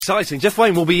Exciting. Jeff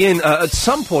Wayne will be in at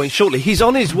some point shortly. He's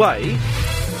on his way.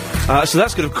 So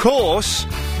that's good. Of course,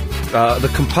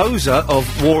 the composer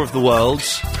of War of the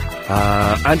Worlds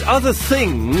and other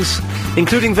things,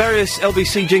 including various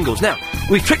LBC jingles. Now,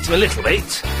 we've tricked him a little bit.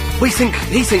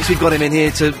 He thinks we've got him in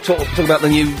here to talk about the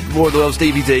new War of the Worlds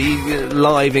DVD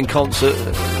live in concert,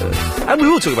 and we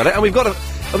will talk about it. And we've got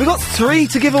 3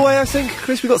 to give away. I think,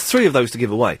 Chris, we've got 3 of those to give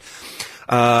away.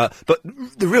 But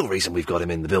the real reason we've got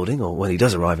him in the building, or when he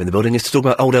does arrive in the building, is to talk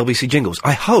about old LBC jingles.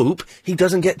 I hope he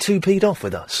doesn't get too peed off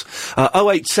with us.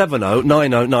 0870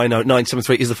 9090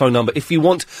 973 is the phone number. If you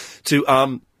want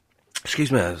to, excuse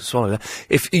me, I swallowed that.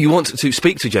 If you want to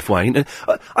speak to Jeff Wayne,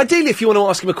 ideally if you want to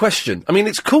ask him a question. I mean,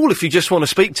 it's cool if you just want to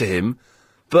speak to him,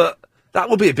 but that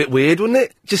would be a bit weird, wouldn't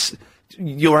it? Just...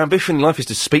 Your ambition in life is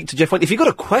to speak to Jeff Wayne. If you've got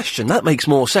a question, that makes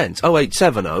more sense.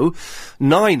 0870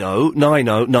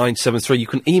 9090 973. You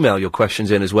can email your questions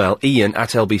in as well. ian@lbc.co.uk.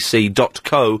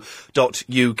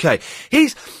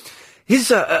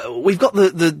 We've got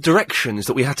the directions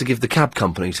that we had to give the cab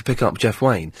company to pick up Jeff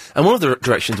Wayne. And one of the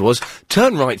directions was,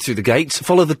 turn right through the gates,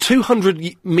 follow the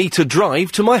 200-metre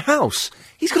drive to my house.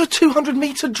 He's got a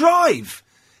 200-metre drive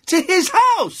to his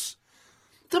house!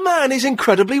 The man is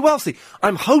incredibly wealthy.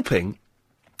 I'm hoping...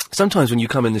 Sometimes when you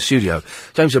come in the studio,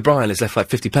 James O'Brien has left like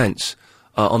 50 pence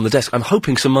on the desk. I'm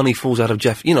hoping some money falls out of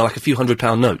Jeff, like a few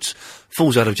 £100 notes,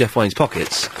 falls out of Jeff Wayne's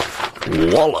pockets.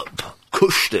 Wallop.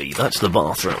 Kushti. That's the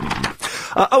bathroom.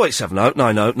 0870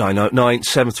 9090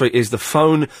 973 is the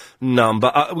phone number.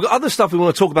 We've got other stuff we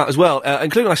want to talk about as well,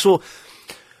 including I saw...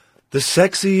 The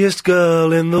sexiest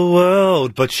girl in the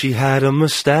world, but she had a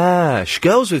moustache.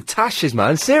 Girls with tashes,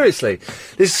 man, seriously.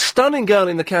 This stunning girl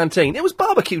in the canteen. It was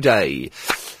barbecue day.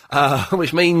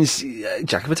 Which means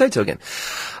jack and potato again.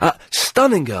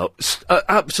 Stunning girl.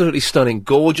 Absolutely stunning.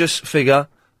 Gorgeous figure.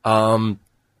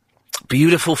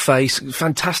 Beautiful face.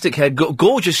 Fantastic hair.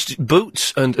 Gorgeous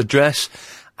boots and a dress.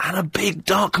 And a big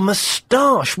dark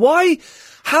moustache. Why?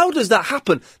 How does that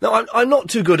happen? Now, I'm not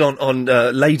too good on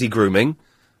lady grooming.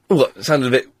 Oh, that sounded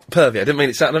a bit pervy. I don't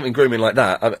mean grooming like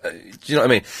that. Do you know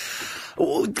what I mean?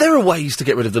 There are ways to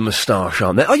get rid of the moustache,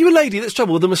 aren't there? Are you a lady that's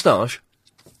trouble with the moustache?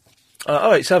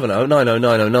 0870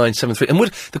 9090 973.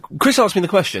 And Chris asked me the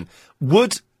question,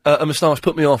 would a moustache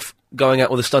put me off going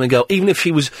out with a stunning girl, even if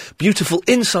she was beautiful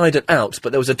inside and out,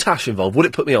 but there was a tash involved? Would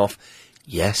it put me off?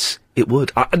 Yes, it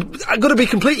would. I've got to be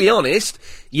completely honest.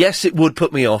 Yes, it would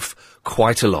put me off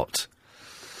quite a lot.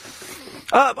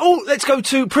 Let's go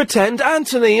to Pretend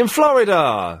Anthony in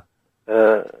Florida.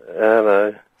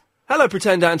 Hello. Hello,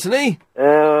 Pretend Anthony.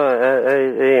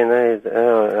 Ian,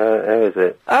 how is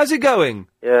it? How's it going?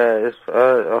 Yeah, it's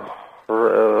a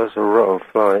rotten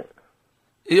flight.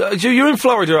 You're in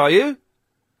Florida, are you?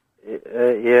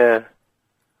 Yeah.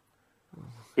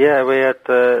 Yeah, we had,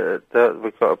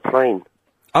 we got a plane.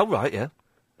 Oh, right, yeah.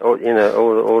 All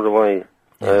the way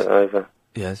over.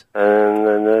 Yes. And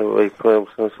then we put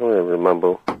some sort of a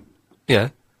mumble. Yeah.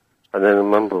 And then a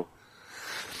mumble.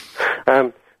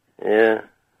 Yeah.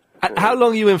 How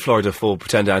long are you in Florida for,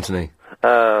 Pretend Anthony? I'm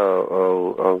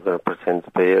going to pretend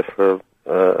to be here for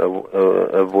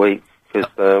a week,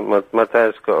 because my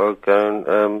dad's got to go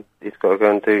and, he's got to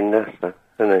go and do NASA,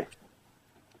 hasn't he?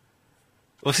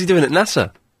 What's he doing at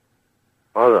NASA?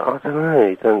 I don't know,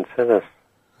 he doesn't tell us.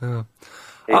 Oh.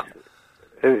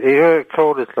 You got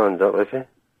callers lined up, have you?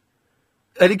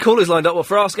 Any callers lined up? What,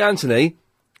 for Ask Anthony?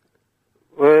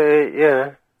 Well,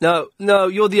 yeah. No,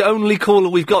 you're the only caller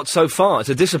we've got so far. It's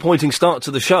a disappointing start to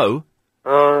the show.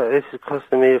 This is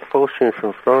costing me a fortune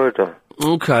from Florida.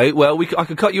 Okay, well, I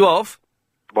could cut you off.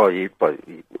 Well, you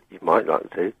might like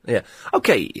to. Yeah.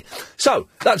 Okay, so,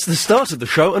 that's the start of the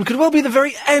show, and could well be the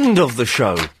very end of the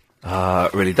show.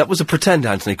 Really, that was a Pretend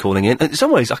Anthony calling in. In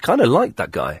some ways, I kind of like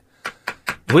that guy.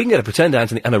 If we can get a Pretend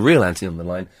Anthony and a real Anthony on the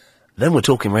line, then we're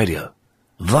talking radio.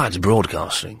 That's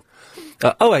broadcasting.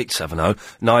 0870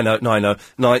 9090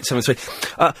 973.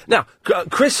 Now,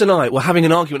 Chris and I were having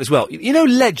an argument as well. You know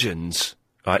Legends,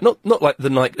 right? Not like the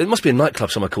night... It must be a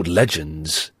nightclub somewhere called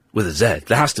Legends, with a Z.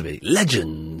 There has to be.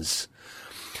 Legends.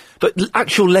 But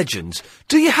actual legends.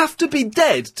 Do you have to be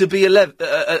dead to be a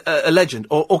legend?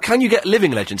 Or can you get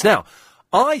living legends? Now,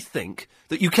 I think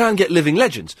that you can get living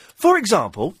legends. For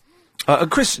example...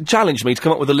 Chris challenged me to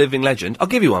come up with a living legend. I'll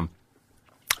give you one.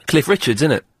 Cliff Richards,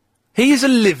 innit? He is a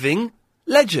living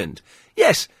legend.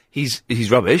 Yes, he's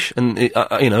rubbish, and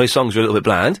his songs are a little bit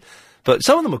bland, but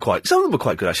some of them are quite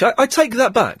good. Actually, I take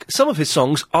that back. Some of his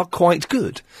songs are quite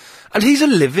good, and he's a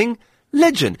living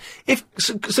legend. If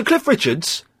so Cliff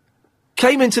Richards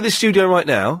came into this studio right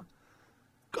now,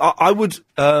 I would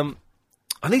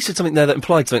And he said something there that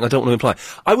implied something I don't want to imply.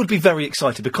 I would be very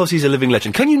excited because he's a living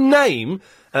legend. Can you name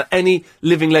any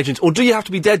living legends, or do you have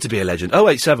to be dead to be a legend?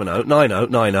 0870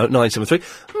 90 90 973.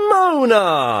 Mona!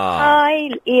 Hi,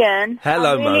 Ian.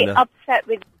 Hello, I'm really Mona. upset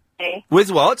with you today. With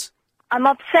what? I'm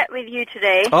upset with you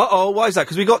today. Uh-oh, why is that?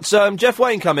 Because we got Jeff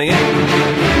Wayne coming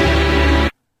in.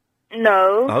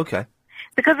 No. Okay.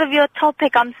 Because of your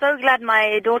topic, I'm so glad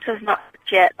my daughter's not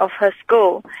yet of her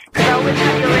school. Because I always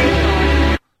have your radio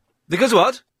on. Because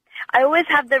what? I always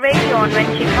have the radio on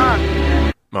when she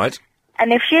comes. Right.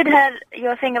 And if she'd heard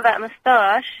your thing about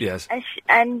moustache... Yes.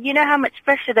 And you know how much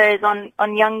pressure there is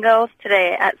on young girls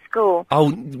today at school.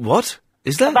 Oh, what?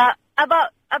 Is there? About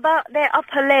their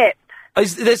upper lip.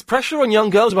 There's pressure on young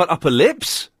girls about upper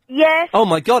lips? Yes. Oh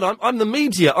my God! I'm the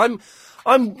media. I'm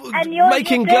And you're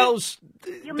girls.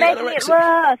 You're making it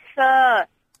worse, sir.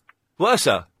 Worse,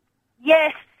 sir.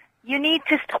 Yes. You need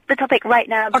to stop the topic right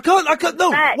now. I can't.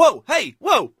 No. Back. Whoa. Hey.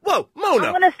 Whoa. Mona.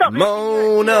 I'm gonna stop.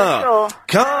 Mona.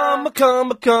 Come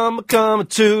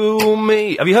to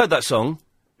me. Have you heard that song?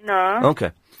 No.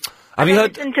 Okay. Have you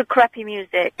heard? Listen to crappy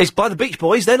music. It's by the Beach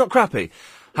Boys. They're not crappy.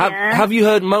 Have you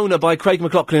heard Mona by Craig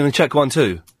McLachlan and Check 1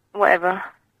 2? Whatever.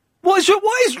 What is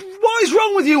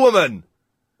wrong with you, woman?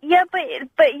 Yeah,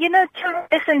 but you know, children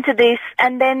listen to this,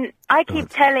 and then I keep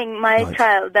telling my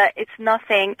child that it's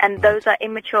nothing, and those are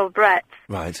immature brats.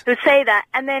 Right. Who say that,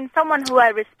 and then someone who I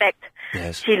respect,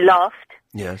 Yes. she laughed,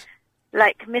 Yes.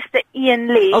 like Mr. Ian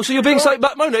Lee. Oh, so you're being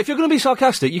but Mona, if you're going to be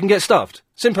sarcastic, you can get stuffed.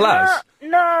 Simple as.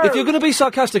 No. If you're going to be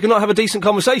sarcastic and not have a decent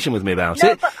conversation with me about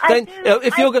it, then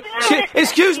if you're going,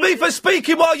 excuse me for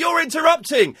speaking while you're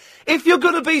interrupting. If you're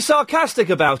going to be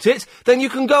sarcastic about it, then you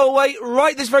can go away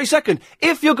right this very second.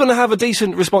 If you're going to have a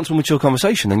decent, responsible, mature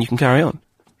conversation, then you can carry on.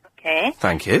 Okay.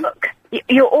 Thank you. Look,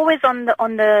 you're always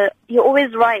you're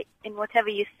always right in whatever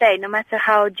you say, no matter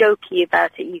how jokey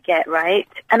about it you get, right?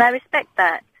 And I respect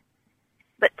that.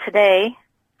 But today,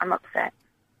 I'm upset.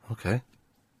 Okay.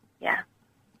 Yeah.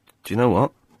 Do you know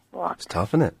what? What? It's tough,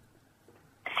 isn't it?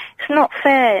 It's not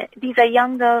fair. These are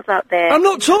young girls out there. I'm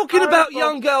not talking about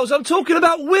young girls. I'm talking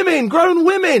about women, grown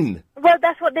women. Well,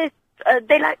 that's what they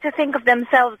like to think of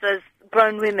themselves as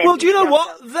grown women. Well, do you know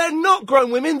what? They're not grown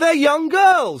women. They're young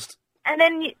girls. And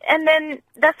then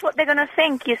that's what they're going to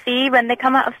think, you see, when they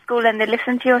come out of school and they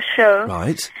listen to your show.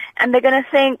 Right. And they're going to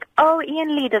think, oh,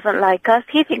 Ian Lee doesn't like us.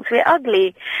 He thinks we're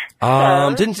ugly.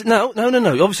 No.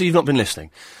 Obviously, you've not been listening.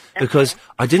 Because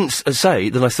I didn't say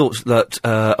that I thought that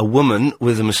a woman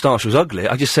with a moustache was ugly.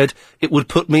 I just said it would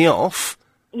put me off.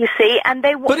 You see, and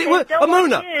they But it would.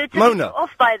 Mona, Mona, off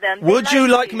by them. Would you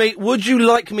like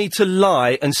me to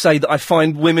lie and say that I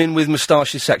find women with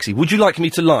moustaches sexy? Would you like me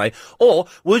to lie, or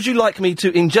would you like me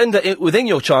to engender within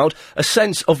your child a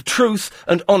sense of truth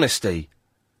and honesty?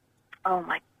 Oh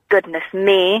my goodness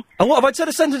me! And what have I said?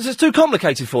 A sentence that's too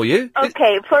complicated for you?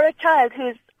 Okay, for a child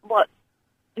who's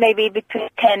maybe between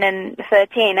 10 and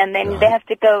 13, and then they have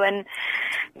to go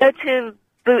to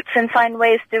Boots and find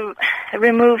ways to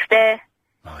remove their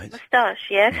moustache,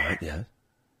 yes? Right, yeah.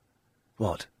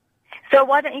 What? So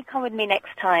why don't you come with me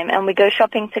next time and we go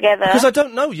shopping together? Because I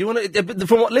don't know you, and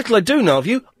from what little I do know of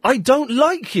you, I don't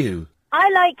like you. I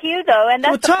like you, though, and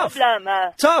that's the problem.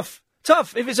 Tough.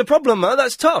 If it's a problem,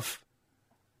 that's tough.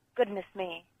 Goodness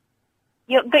me.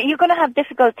 You're going to have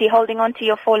difficulty holding on to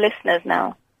your 4 listeners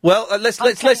now. Well, let's.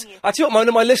 I tell you what,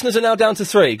 Mona, my listeners are now down to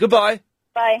 3. Goodbye.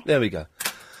 Bye. There we go.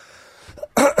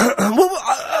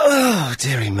 Oh,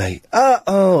 dearie me.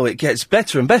 It gets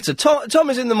better and better. Tom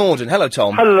is in the morning. Hello,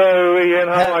 Tom. Hello, Ian.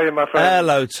 How are you, my friend?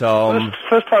 Hello, Tom.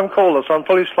 First time caller, so I'm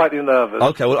probably slightly nervous.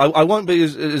 Okay, well, I won't be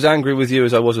as angry with you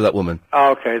as I was with that woman.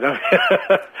 Okay.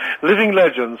 Living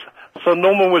legends. So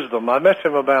Norman Wisdom, I met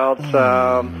him about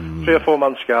 3 or 4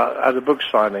 months ago at a book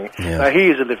signing. Yeah. Now, he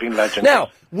is a living legend. Now,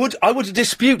 I would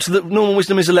dispute that Norman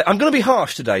Wisdom is I'm going to be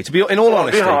harsh today, in all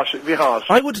honesty. Be harsh.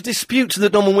 I would dispute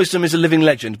that Norman Wisdom is a living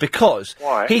legend because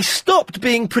he stopped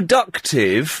being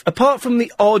productive, apart from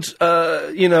the odd,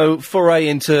 foray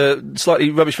into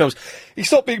slightly rubbish films. He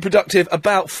stopped being productive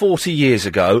about 40 years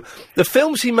ago. The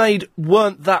films he made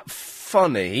weren't that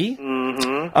funny.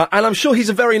 Mm-hmm. And I'm sure he's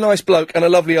a very nice bloke and a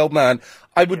lovely old man.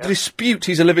 I would dispute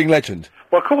he's a living legend.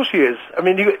 Well, of course he is. I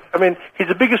mean, he's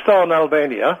the biggest star in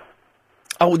Albania.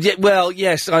 Oh, yeah, well,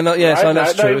 yes, I know, yes, right? I know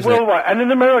that's true, isn't it? Right. And in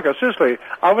America, seriously,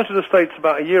 I went to the States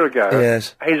about a year ago.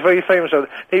 Yes. He's very famous.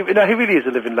 He really is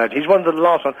a living legend. He's one of the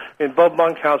last ones. I mean, Bob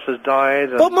Monkhouse has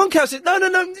died. Bob Monkhouse is... No,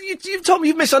 you've told me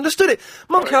you've misunderstood it.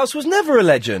 Monkhouse was never a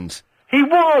legend. He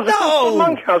was. No! Bob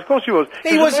Monkhouse, of course he was.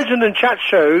 He was a legend in chat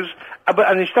shows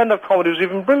and his stand-up comedy was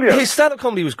even brilliant. His stand-up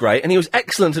comedy was great, and he was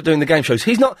excellent at doing the game shows.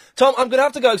 He's not... Tom, I'm going to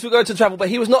have to go because we're going to travel, but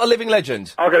he was not a living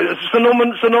legend. Okay, Sir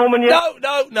Norman, yeah?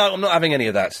 No, I'm not having any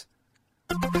of that.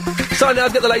 So now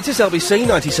to get the latest LBC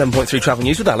 97.3 travel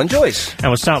news with Alan Joyce. And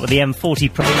we'll start with the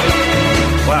M40...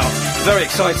 Wow, very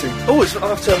exciting. Oh,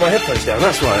 I've turned my headphones down,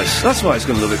 that's why it's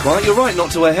going to look a bit quiet. You're right not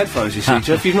to wear headphones, you see,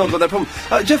 Jeff, you've not got that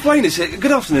problem. Jeff Wayne is here.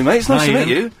 Good afternoon, mate, it's nice to meet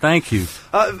you. Thank you.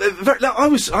 Can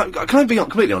I be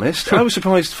completely honest? Sure. I was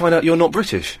surprised to find out you're not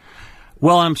British.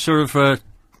 Well, I'm sort of,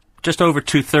 just over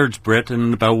 2/3 Brit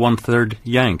and about 1/3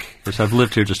 Yank, because I've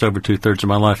lived here just over 2/3 of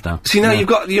my life now. See, now you've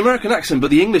got the American accent, but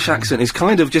the English accent is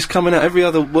kind of just coming out. Every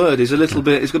other word is a little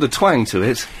bit, it's got a twang to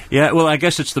it. Yeah, well, I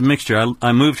guess it's the mixture.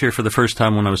 I moved here for the first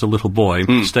time when I was a little boy,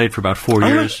 stayed for about 4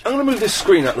 years. I'm going to move this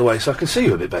screen out of the way so I can see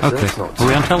you a bit better. Okay. Are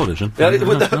we on television? Yeah, I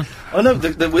know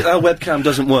our webcam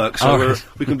doesn't work, so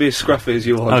we can be as scruffy as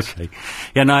you want. Okay.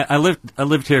 Yeah, no, I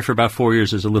lived here for about 4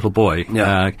 years as a little boy.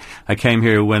 Yeah. I came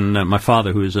here when my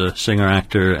father, who is a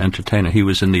singer-actor, entertainer, he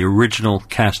was in the original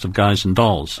cast of Guys and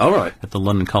Dolls. All right. At the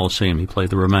London Coliseum. He played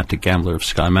the romantic gambler of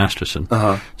Sky Masterson.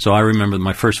 Uh-huh. So I remember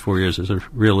my first 4 years as a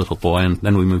real little boy, and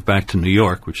then we moved back to New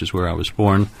York, which is where I was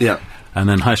born. Yeah. And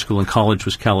then high school and college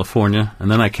was California,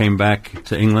 and then I came back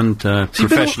to England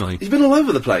professionally. You've been all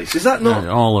over the place. Is that not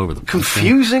all over the place?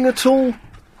 Confusing at all?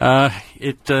 I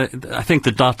think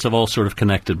the dots have all sort of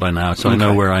connected by now, so I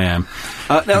know where I am.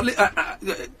 Now,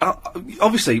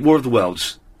 obviously, War of the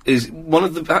Worlds is one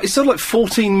of the... it's sort of like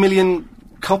 14 million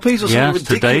copies or something ridiculous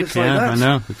to date, like that. I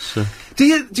know. It's,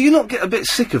 do you not get a bit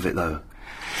sick of it, though?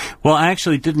 Well, I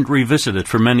actually didn't revisit it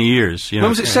for many years. When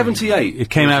was it, 78? It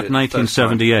came out in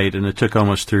 1978, and it took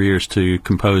almost 3 years to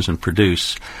compose and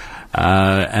produce.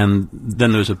 And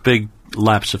then there was a big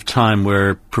lapse of time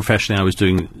where professionally I was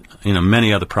doing,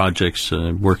 many other projects,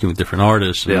 working with different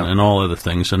artists and all other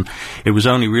things. And it was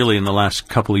only really in the last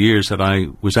couple of years that I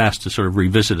was asked to sort of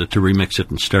revisit it, to remix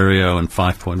it in stereo and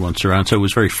 5.1 surround. So it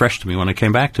was very fresh to me when I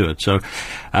came back to it. So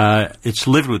it's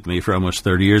lived with me for almost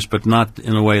 30 years, but not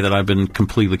in a way that I've been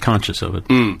completely conscious of it.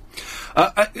 I'm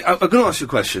going to ask you a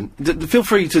question. Feel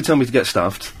free to tell me to get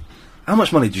stuffed. How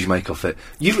much money did you make off it?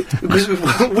 Because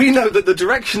we know that the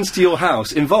directions to your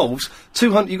house involves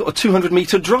 200. You got a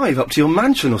 200-metre drive up to your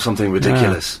mansion or something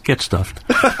ridiculous. Get stuffed.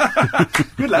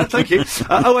 Good lad, thank you.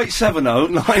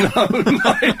 0870 90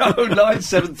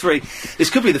 973. This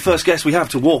could be the first guest we have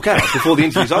to walk out before the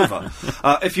interview's over.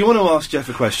 If you want to ask Jeff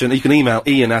a question, you can email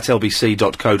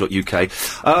ian@lbc.co.uk.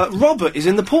 Robert is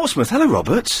in the Portsmouth. Hello,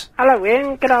 Robert. Hello,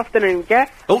 Ian. Good afternoon,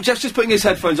 Jeff. Oh, Jeff's just putting his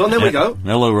headphones on. There we go.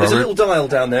 Hello, Robert. There's a little dial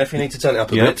down there if you need to turn it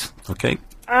up a bit. Okay.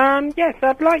 Yes,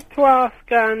 I'd like to ask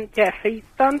Jeff. He's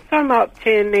done so much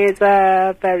in his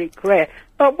very career,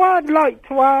 but what I'd like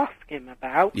to ask him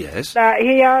about that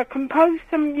he composed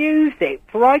some music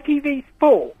for ITV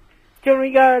Sport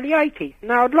during the early 80s.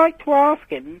 Now, I'd like to ask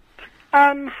him,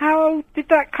 how did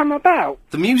that come about?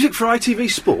 The music for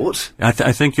ITV Sport? I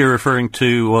think you're referring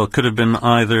to, well, it could have been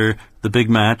either The Big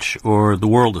Match or The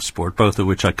World of Sport, both of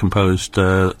which I composed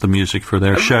the music for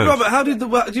their shows. Robert, how did the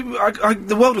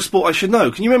World of Sport, I should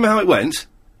know. Can you remember how it went?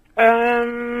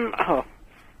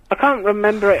 I can't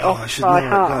remember it off by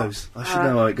heart. I should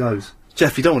know how it goes.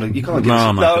 Jeff, you don't want to. You can't.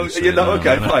 Fine.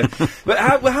 But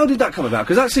how did that come about?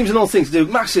 Because that seems an odd thing to do.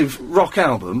 Massive rock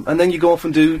album, and then you go off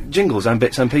and do jingles and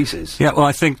bits and pieces. Yeah, well,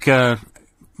 I think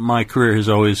my career has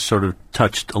always sort of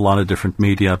touched a lot of different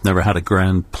media. I've never had a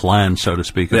grand plan, so to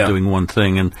speak, of doing one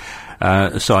thing, and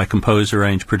so I compose,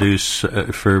 arrange, produce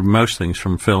for most things,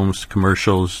 from films,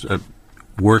 commercials.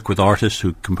 Work with artists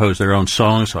who compose their own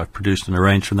songs. So I've produced and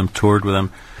arranged for them, toured with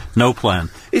them. No plan.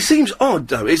 It seems odd,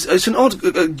 though. It's an odd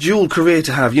dual career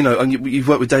to have, and you've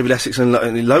worked with David Essex and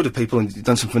a load of people, and you've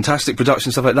done some fantastic production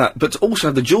and stuff like that, but to also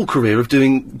have the dual career of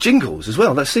doing jingles as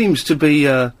well. That seems to be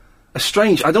a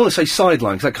strange, I don't want to say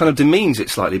sideline, because that kind of demeans it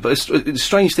slightly, but it's a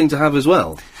strange thing to have as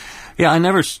well. Yeah, I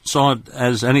never saw it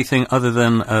as anything other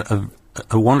than a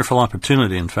wonderful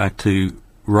opportunity, in fact, to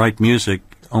write music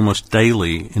almost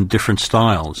daily in different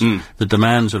styles. The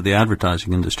demands of the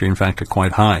advertising industry, in fact, are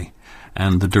quite high.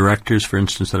 And the directors, for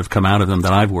instance, that have come out of them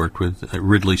that I've worked with,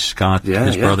 Ridley Scott,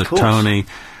 his brother Tony,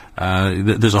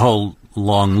 there's a whole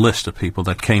long list of people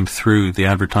that came through the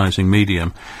advertising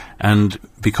medium. And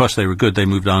because they were good, they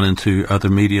moved on into other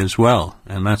media as well.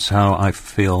 And that's how I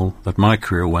feel that my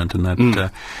career went. And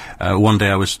that one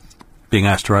day I was being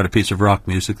asked to write a piece of rock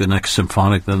music, the next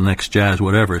symphonic, the next jazz,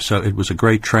 whatever. So it was a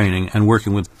great training and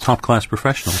working with top-class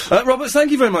professionals. Robert,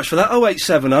 thank you very much for that.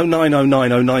 0870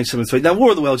 9090 973. Now, War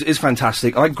of the Worlds is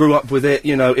fantastic. I grew up with it.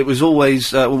 You know, it was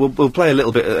always. We'll play a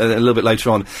little bit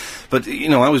later on, but you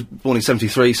know, I was born in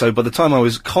 '73, so by the time I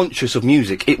was conscious of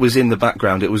music, it was in the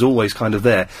background. It was always kind of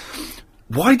there.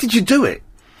 Why did you do it?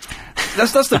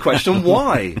 That's the question.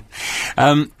 Why?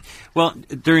 Well,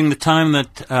 during the time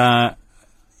that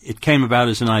it came about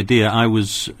as an idea, I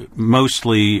was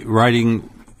mostly writing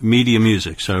media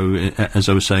music. So, as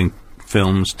I was saying,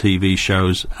 films, TV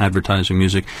shows, advertising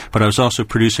music, but I was also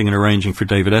producing and arranging for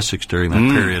David Essex during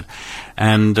that period.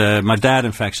 And my dad,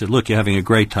 in fact, said, look, you're having a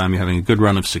great time, you're having a good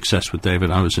run of success with David.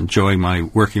 I was enjoying my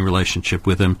working relationship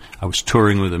with him. I was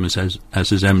touring with him as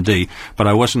his MD, but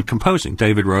I wasn't composing.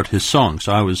 David wrote his songs,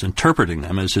 so I was interpreting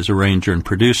them as his arranger and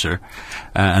producer,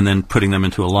 and then putting them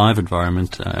into a live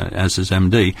environment as his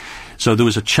MD. So there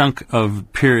was a chunk of a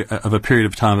period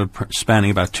of time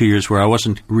spanning about 2 years where I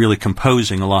wasn't really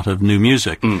composing a lot of new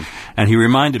music. And he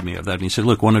reminded me of that, and he said,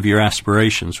 look, one of your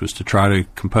aspirations was to try to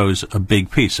compose a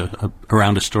big piece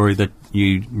around a story that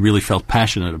you really felt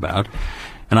passionate about.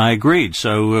 And I agreed.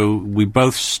 So we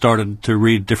both started to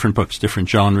read different books, different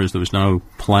genres. There was no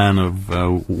plan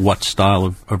of what style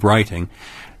of writing.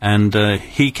 And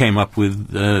he came up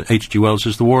with H.G.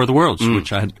 Wells' The War of the Worlds,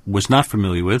 which I was not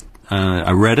familiar with.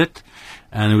 I read it,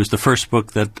 and it was the first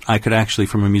book that I could actually,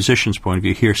 from a musician's point of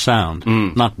view, hear sound.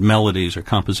 Not melodies or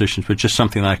compositions, but just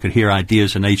something that I could hear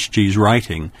ideas in H.G.'s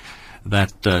writing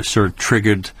that sort of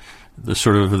triggered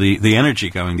the energy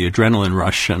going, the adrenaline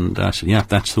rush, and I said, yeah,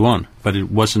 that's the one. But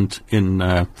it wasn't in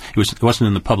it wasn't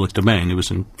in the public domain. It was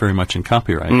very much in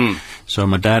copyright. So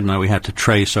my dad and I, we had to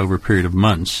trace over a period of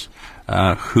months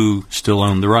who still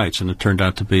owned the rights, and it turned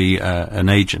out to be an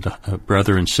agent, a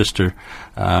brother and sister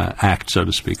act, so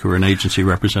to speak, or an agency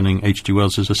representing H.G.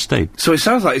 Wells' estate. So it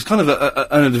sounds like it's kind of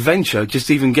an adventure, just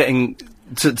even getting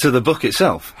to the book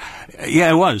itself.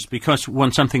 Yeah, it was, because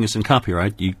when something is in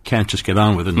copyright, you can't just get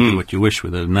on with it and do what you wish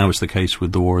with it, and that was the case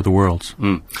with The War of the Worlds.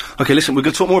 Okay, listen, we're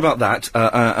going to talk more about that,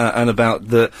 and about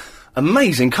the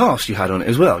amazing cast you had on it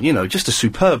as well. You know, just a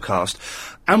superb cast.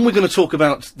 And we're going to talk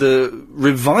about the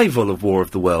revival of War of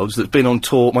the Worlds that's been on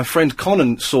tour. My friend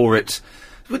Conan saw it.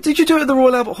 Did you do it at the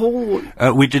Royal Albert Hall?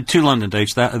 We did 2 London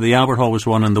dates. The Albert Hall was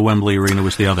one and the Wembley Arena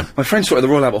was the other. My friend saw it at the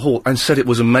Royal Albert Hall and said it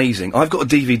was amazing. I've got a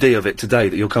DVD of it today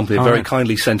that your company have very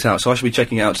kindly sent out, so I should be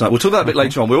checking it out tonight. We'll talk about that a bit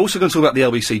later on. We're also going to talk about the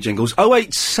LBC jingles.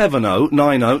 0870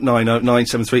 9090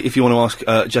 973 if you want to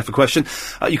ask Jeff a question.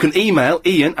 You can email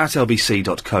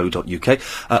ian@lbc.co.uk.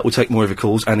 We'll take more of your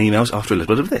calls and emails after a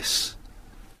little bit of this.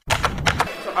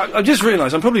 I just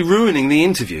realised I'm probably ruining the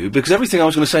interview, because everything I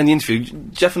was going to say in the interview,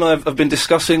 Jeff and I have been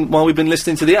discussing while we've been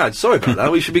listening to the ads. Sorry about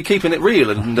that. We should be keeping it real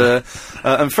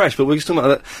and fresh, but we're just talking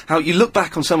about that, how you look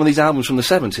back on some of these albums from the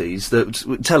 70s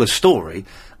that tell a story,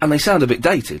 and they sound a bit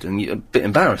dated and a bit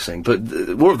embarrassing, but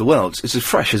War of the Worlds is as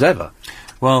fresh as ever.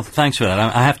 Well, thanks for that.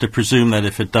 I have to presume that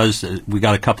if it does, we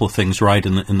got a couple of things right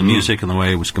in the music and the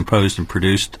way it was composed and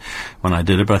produced when I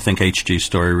did it, but I think H.G.'s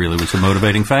story really was a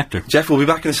motivating factor. Jeff, we'll be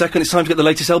back in a second. It's time to get the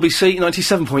latest LBC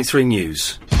 97.3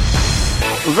 news.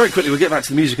 Well, very quickly, we'll get back to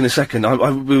the music in a second.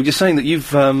 We were just saying that you've...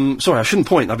 sorry, I shouldn't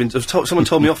point. Someone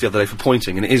told me off the other day for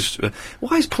pointing, and it is...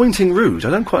 why is pointing rude?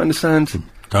 I don't quite understand.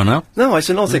 Don't know? No,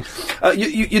 it's another thing.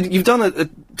 You've done a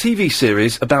TV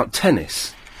series about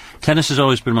tennis. Tennis has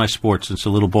always been my sport since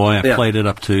a little boy. I played it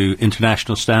up to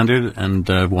international standard and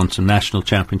won some national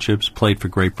championships, played for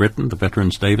Great Britain, the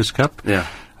Veterans Davis Cup. Yeah.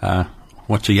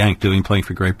 What's a Yank doing playing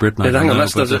for Great Britain? Hang on, well,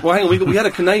 hang on, we had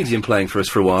a Canadian playing for us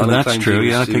for a while. That's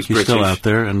true, I think he's still out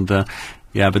there. And but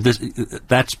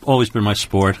that's always been my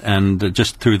sport, and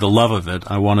just through the love of it,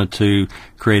 I wanted to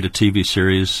create a TV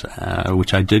series,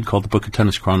 which I did, called The Book of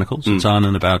Tennis Chronicles. It's on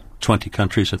in about 20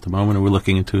 countries at the moment, and we're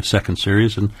looking into a second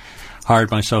series, and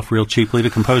hired myself real cheaply to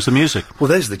compose the music. Well,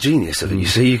 there's the genius of it, you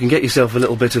see. You can get yourself a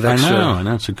little bit of extra... I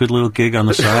know. It's a good little gig on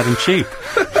the side and cheap.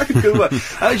 Good work.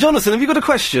 Jonathan, have you got a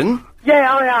question?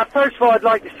 Yeah, first of all, I'd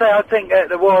like to say I think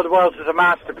The War of the Worlds is a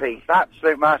masterpiece,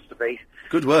 absolute masterpiece.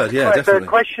 Good word, yeah, definitely. The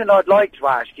question I'd like to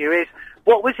ask you is,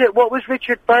 what was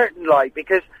Richard Burton like?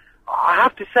 Because I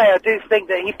have to say, I do think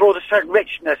that he brought a certain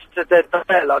richness to the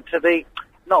dialogue,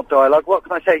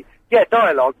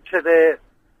 dialogue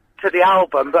to the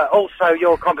album, but also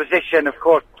your composition, of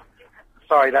course.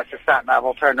 Sorry, that's a sat-nav,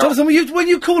 I'll turn it off. Jonathan, when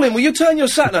you call in, will you turn your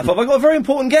sat-nav off? I've got a very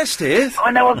important guest here. I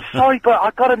know, I'm sorry, but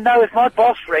I've got to know if my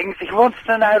boss rings, he wants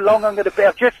to know how long I'm going to be.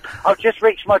 I've just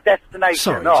reached my destination.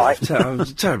 Sorry, right?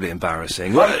 Jeff, terribly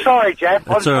embarrassing. I'm sorry, Jeff.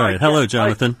 That's all right. Hello,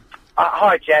 Jonathan.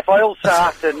 Hi, Jeff. I also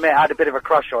have to admit I had a bit of a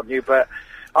crush on you, but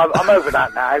I'm over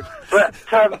that now. But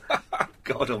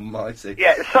God Almighty.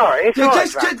 Yeah, sorry. It's all right,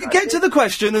 just get to the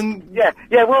question and. Yeah.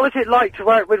 What was it like to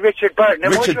work with Richard Burton?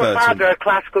 And was your father a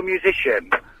classical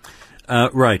musician?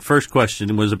 Right. First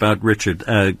question was about Richard.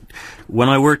 When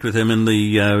I worked with him in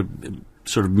the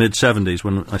sort of mid-'70s,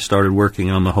 when I started working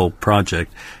on the whole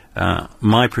project,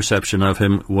 my perception of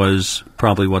him was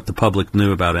probably what the public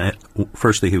knew about it.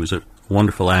 Firstly, he was a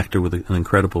wonderful actor with an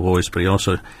incredible voice, but he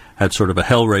also had sort of a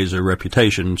hellraiser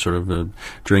reputation, sort of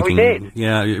drinking,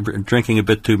 drinking a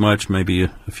bit too much, maybe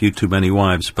a few too many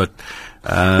wives. But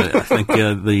I think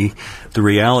the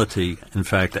reality, in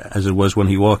fact, as it was when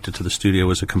he walked into the studio,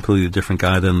 was a completely different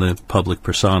guy than the public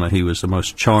persona. He was the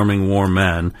most charming, warm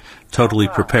man, totally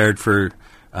prepared for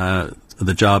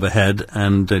the job ahead.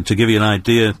 And to give you an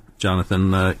idea,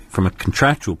 Jonathan, from a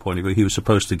contractual point of view, he was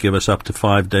supposed to give us up to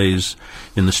 5 days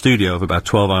in the studio of about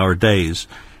 12-hour days.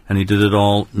 And he did it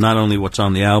all, not only what's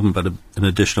on the album, but an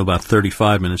additional about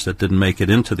 35 minutes that didn't make it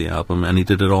into the album. And he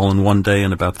did it all in 1 day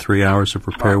and about 3 hours of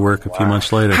repair work a few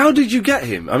months later. How did you get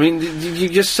him? I mean, did you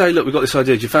just say, look, we've got this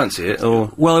idea, do you fancy it?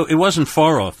 Or? Well, it wasn't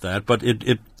far off that, but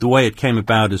the way it came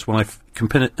about is when I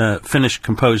finished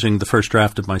composing the first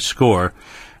draft of my score,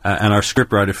 and our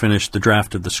scriptwriter finished the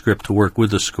draft of the script to work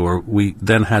with the score, we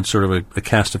then had sort of a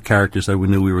cast of characters that we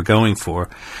knew we were going for.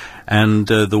 And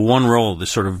the one role, the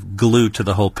sort of glue to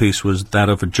the whole piece, was that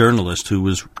of a journalist who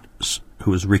was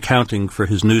recounting for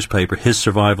his newspaper his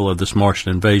survival of this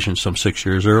Martian invasion some 6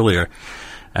 years earlier.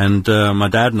 And my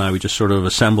dad and I, we just sort of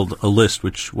assembled a list,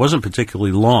 which wasn't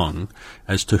particularly long,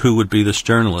 as to who would be this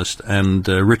journalist. And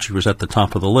Richard was at the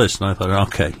top of the list. And I thought,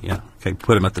 okay,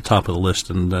 put him at the top of the list.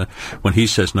 And when he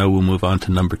says no, we'll move on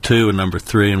to number 2 and number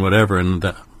 3 and whatever. And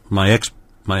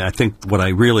I think what I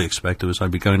really expected was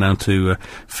I'd be going down to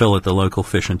Phil at the local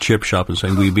fish and chip shop and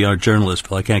saying, will you be our journalist,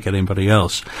 Phil? I can't get anybody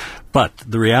else. But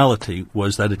the reality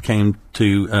was that it came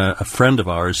to a friend of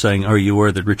ours saying, are you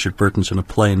aware that Richard Burton's in a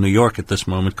play in New York at this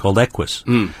moment called Equus?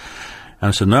 And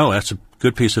I said, no, that's a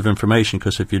good piece of information,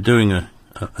 because if you're doing a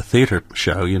theatre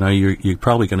show, you're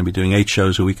probably going to be doing 8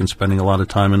 shows a week and spending a lot of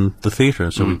time in the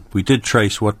theatre. So we did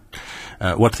trace what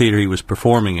theatre he was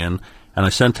performing in. And I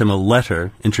sent him a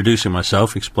letter introducing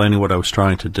myself, explaining what I was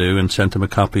trying to do, and sent him a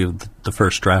copy of the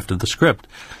first draft of the script,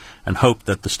 and hoped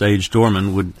that the stage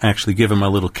doorman would actually give him a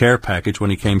little care package when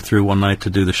he came through one night to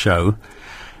do the show.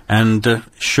 And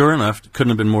sure enough, it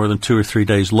couldn't have been more than 2 or 3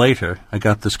 days later, I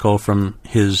got this call from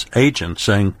his agent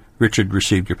saying, Richard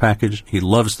received your package, he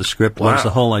loves the script, loves the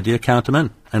whole idea, count him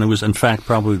in. And it was, in fact,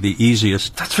 probably the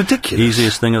easiest... That's ridiculous.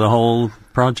 Easiest thing of the whole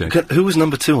project. Who was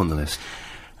number 2 on the list?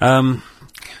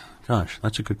 Gosh,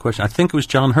 that's a good question. I think it was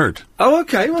John Hurt. Oh,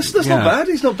 okay. Well, that's not bad.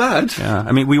 He's not bad. Yeah.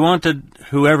 I mean, we wanted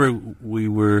whoever we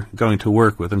were going to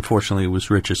work with. Unfortunately, it was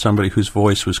Richard, somebody whose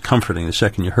voice was comforting the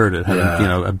second you heard it. Had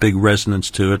a big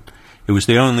resonance to it. It was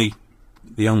the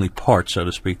only part, so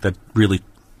to speak, that really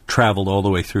traveled all the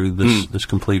way through this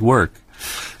complete work.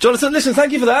 Jonathan, listen,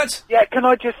 thank you for that. Yeah, can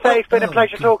I just say it's been a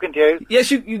pleasure talking to you? Yes,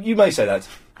 you may say that.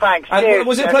 Thanks. And cheers.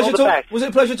 Was it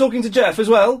a pleasure talking to Jeff as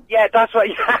well? Yeah, that's what.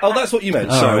 Oh, that's what you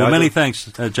meant. Sorry. Well, many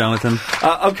thanks, Jonathan.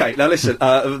 Okay, now listen.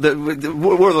 War of the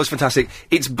Worlds fantastic.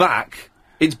 It's back.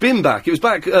 It's been back. It was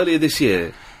back earlier this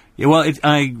year. Yeah, well,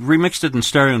 I remixed it in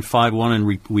stereo in 5.1, and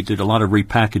we did a lot of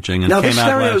repackaging. And now came the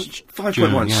stereo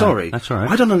 5.1. Yeah, sorry, that's all right.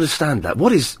 I don't understand that.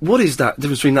 What is that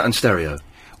difference between that and stereo?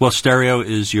 Well, stereo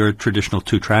is your traditional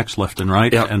 2 tracks, left and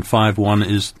right, and 5.1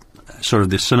 is sort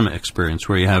of the cinema experience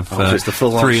where you have 3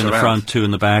 in the front, 2 in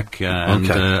the back, and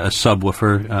a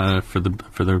subwoofer for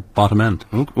the bottom end.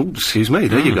 Oh, excuse me.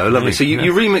 There you go. Lovely. So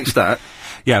you remixed that.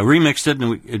 Yeah, remixed it,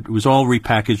 and it was all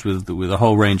repackaged with a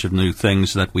whole range of new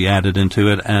things that we added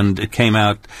into it, and it came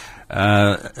out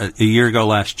a year ago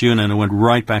last June, and it went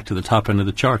right back to the top end of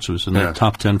the charts. It was in the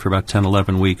top 10 for about 10,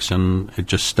 11 weeks, and it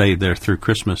just stayed there through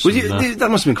Christmas. Well, that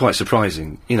must have been quite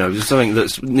surprising. Something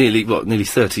that's nearly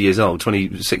 30 years old,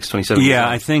 26, 27 years old.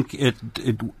 I think it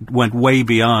went way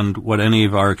beyond what any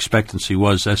of our expectancy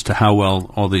was as to how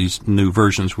well all these new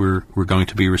versions were going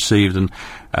to be received. And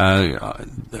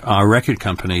our record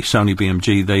company, Sony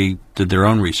BMG, they did their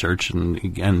own research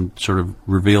and sort of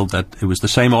revealed that it was the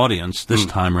same audience this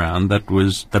time round that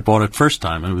bought it first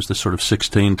time, and it was the sort of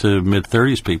 16 to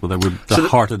mid-30s people that were the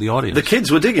heart of the audience. The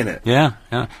kids were digging it. Yeah.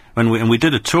 And we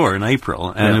did a tour in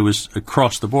April, and it was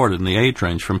across the board in the age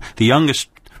range. From the youngest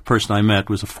person I met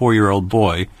was a 4-year-old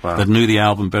boy that knew the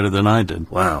album better than I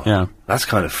did. Wow. Yeah. That's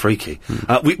kind of freaky.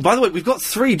 By the way, we've got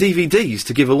 3 DVDs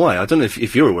to give away. I don't know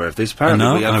if you're aware of this.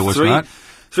 Apparently we have I was not.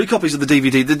 3 copies of the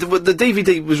DVD. The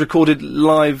DVD was recorded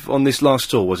live on this last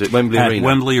tour, was it? Wembley Arena?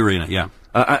 Wembley Arena, yeah.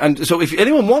 And so if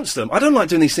anyone wants them, I don't like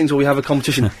doing these things where we have a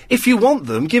competition. If you want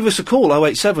them, give us a call,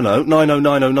 0870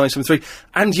 9090 973,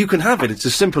 and you can have it. It's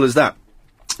as simple as that.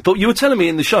 But you were telling me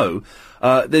in the show,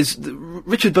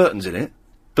 Richard Burton's in it,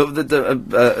 but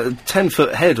the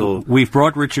 10-foot head or... We've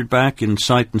brought Richard back in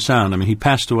Sight and Sound. I mean, he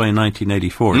passed away in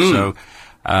 1984, so...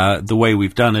 the way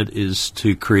we've done it is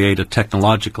to create a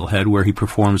technological head where he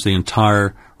performs the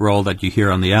entire role that you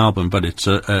hear on the album, but it's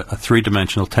a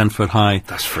three-dimensional, 10-foot-high...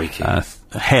 That's freaky.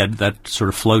 Head that sort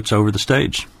of floats over the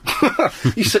stage.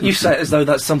 You say it as though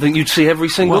that's something you'd see every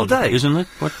single day. Isn't it?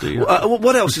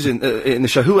 What else is in the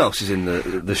show? Who else is in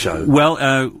the show? Well,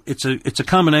 it's a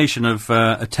combination of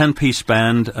a 10-piece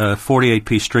band, a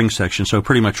 48-piece string section, so it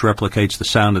pretty much replicates the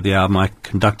sound of the album. I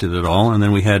conducted it all, and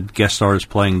then we had guest artists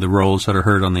playing the roles that are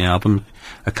heard on the album.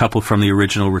 A couple from the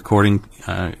original recording,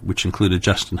 which included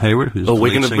Justin Hayward, who's the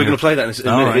lead singer. We're going to play that in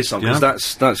a minute, his song,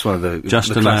 because that's one of the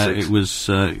Justin, classics. It was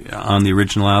on the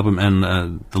original album,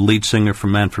 and the lead singer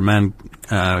from Man for Man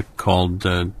called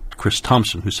Chris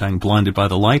Thompson, who sang Blinded by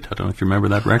the Light. I don't know if you remember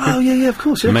that record. Oh, yeah, of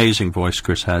course. Yeah. Amazing voice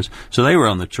Chris has. So they were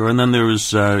on the tour, and then there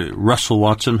was Russell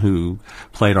Watson, who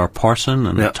played our Parson,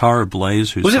 and Tara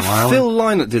Blaze, who's was from it Ireland. Phil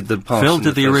Lynott that did the Parson? Phil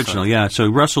did the original, yeah. So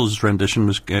Russell's rendition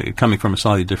was coming from a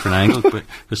slightly different angle, but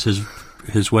because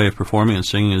his way of performing and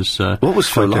singing is what was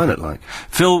Phil Lynott like?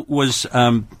 Phil was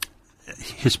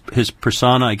his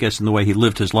persona, I guess, in the way he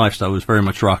lived his lifestyle was very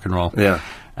much rock and roll. Yeah.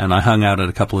 And I hung out at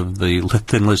a couple of the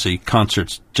Thin Lizzy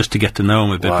concerts just to get to know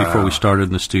him a bit before we started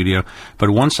in the studio. But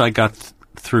once I got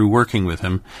through working with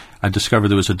him, I discovered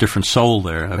there was a different soul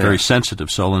there, a very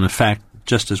sensitive soul. And in fact,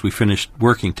 just as we finished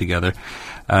working together,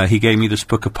 he gave me this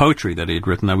book of poetry that he had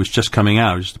written. I was just coming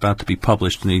out, it was about to be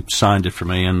published, and he signed it for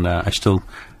me, and I still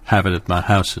have it at my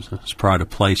house as pride of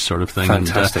place sort of thing.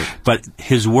 Fantastic. But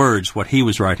his words, what he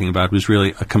was writing about, was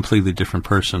really a completely different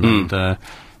person, and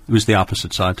it was the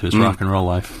opposite side to his rock and roll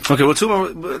life. Okay, we'll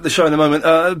talk about the show in a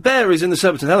moment. Bear is in the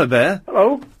Surbiton. Hello, Bear.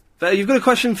 Hello. Bear, you've got a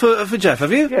question for Jeff,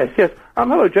 have you? Yes.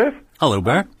 Hello, Jeff. Hello,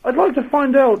 Bear. I'd like to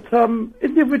find out,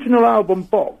 in the original album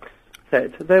box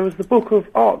set, there was the book of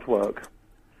artwork,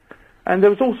 and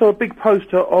there was also a big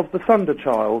poster of the Thunder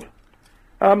Child.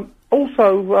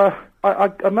 Also,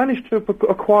 I managed to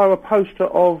acquire a poster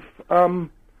of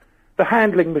the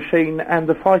handling machine and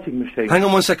the fighting machine. Hang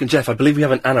on one second, Jeff. I believe we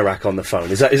have an anorak on the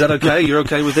phone. Is that okay? You're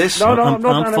okay with this? No, I'm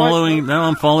not.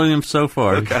 I'm following him so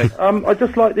far. Okay. I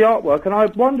just like the artwork, and I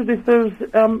wondered if there's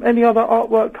any other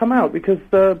artwork come out, because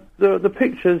the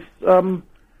pictures. How can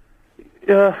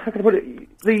I put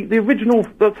it? The original,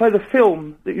 let's say, the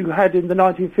film that you had in the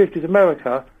 1950s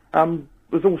America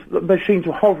was also the machines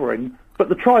were hovering, but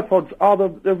the tripods are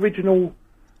the original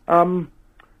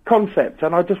concept,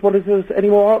 and I just wondered if there's any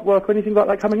more artwork or anything like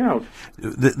that coming out.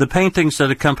 The paintings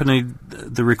that accompanied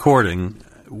the recording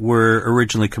were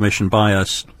originally commissioned by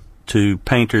us to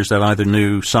painters that either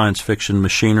knew science fiction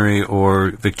machinery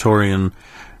or Victorian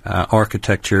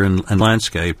architecture and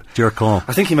landscape. It's your call.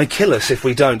 I think he may kill us if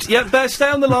we don't. Yeah, Bear, stay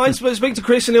on the line. Speak to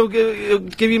Chris, and he'll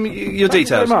give you your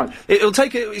details. Thank you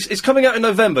very much. It's coming out in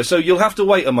November, so you'll have to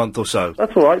wait a month or so.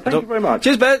 That's all right. Thank you very much.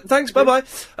 Cheers, Bear. Thanks. Bye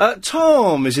bye.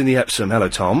 Tom is in the Epsom. Hello,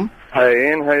 Tom. Hey,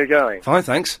 Ian. How you going? Fine,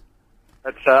 thanks.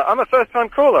 I'm a first-time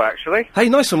caller, actually. Hey,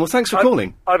 nice one. Well, thanks for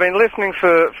calling. I've been listening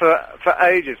for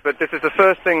ages, but this is the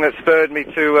first thing that spurred me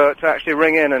to actually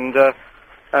ring in and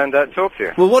talk to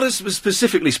you. Well, what has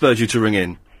specifically spurred you to ring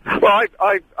in? Well,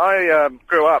 I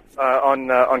grew up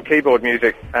on keyboard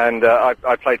music, and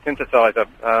I played synthesizer.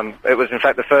 It was, in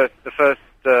fact, the first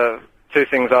two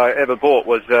things I ever bought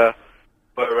were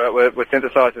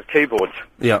synthesizers, keyboards.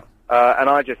 Yeah. And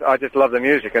I just love the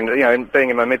music, and being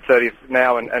in my mid-30s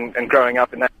now and growing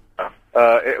up in that,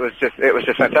 it was just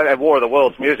fantastic. War of the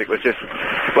Worlds music was just,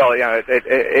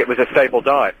 it was a staple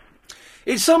diet.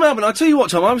 It's some album. I'll tell you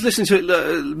what, Tom, I was listening to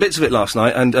it, bits of it last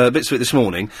night and bits of it this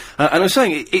morning, and I was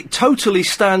saying it totally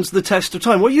stands the test of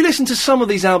time. Well, you listen to some of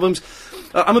these albums,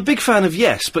 I'm a big fan of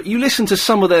Yes, but you listen to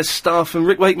some of their stuff and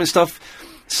Rick Wakeman stuff,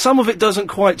 some of it doesn't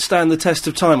quite stand the test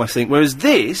of time, I think, whereas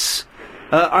this,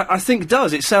 I think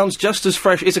does. It sounds just as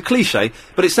fresh. It's a cliche,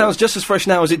 but it sounds just as fresh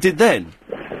now as it did then.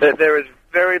 There is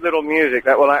very little music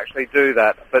that will actually do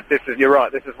that, but you're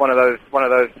right, this is one of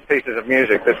those pieces of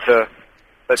music that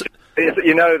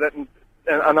you know that in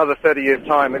another 30 years'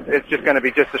 time, it's just going to be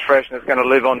just as fresh, and it's going to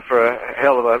live on for a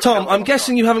hell of a... Tom, I'm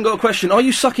guessing you haven't got a question. Are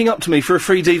you sucking up to me for a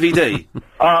free DVD?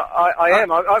 I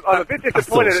am. I'm a bit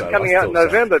disappointed it's coming out in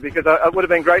November, because it would have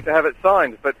been great to have it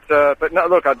signed. But no,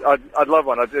 look, I'd love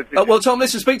one. Well, Tom,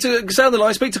 listen, stay on the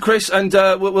line, speak to Chris, and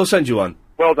we'll send you one.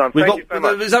 Well done. Thank you so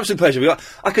much. It was an absolute pleasure.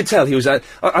 I could tell he was.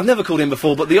 I've never called him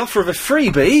before, but the offer of a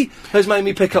freebie has made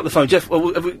me pick up the phone. Jeff,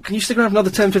 can you stick around for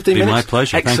another 10, 15 minutes? My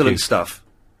pleasure. Excellent Thank you. stuff.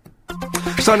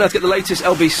 It's time now to get the latest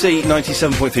LBC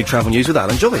 97.3 travel news with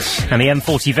Alan Joyce. And the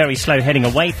M40 very slow heading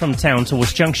away from town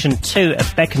towards Junction 2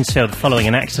 at Beaconsfield following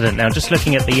an accident. Now, just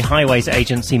looking at the Highways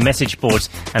Agency message boards,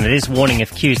 and it is warning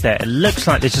of queues there. It looks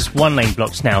like there's just one lane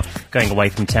blocked now going away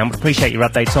from town, but appreciate your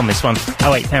updates on this one.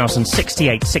 08000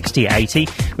 68 60 80.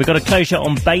 We've got a closure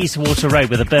on Bayswater Road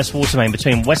with a burst water main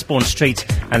between Westbourne Street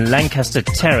and Lancaster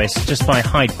Terrace, just by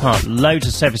Hyde Park. Loads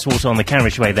of surface water on the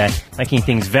carriageway there, making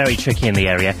things very tricky in the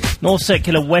area. North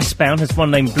Circular westbound has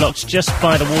one lane blocked just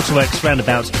by the Waterworks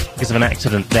roundabout because of an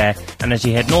accident there. And as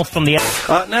you head north from the...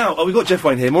 Now, we've got Jeff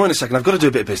Wayne here. More in a second. I've got to do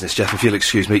a bit of business, Jeff, if you'll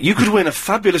excuse me. You could win a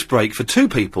fabulous break for 2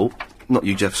 people... Not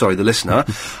you, Jeff, sorry, the listener.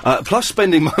 Plus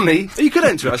spending money. You could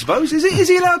enter it, I suppose. Is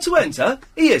he allowed to enter?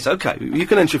 He is, OK. You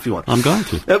can enter if you want. I'm going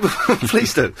to.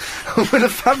 Please do. Win a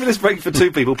fabulous break for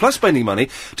 2 people, plus spending money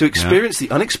to experience the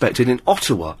unexpected in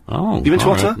Ottawa. Oh, you been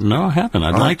to Ottawa? No, I haven't.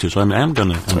 I'd like to, so I am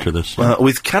going to enter this.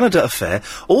 With Canada Affair,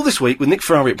 all this week with Nick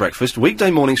Ferrari at breakfast, weekday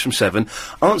mornings from 7.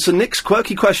 Answer Nick's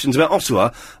quirky questions about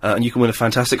Ottawa, and you can win a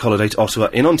fantastic holiday to Ottawa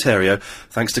in Ontario,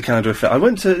 thanks to Canada Affair. I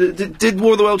went to... Did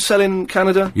War of the Worlds sell in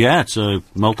Canada? Yeah, it's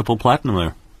multiple platinum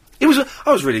there.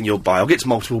 I was reading your bio. It's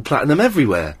multiple platinum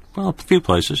everywhere. Well, a few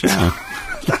places, yeah.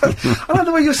 I like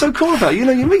the way you're so cool about it. You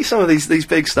know, you meet some of these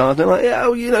big stars, and they're like,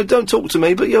 yeah, you know, don't talk to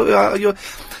me, but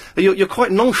you're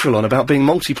quite nonchalant about being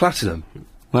multi-platinum.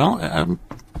 Well,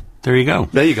 there you go.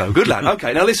 There you go. Good lad.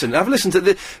 Okay, now listen. I've listened to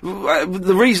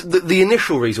the reason. The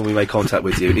initial reason we made contact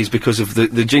with you is because of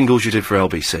the jingles you did for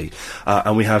LBC,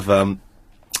 and we have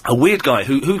a weird guy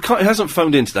who hasn't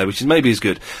phoned in today, which is maybe as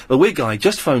good. A weird guy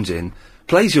just phones in,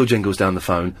 plays your jingles down the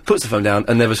phone, puts the phone down,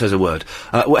 and never says a word.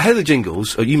 Heather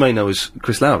Jingles, you may know as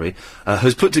Chris Lowry,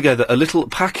 has put together a little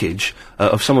package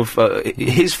of some of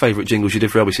his favourite jingles you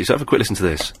did for LBC. So have a quick listen to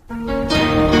this.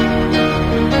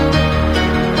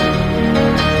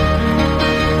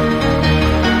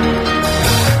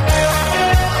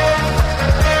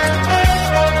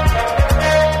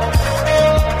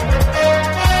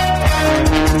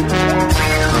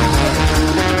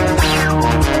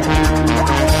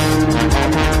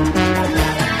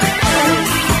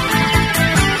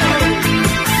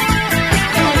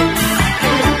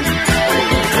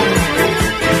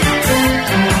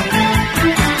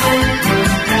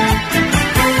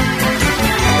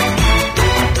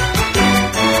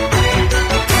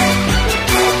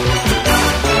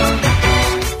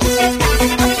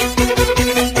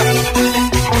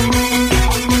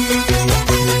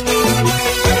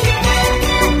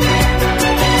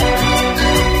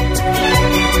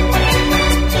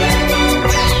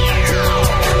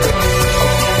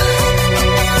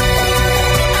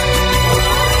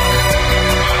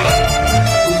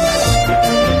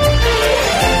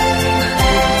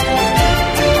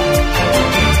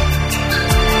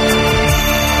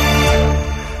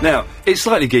 It's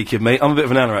slightly geeky of me. I'm a bit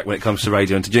of an anorak when it comes to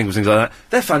radio and to jingles, things like that.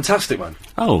 They're fantastic, man.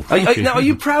 Oh, now, are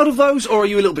you proud of those, or are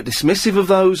you a little bit dismissive of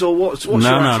those, or what's your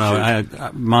attitude?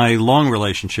 No. My long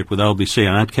relationship with LBC,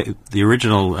 and the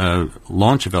original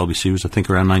launch of LBC was, I think,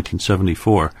 around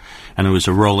 1974, and it was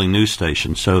a rolling news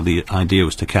station, so the idea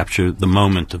was to capture the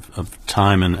moment of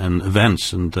time and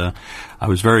events, and I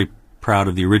was very proud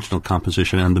of the original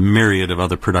composition and the myriad of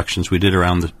other productions we did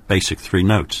around the basic 3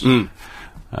 notes.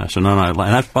 And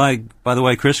that's by the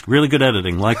way, Chris, really good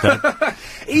editing, like that.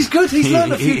 He's good. He's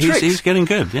learned a few tricks. He's getting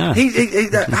good. Yeah. How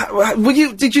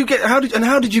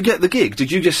did you get the gig? Did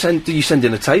you send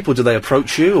in a tape, or did they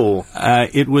approach you, or?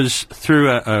 It was through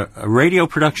a radio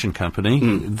production company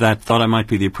that thought I might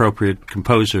be the appropriate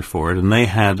composer for it, and they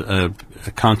had a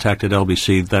contact at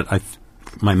LBC that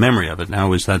my memory of it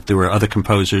now is that there were other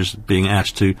composers being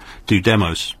asked to do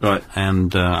demos. Right.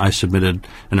 And I submitted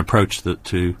an approach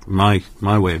to my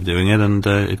way of doing it, and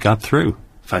it got through.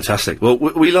 Fantastic. Well,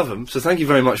 we love them, so thank you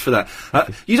very much for that.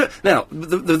 Now,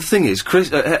 the thing is,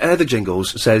 Heather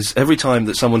Jingles says every time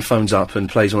that someone phones up and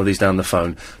plays one of these down the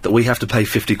phone that we have to pay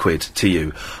 50 quid to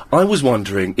you. I was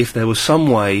wondering if there was some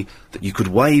way that you could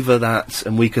waiver that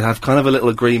and we could have kind of a little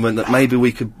agreement that maybe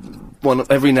we could...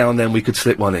 every now and then we could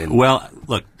slip one in. Well,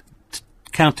 look,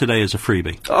 count today as a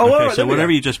freebie. Oh, okay, all right, so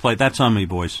whatever you just played, that's on me,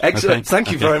 boys. Excellent. Okay?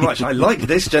 Thank you very much. I like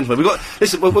this, gentlemen.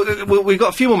 We've got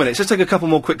a few more minutes. Let's take a couple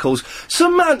more quick calls.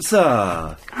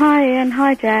 Samantha! Hi, and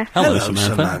hi, Jeff. Hello,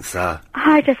 Samantha.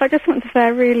 Hi, Jeff. I just want to say I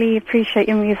really appreciate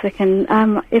your music, and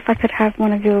if I could have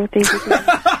one of your DVDs.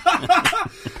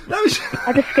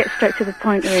 I just get straight to the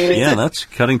point, really. Yeah, that's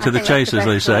cutting to the chase, as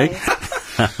they say.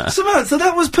 Samantha,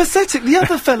 that was pathetic. The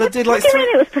other fella did like... What do you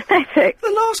mean it was pathetic?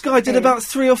 The last guy did about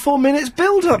 3 or 4 minutes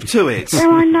build-up to it.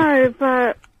 No, I know,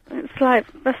 but it's like,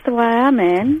 that's the way I am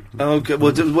in. Okay,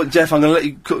 well, Jeff, I'm going to let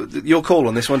you... your call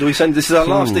on this one. Do we send... This is our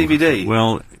last DVD.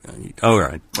 Well, all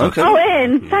right. Okay. Oh,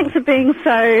 Ian, thanks for being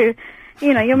so...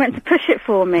 You know, you're meant to push it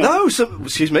for me. No,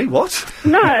 excuse me, what?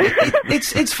 No.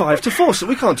 It's 5 to 4, so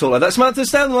we can't talk like that. Samantha,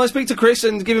 stand on the line, speak to Chris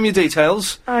and give him your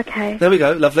details. Okay. There we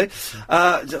go, lovely.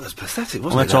 That was pathetic, wasn't it?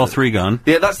 Well, that's all 3 gone.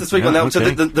 Yeah, that's the 3 gone now,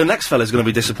 okay. so the next fella's going to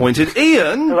be disappointed.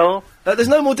 Ian! Hello? There's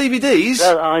no more DVDs.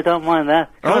 I don't mind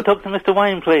that. Can I talk to Mr.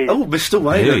 Wayne, please? Oh, Mr.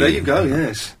 Wayne, there you go,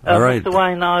 yes. All right. Mr.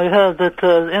 Wayne, I heard that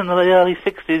in the early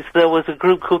 60s there was a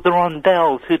group called the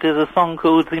Rondells who did a song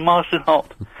called The Martian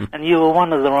Hop, and you were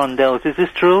one of the Rondells. Is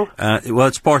this true? Well,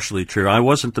 it's partially true. I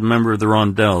wasn't a member of the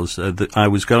Rondells. I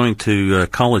was going to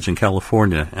college in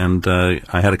California, and I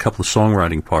had a couple of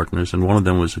songwriting partners, and one of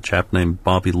them was a chap named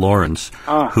Bobby Lawrence,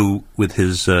 who, with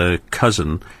his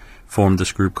cousin, formed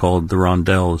this group called the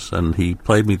Rondells, and he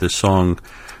played me this song,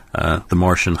 The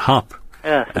Martian Hop.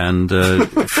 Yeah. And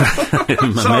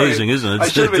amazing, isn't it? I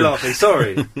shouldn't be laughing,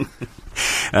 sorry.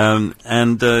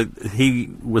 He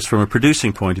was from a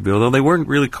producing point of view, although they weren't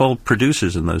really called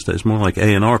producers in those days, more like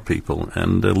A&R people,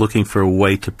 and looking for a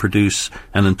way to produce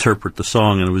and interpret the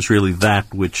song, and it was really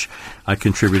that which I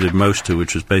contributed most to,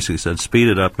 which was basically said, speed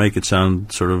it up, make it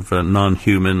sound sort of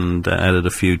non-human, and added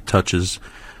a few touches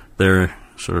there,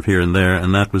 sort of here and there,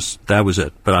 and that was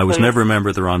it. But I was never a member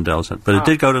of the Rondells. But it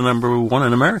did go to #1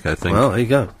 in America, I think. Well, there you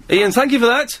go. Ian, thank you for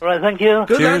that. All right, thank you.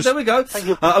 Good, Cheers. there we go. Thank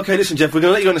you. Okay, listen, Jeff, we're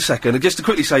going to let you go in a second. And just to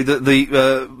quickly say that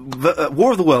the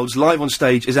War of the Worlds live on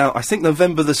stage is out, I think,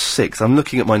 November the 6th. I'm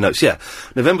looking at my notes. Yeah,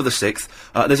 November the 6th.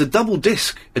 There's a double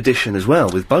disc edition as well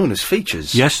with bonus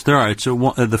features. Yes, there are. It's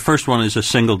the first one is a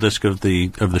single disc of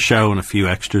the show and a few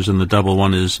extras, and the double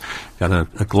one is got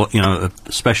a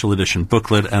special edition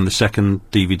booklet, and the second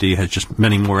DVD has just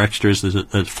many more extras. There's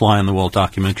a fly-on-the-wall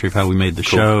documentary of how we made the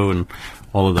show and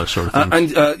all of those sort of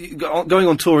things. And going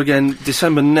on tour again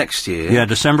December next year. Yeah,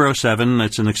 December 2007.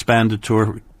 It's an expanded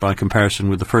tour by comparison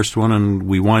with the first one, and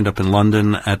we wind up in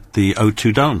London at the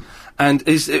O2 Dome. And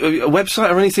is a website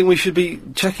or anything we should be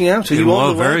checking out? Are you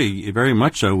on the very, very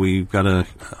much so. We've got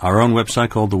our own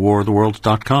website called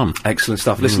thewaroftheworlds.com. Excellent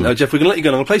stuff. Listen, Jeff, we're going to let you go.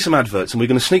 I'm going to play some adverts, and we're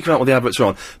going to sneak you out while the adverts are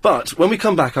on. But when we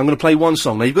come back, I'm going to play one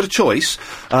song. Now, you've got a choice.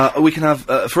 We can have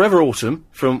Forever Autumn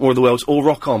from War of the Worlds or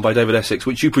Rock On by David Essex,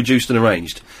 which you produced and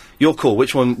arranged. Your call.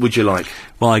 Which one would you like?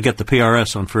 Well, I get the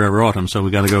PRS on Forever Autumn, so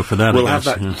we've got to go for that, We'll I guess.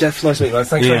 have that. Yeah. Jeff, nice to meet you.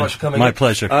 Thanks very much for coming. My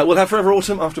pleasure. We'll have Forever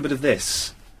Autumn after a bit of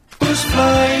this.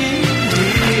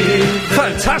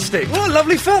 Fantastic! What a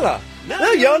lovely fella!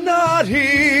 No, you're not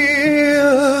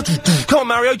here. Come on,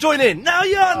 Mario, join in. No,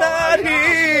 you're not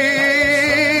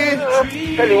here.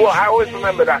 Tell you what, I always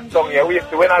remember that song. Yeah, we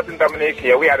used to, when I was in Dominica.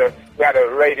 Yeah, we had a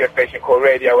radio station called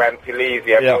Radio Antilles.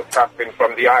 Yeah, broadcasting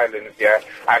from the islands. Yeah,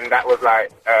 and that was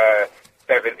like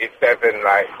 77,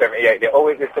 like 78. They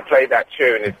always used to play that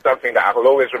tune. It's something that I will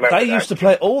always remember. They used to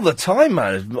play it all the time,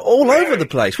 man. All over the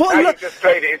place. What you just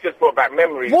played it. It just brought back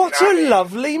memories. What a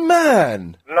lovely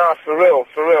man. No, for real.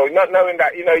 Not knowing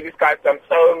that, this guy's done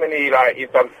so many, he's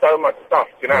done so much stuff,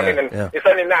 you know what I mean? And it's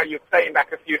only now you're playing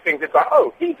back a few things, it's like,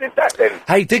 oh, he did that then.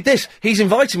 Hey, dig this. He's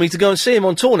invited me to go and see him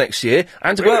on tour next year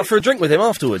and to go out for a drink with him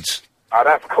afterwards. Oh,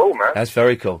 that's cool, man. That's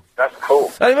very cool. That's cool.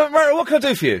 Hey, Mario, what can I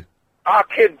do for you? Our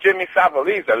kid, Jimmy Savile,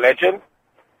 he's a legend.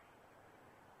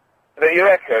 You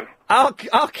reckon? Our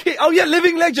kid, oh yeah,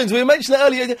 living legends. We mentioned that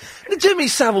earlier. Jimmy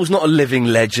Savile's not a living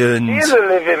legend. He is a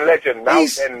living legend.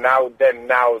 Now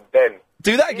then.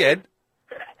 Do that again.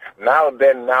 Now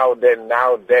then.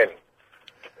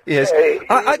 Yes.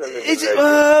 Yeah, is it,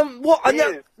 what?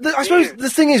 I suppose the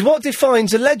thing is, what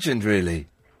defines a legend, really?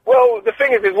 Well, the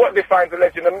thing is what defines a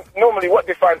legend, and normally what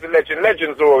defines a legend,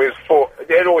 legends are always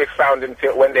they're always found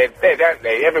until when they're dead, aren't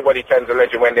they? Everybody turns a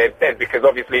legend when they're dead, because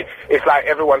obviously it's like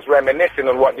everyone's reminiscing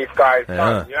on what these guys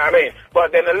done, you know what I mean?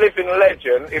 But then a living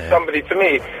legend is somebody, to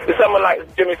me, is someone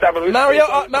like Jimmy Savile. Mario,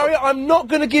 I'm not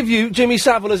going to give you Jimmy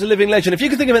Savile as a living legend. If you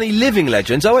can think of any living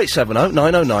legends, 0870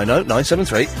 9090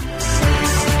 973.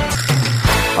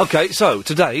 Okay, so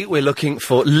today we're looking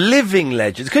for living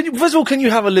legends. First of all, can you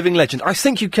have a living legend? I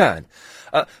think you can.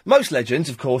 Most legends,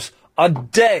 of course, are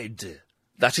dead.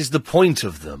 That is the point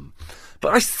of them.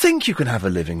 But I think you can have a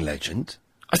living legend.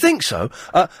 I think so.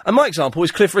 And my example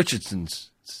is Cliff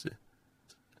Richardson's.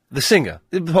 The singer.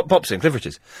 Pop singer, Cliff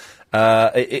Richards.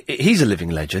 He's a living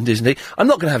legend, isn't he? I'm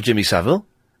not going to have Jimmy Savile.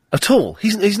 At all.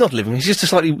 He's not living. He's just a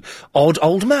slightly odd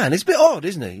old man. It's a bit odd,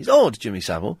 isn't he? He's odd, Jimmy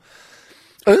Savile.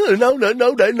 No,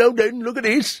 look at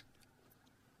this.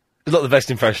 It's not the best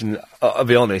impression, I'll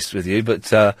be honest with you, but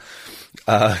there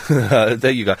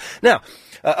you go. Now,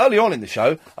 earlier on in the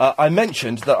show, I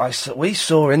mentioned that we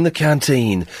saw in the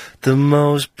canteen the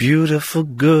most beautiful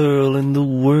girl in the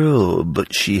world,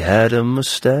 but she had a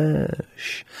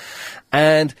moustache.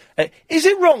 And is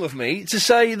it wrong of me to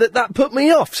say that put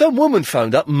me off? Some woman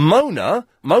phoned up, Mona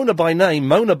by name,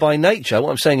 Mona by nature,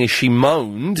 what I'm saying is she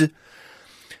moaned,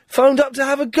 phoned up to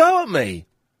have a go at me.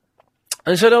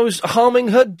 And said I was harming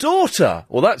her daughter.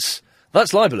 Well, that's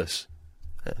libelous.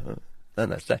 Then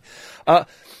that's that.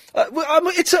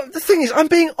 The thing is, I'm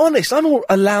being honest. I'm all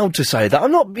allowed to say that.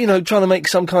 I'm not, trying to make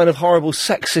some kind of horrible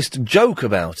sexist joke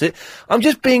about it. I'm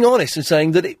just being honest and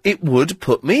saying that it would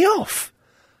put me off.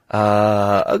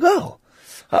 A girl.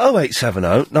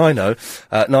 0870 90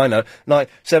 90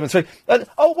 973.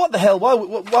 What the hell?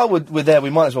 While we're there,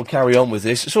 we might as well carry on with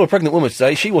this. I saw a pregnant woman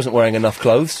today. She wasn't wearing enough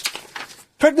clothes.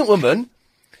 Pregnant woman,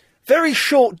 very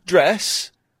short dress.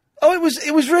 Oh, it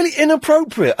was really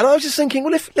inappropriate. And I was just thinking,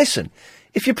 well, if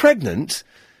you're pregnant,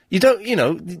 you don't,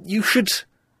 you should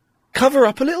cover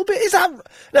up a little bit. Is that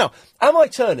now? Am I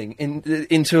turning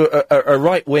into a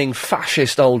right-wing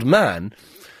fascist old man?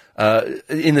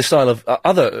 In the style of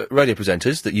other radio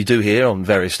presenters that you do hear on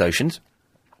various stations?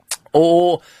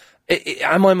 Or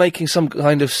am I making some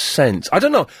kind of sense? I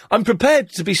don't know. I'm prepared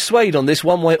to be swayed on this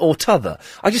one way or t'other.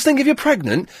 I just think if you're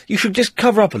pregnant, you should just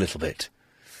cover up a little bit.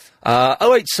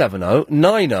 0870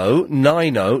 90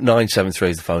 90 973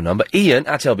 is the phone number. Ian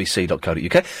at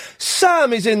lbc.co.uk.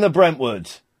 Sam is in the Brentwood.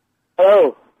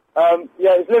 Hello.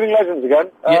 Yeah, it's Living Legends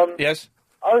again. Yes.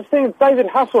 I was thinking David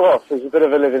Hasselhoff is a bit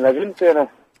of a living legend,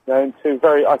 in two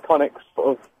very iconic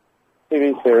sort of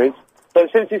TV series. But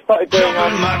since he started doing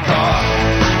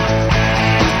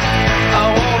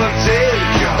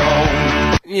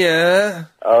Yeah.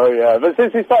 Oh, yeah. But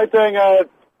since he started doing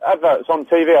adverts on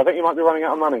TV, I think he might be running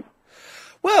out of money.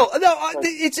 Well, no,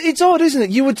 it's odd, isn't it?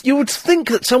 You would think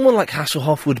that someone like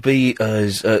Hasselhoff would be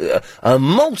a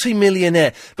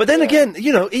multi-millionaire. But then again,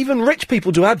 even rich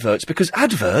people do adverts, because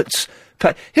adverts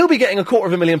he'll be getting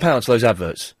 £250,000 for those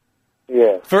adverts.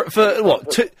 Yeah. For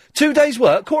what? 2 days'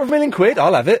 work? £250,000?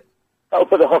 I'll have it. That'll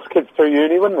put the Hoss kids through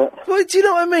uni, wouldn't it? Well, do you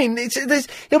know what I mean?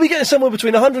 He'll be getting somewhere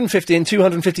between £150,000 and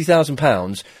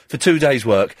 £250,000 for 2 days'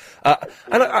 work.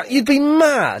 And you'd be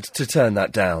mad to turn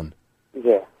that down.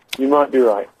 Yeah, you might be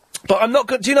right. But I'm not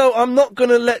going. Do you know? I'm not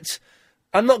going to let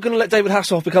David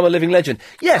Hasselhoff become a living legend.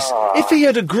 Yes, if he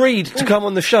had agreed to come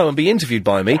on the show and be interviewed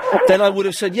by me, then I would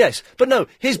have said yes. But no,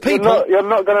 his people... You're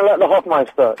not going to let the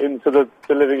Hoffmeister into the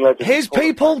living legend. His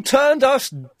people turned us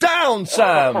down,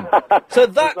 Sam! So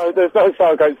that... There's no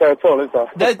sour grapes there at all, is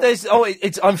there?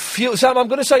 I'm fueled... Sam, I'm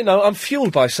going to say no, I'm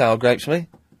fueled by sour grapes, me.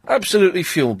 Absolutely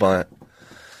fueled by it.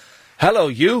 Hello,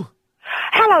 you.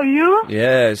 Hello, you.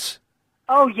 Yes.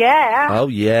 Oh, yeah. Oh,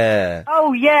 yeah.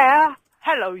 Oh, yeah.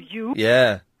 Hello, you.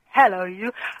 Yeah. Hello,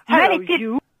 you. Hello,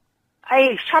 you.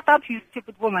 Hey, shut up, you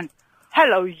stupid woman.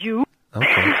 Hello, you.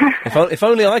 Okay. if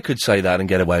only I could say that and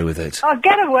get away with it. Oh,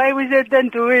 get away with it, then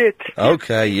do it.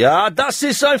 Okay, ja, das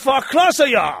ist einfach klasse,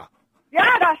 ja.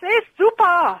 Ja, das ist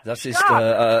super. Das ist,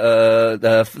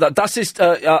 das ist,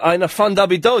 eine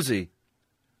Fandabidosi.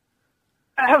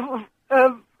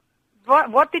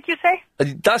 What did you say?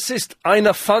 Das ist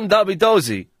eine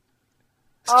Fandabidosi.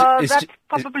 That's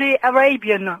probably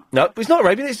Arabian. No, it's not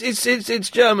Arabian. It's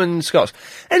German Scots.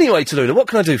 Anyway, Tallulah, what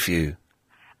can I do for you?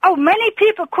 Oh, many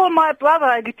people call my brother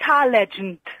a guitar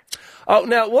legend. Oh,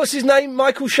 now what's his name?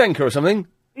 Michael Schenker or something?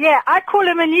 Yeah, I call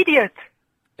him an idiot.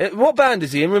 What band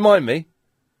is he in? Remind me.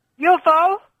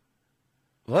 UFO.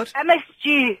 What?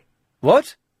 MSG.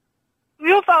 What?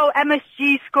 UFO,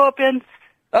 MSG, Scorpions.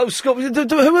 Oh, Scorpions. Who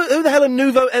the hell are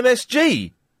Nouveau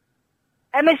MSG?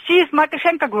 MSG is Michael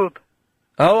Schenker Group.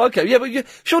 Oh, okay. Yeah, but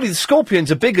surely the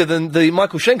Scorpions are bigger than the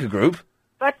Michael Schenker Group.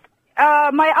 But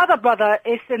my other brother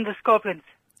is in the Scorpions.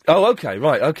 Oh, okay,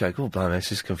 right, okay. God, blimey,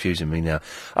 this is confusing me now.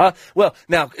 Well,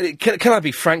 now, can I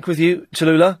be frank with you,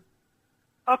 Tallulah?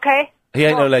 Okay. He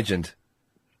ain't no legend.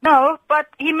 No, but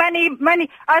many...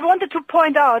 I wanted to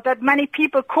point out that many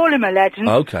people call him a legend.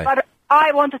 Okay. But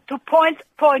I wanted to point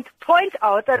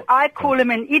out that I call him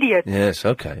an idiot. Yes,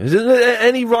 okay. Is there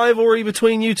any rivalry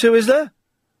between you two, is there?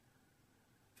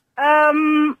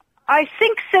 I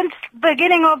think since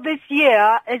beginning of this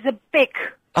year is a big...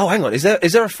 Oh, hang on. Is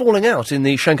there a falling out in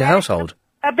the Schenker household?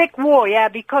 A big war, yeah,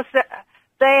 because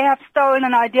they have stolen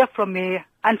an idea from me,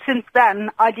 and since then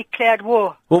I declared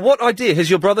war. Well, what idea has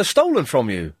your brother stolen from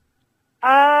you?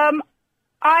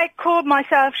 I called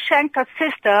myself Schenker's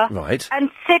sister. Right. And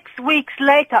 6 weeks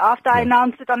later, after I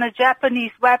announced it on a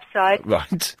Japanese website...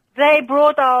 Right. They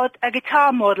brought out a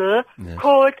guitar model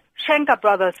called Schenker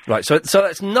Brothers. Right, so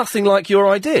that's nothing like your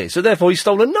idea. So therefore he's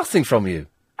stolen nothing from you.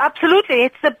 Absolutely,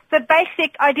 it's the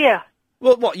basic idea.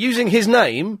 Well, what, using his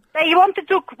name? They wanted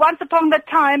to, once upon a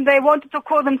time, they wanted to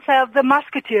call themselves the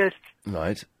Musketeers.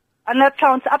 Right. And that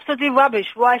sounds absolutely rubbish.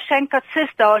 Why Schenker's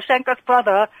sister or Schenker's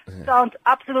brother sounds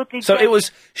absolutely So great. it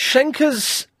was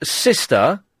Schenker's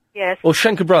sister? Yes. Or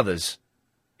Schenker Brothers?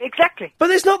 Exactly. But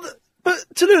there's not... But,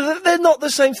 Tallulah, they're not the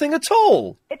same thing at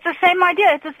all. It's the same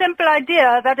idea. It's a simple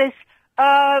idea that is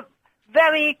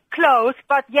very close,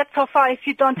 but yet so far if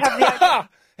you don't have the idea.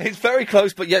 It's very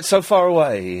close, but yet so far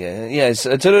away. Yes,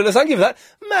 Tallulah, thank you for that.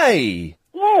 May.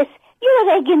 Yes, you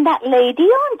were egging that lady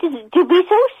on to be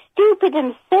so stupid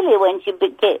and silly when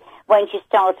she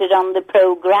started on the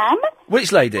programme.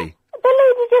 Which lady? The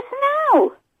lady just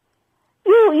now.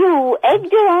 You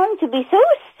egged her on to be so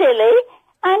silly,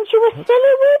 and she was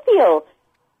silly with you.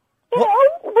 You know,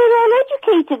 we're all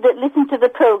educated that listen to the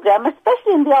programme,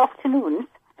 especially in the afternoons.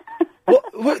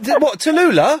 What,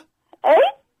 Tallulah? Eh?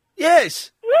 Yes.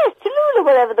 Yes, Tallulah,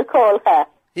 whatever they call her.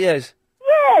 Yes.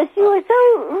 Yes, you were so...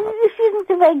 You shouldn't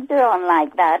have egged her on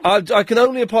like that. I can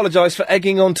only apologise for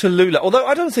egging on Tallulah, although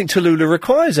I don't think Tallulah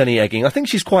requires any egging. I think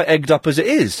she's quite egged up as it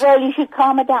is. Well, you should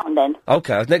calm her down then.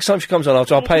 Okay, next time she comes on, I'll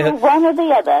pay her... One or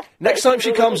the other. Next time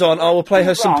she comes on, I will play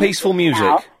her some peaceful music.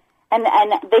 Now. And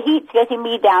the heat's getting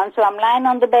me down, so I'm lying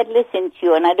on the bed listening to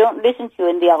you, and I don't listen to you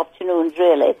in the afternoons,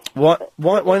 really. Why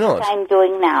not? What I'm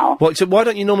doing now. So why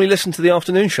don't you normally listen to the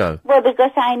afternoon show? Well,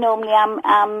 because I normally am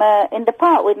in the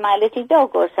park with my little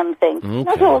dog or something. Okay.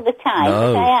 Not all the time,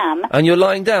 No. but I am. And you're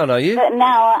lying down, are you? But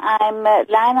now I'm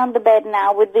lying on the bed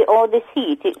now with all this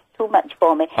heat. It's too much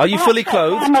for me. Are you fully Perhaps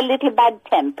clothed? I'm a little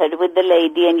bad-tempered with the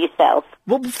lady and yourself.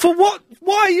 Well, for what?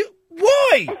 Why?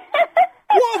 Why?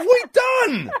 What have we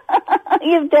done?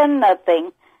 You've done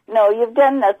nothing. No, you've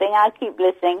done nothing. I'll keep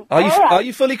listening. Are you All right. are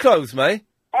you fully clothed, May?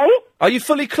 Eh? Are you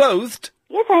fully clothed?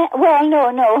 Yes, well,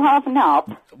 no, half and half.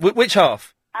 Which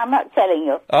half? I'm not telling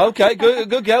you. Okay,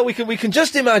 good girl. We can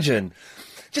just imagine.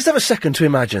 Just have a second to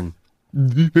imagine.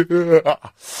 Okay,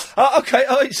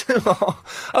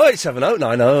 0870 90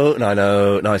 90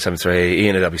 973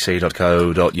 ian at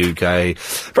wc.co.uk.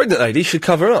 Pregnant lady should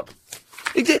cover up.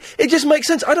 It just makes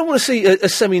sense. I don't want to see a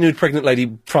semi-nude pregnant lady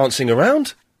prancing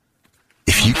around.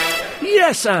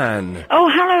 Yes, Anne. Oh,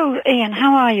 hello, Ian.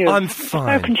 How are you? I'm fine.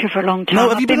 I've spoken to you for a long time. No,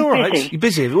 have you I've been all right? busy. You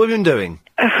busy? What have you been doing?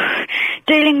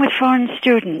 Dealing with foreign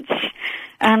students.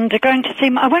 And going to see...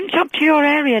 I went up to your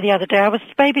area the other day. I was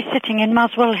babysitting in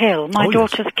Muswell Hill, my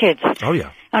daughter's kids. Oh,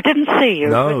 yeah. I didn't see you.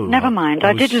 No. But never mind.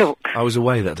 I did look. I was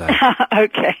away that day.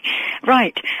 Okay.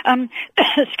 Right.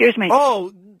 Excuse me.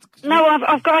 Oh... No,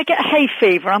 I've got to get hay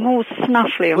fever. I'm all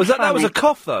snuffly and that was funny. a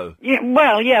cough, though? Yeah,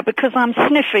 well, yeah, because I'm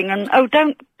sniffing and... Oh,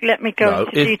 don't let me go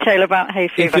into detail about hay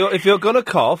fever. If you're going to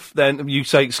cough, then you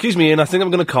say, excuse me, Ian, I think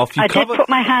I'm going to cough. You I did put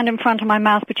my hand in front of my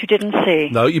mouth, but you didn't see.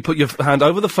 No, you put your hand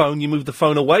over the phone, you move the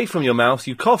phone away from your mouth,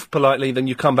 you cough politely, then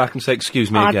you come back and say,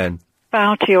 excuse me again.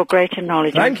 Bow to your greater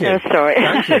knowledge. Thank you. I'm so sorry.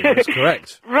 Thank you, that's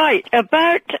correct. Right,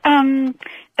 about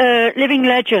living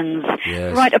legends.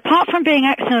 Yes. Right, apart from being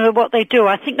excellent at what they do,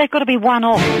 I think they've got to be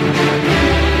one-off.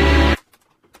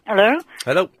 Hello?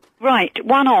 Hello. Right,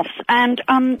 one-offs. And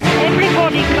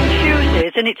everybody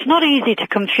confuses, and it's not easy to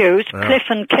confuse, Cliff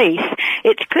and Keith.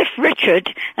 It's Cliff Richard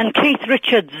and Keith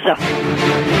Richards.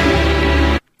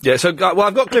 Yeah, so, well,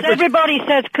 I've got Cliff Richards. Everybody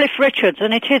says Cliff Richards,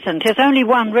 and it isn't. There's only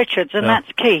one Richards, and that's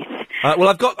Keith. Well,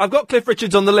 I've got Cliff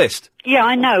Richards on the list. Yeah,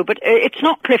 I know, but it's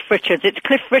not Cliff Richards. It's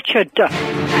Cliff Richard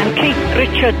and Keith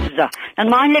Richards. And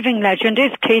my living legend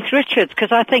is Keith Richards,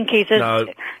 because I think he's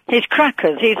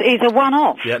crackers. He's a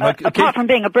one-off, Yeah, no, apart from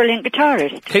being a brilliant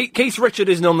guitarist. Keith Richard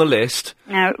isn't on the list.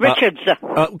 No, Richards.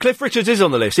 Cliff Richards is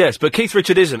on the list, yes, but Keith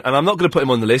Richard isn't, and I'm not going to put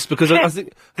him on the list because I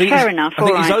think Fair enough, I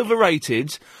think all he's right.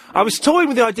 overrated. I was toying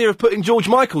with the idea of putting George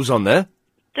Michaels on there.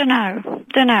 Don't know,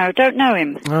 don't know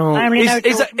him. Oh. I only know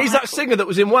Is that singer that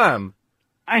was in Wham?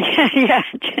 Yeah,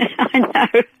 I know.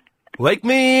 Wake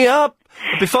me up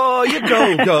before you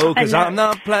go, because I'm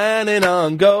not planning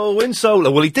on going solo.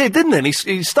 Well, he did, didn't he?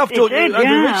 He stuffed Andrew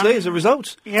Ridgeley as a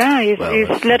result. Yeah,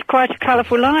 he's led quite a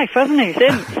colourful life, hasn't he,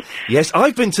 since? Yes,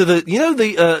 I've been to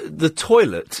the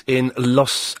toilet in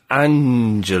Los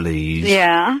Angeles.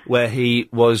 Yeah. Where he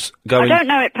was going... I don't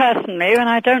know it personally, and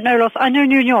I don't know I know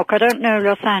New York, I don't know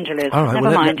Los Angeles. All right,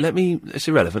 Never mind. let me... It's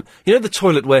irrelevant. You know the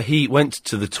toilet where he went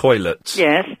to the toilet?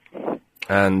 Yes.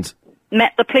 And...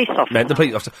 Met the police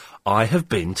officer. I have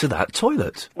been to that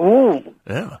toilet. Ooh.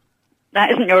 Yeah.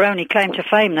 That isn't your only claim to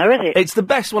fame, though, is it? It's the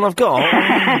best one I've got.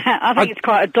 I think it's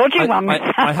quite a dodgy one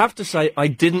myself. I have to say, I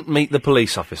didn't meet the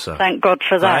police officer. Thank God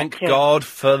for that. Thank God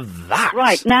for that.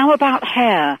 Right, now about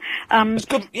hair. It's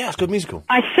good, it's good musical.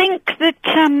 I think that,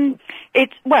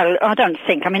 I don't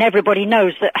think, everybody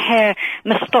knows that hair,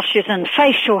 moustaches and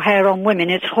facial hair on women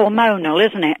is hormonal,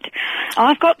 isn't it?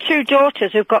 I've got 2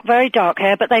 daughters who've got very dark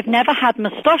hair, but they've never had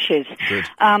moustaches.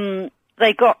 Good.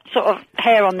 They got sort of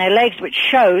hair on their legs which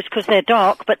shows because they're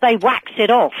dark, but they wax it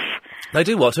off. They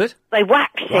do what to it? They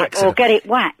wax it or get it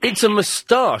waxed. It's a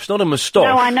moustache, not a moustache.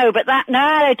 No, I know, but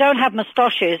they don't have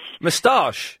moustaches.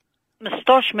 Moustache?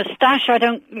 Moustache, I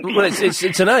don't... Well, it's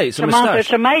an A, it's a moustache.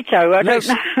 Tomato, I don't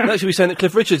know. No, should be saying that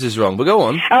Cliff Richards is wrong, but go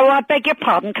on. Oh, I beg your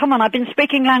pardon. Come on, I've been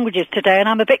speaking languages today and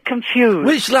I'm a bit confused.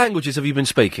 Which languages have you been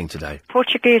speaking today?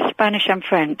 Portuguese, Spanish and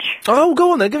French. Oh,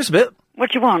 go on then, give us a bit.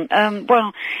 What do you want?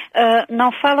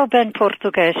 Não falo bem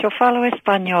português, eu falo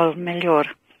espanhol melhor.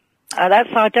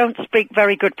 I don't speak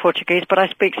very good Portuguese, but I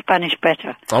speak Spanish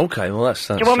better. Okay, well that's...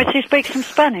 Do you want me to speak some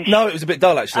Spanish? No, it was a bit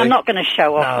dull, actually. I'm not going to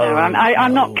show off now.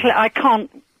 I'm not... I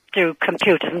can't do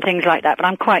computers and things like that, but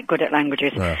I'm quite good at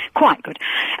languages. No. Quite good.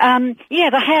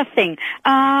 The hair thing.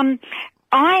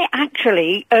 I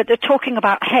actually, talking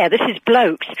about hair, this is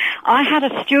blokes. I had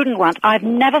a student once, I've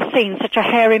never seen such a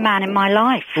hairy man in my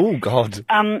life. Oh, God.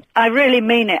 I really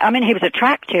mean it. He was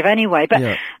attractive anyway,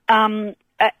 but,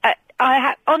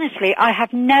 honestly, I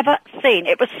have never seen,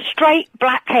 it was straight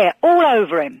black hair all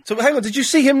over him. So, hang on, did you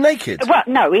see him naked? Well,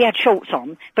 no, he had shorts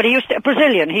on, but he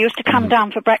Brazilian, he used to come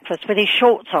down for breakfast with his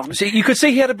shorts on. See, you could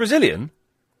see he had a Brazilian?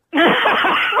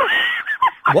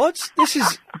 What?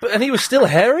 And he was still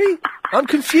hairy? I'm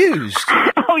confused.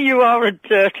 Oh, you are a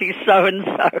dirty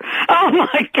so-and-so. Oh,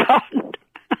 my God.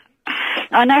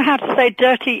 I know how to say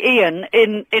dirty Ian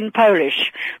in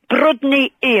Polish.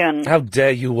 Brudny Ian. How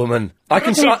dare you, woman.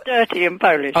 Brudny's dirty in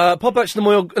Polish. Pobacz na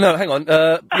mój... No, hang on.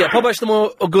 Pobacz na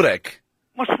mój ogórek.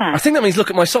 What's that? I think that means look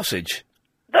at my sausage.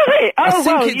 Does it? Oh, I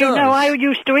think it does. I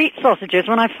used to eat sausages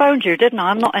when I phoned you, didn't I?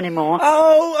 I'm not anymore.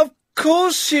 Oh, of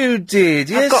course you did.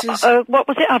 Yes. What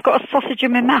was it? I've got a sausage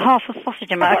in my mouth, half a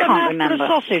sausage in my mouth. I can't remember. A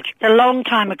sausage. A long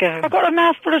time ago. I've got a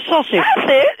mouthful of sausage. That's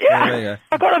it. Yeah. There you go.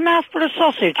 I've got a mouthful of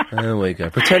sausage. There we go.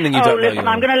 Pretending you don't know. Listen,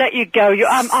 I'm going to let you go.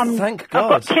 Thank God. I've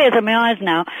got tears in my eyes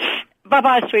now.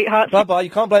 Bye-bye, sweetheart. Bye-bye. You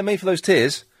can't blame me for those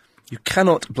tears. You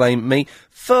cannot blame me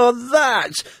for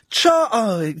that.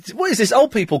 What is this,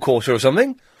 old people quarter or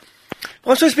something?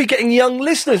 I'm supposed to be getting young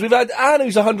listeners. We've had Anne,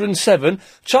 who's 107.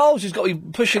 Charles, who's got to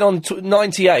be pushing on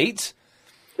 98.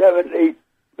 70,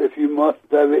 if you must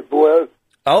have it, boyo.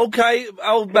 OK,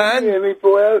 old man. Can you hear me,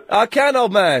 boyo? I can,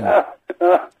 old man.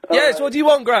 Yes, what do you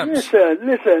want, Gramps?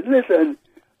 Listen.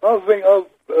 I think I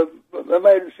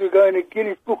made it to go in the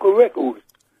Guinness Book of Records.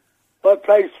 I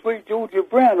played Sweet Georgia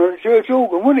Brown on the church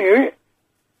organ. Want to hear it?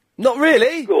 Not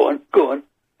really. Go on.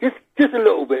 Just a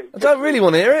little bit. I don't really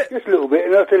want to hear it. Just a little bit,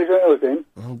 and I'll tell you something else then.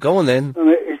 Oh, go on then.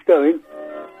 It's going.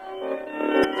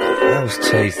 Those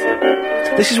teeth.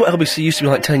 This is what LBC used to be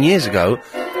like 10 years ago,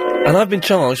 and I've been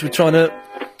charged with trying to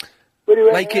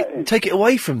take it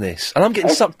away from this, and I'm getting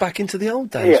sucked back into the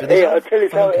old days. I'll tell you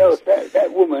something else.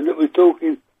 That woman that was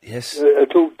talking... Yes.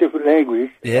 Talk different language.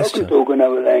 Yes. I can talk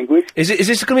another language. Is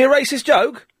this going to be a racist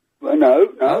joke? Well, no.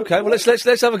 Okay, well,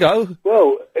 let's have a go.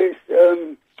 Well, it's,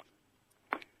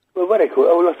 what do they call it?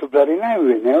 I lost the bloody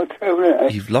language now.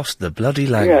 Terrible. You've lost the bloody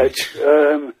language.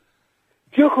 Yeah,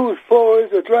 Juckles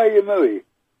Fours or Drea Mui.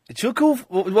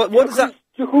 What is that?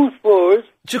 Juckles Fours.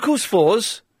 Juckles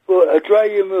Fours? For a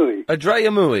Drea Mui. A Drea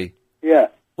Mui? Yeah.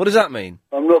 What does that mean?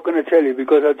 I'm not going to tell you,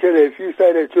 because I'll tell you, if you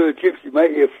say that to a gypsy,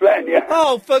 mate, you'll flatten you.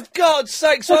 Oh, for God's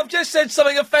sake, so I've just said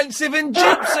something offensive in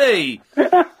gypsy!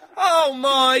 Oh,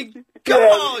 my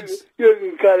God! Yeah, you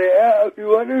can cut it out if you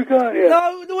want to, can't you?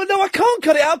 No, I can't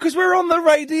cut it out, because we're on the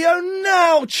radio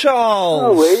now, Charles!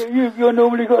 Oh, well, you've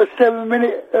normally got a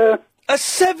 7-minute, A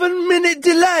 7-minute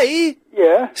delay?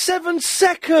 Yeah. 7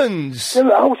 seconds. 7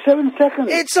 seconds.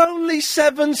 It's only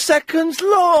 7 seconds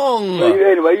long. Well,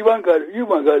 anyway, you won't go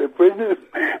to prison.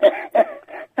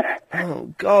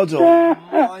 Oh, God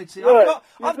almighty.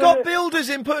 I've got builders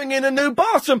putting in a new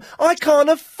bathroom. I can't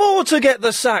afford to get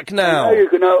the sack now. No, you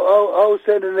can. I'll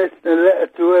send a letter to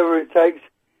whoever it takes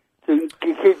to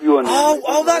keep you on.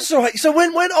 Oh, that's all right. So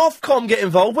when Ofcom get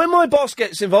involved, when my boss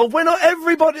gets involved, when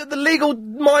everybody at the legal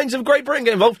minds of Great Britain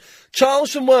get involved,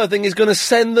 Charles from Worthing is going to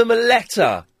send them a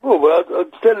letter. Oh, well, I'll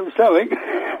send them something.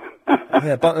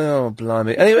 Yeah, but, oh,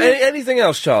 blimey. Anyway, anything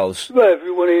else, Charles? Well, if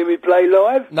you want to hear me play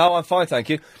live. No, I'm fine, thank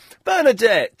you.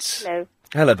 Bernadette. Hello.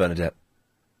 Hello, Bernadette.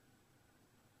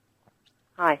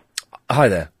 Hi. Hi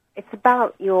there. It's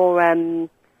about your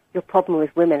your problem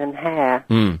with women and hair.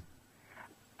 Hmm.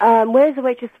 Where's the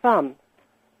waitress from?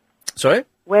 Sorry?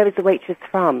 Where was the waitress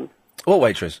from? What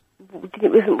waitress?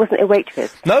 Wasn't it a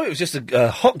waitress? No, it was just a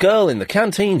hot girl in the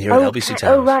canteen here at LBC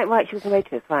Towers. Oh, right, she was a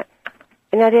waitress, right.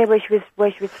 Any idea where she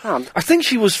was from? I think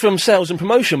she was from Sales and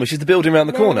Promotion, which is the building around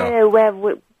the corner. No,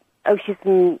 she's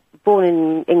born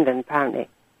in England, apparently.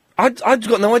 I'd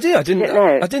got no idea. I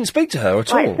didn't speak to her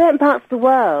at all. Certain parts of the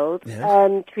world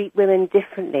treat women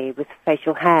differently with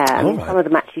facial hair. Oh, right. Some of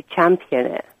them actually champion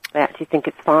it. They actually think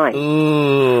it's fine.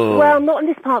 Ooh. Well, not in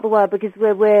this part of the world because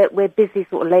we're busy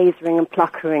sort of lasering and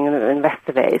pluckering and the rest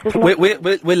of it.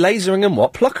 We're lasering and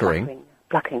what? Pluckering?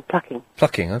 Plucking.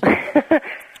 Plucking, okay.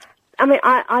 I mean,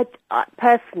 I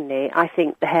personally, I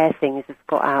think the hair thing has just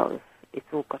got out of, it's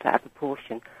all got out of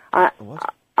proportion. I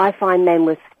find men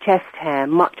with chest hair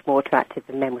much more attractive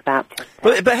than men without chest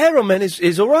hair. But hair on men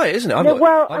is all right, isn't it?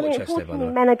 Unfortunately,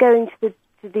 men are going to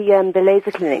the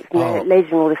laser clinics and they're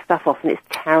lasering all this stuff off, and it's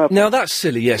terrible. Now that's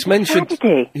silly. Yes, men should.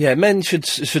 Yeah, men should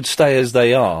stay as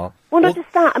they are. Well, not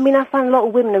just that. I mean, I find a lot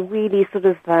of women are really sort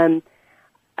of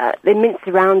they mince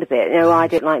around a bit. You know, I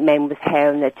don't like men with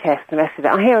hair on their chest and the rest of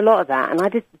it. I hear a lot of that, and I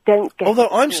just don't get. Although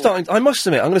I must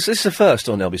admit, this is the first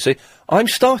on LBC. I'm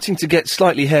starting to get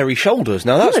slightly hairy shoulders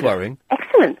now. That's worrying.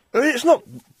 Excellent. It's not.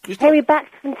 Hairy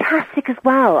back's fantastic as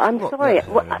well. I'm sorry.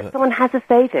 Someone has to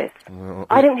say this.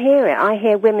 I don't hear it. I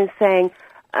hear women saying,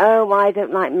 "Oh, I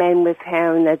don't like men with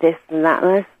hair and their this and that."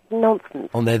 And that's nonsense.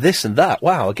 On their this and that.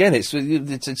 Wow. Again, it's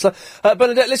like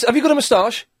Bernadette. Listen, have you got a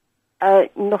moustache?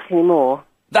 Not anymore.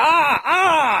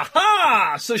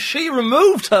 So she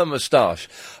removed her moustache.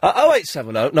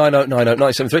 0870 9090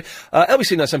 973.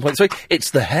 LBC 97.3.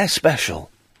 It's the hair special.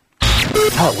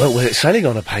 Oh, well, we're sailing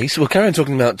on a pace. We'll carry on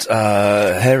talking about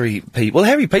hairy people. Well,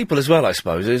 hairy people as well, I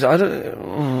suppose. It makes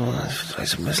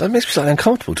me slightly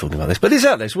uncomfortable talking about this. But it's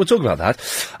out there, so we'll talk about that.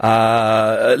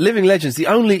 Living legends. The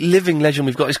only living legend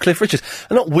we've got is Cliff Richard.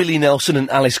 And not Willie Nelson and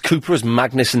Alice Cooper, as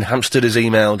Magnus and Hampstead has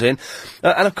emailed in.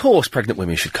 And, of course, pregnant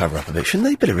women should cover up a bit, shouldn't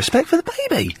they? Bit of respect for the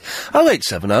baby.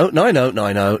 0870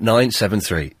 9090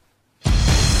 973.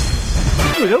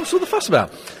 There we go. What's all the fuss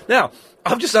about? Now,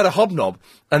 I've just had a hobnob,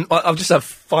 and I've just had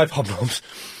 5 hobnobs.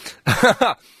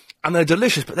 And they're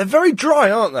delicious, but they're very dry,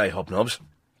 aren't they, hobnobs?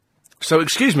 So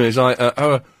excuse me as I,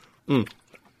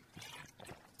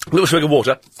 little swig of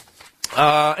water.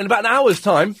 In about an hour's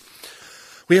time,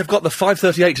 we have got the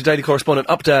 5:38 Daily Correspondent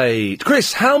update.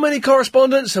 Chris, how many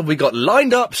correspondents have we got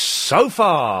lined up so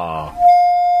far?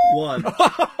 1.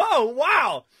 Oh,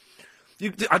 wow!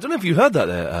 I don't know if you heard that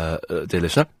there, dear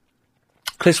listener.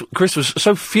 Chris was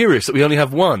so furious that we only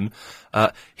have 1.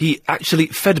 He actually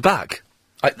fed back.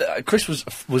 Chris was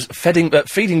feeding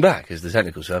back is the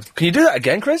technical term. Can you do that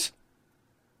again, Chris?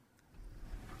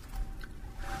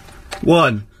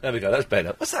 1. There we go. That's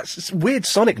better. What's that? It's weird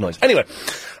sonic noise. Anyway,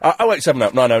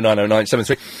 0870 9090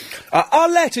 973.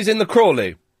 Arlette is in the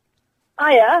Crawley.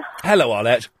 Hiya. Hello,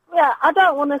 Arlette. Yeah, I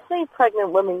don't want to see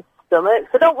pregnant women's stomachs.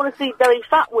 I don't want to see very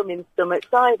fat women's stomachs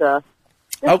either.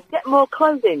 Just get more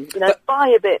clothing,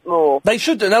 buy a bit more. They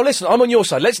should do. Now, listen, I'm on your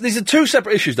side. These are 2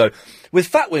 separate issues, though. With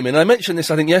fat women, I mentioned this,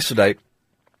 I think, yesterday.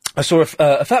 I saw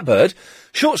a fat bird,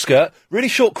 short skirt, really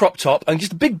short crop top, and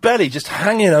just a big belly just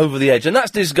hanging over the edge, and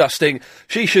that's disgusting.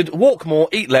 She should walk more,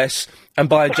 eat less, and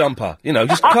buy a jumper.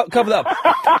 Just cover that up.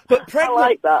 But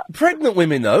pregnant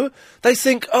women, though, they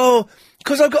think,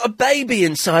 because I've got a baby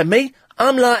inside me,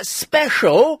 I'm,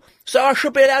 special, so I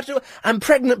should be allowed to... And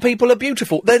pregnant people are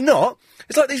beautiful. They're not.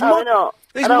 It's like these models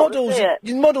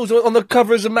on the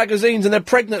covers of magazines, and they're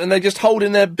pregnant, and they're just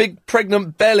holding their big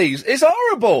pregnant bellies. It's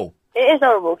horrible. It is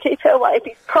horrible. Keep it away. If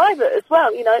it's private as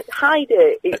well, hide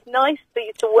it. It's nice for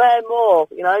you to wear more,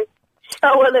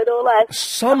 show a little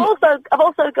less. I've also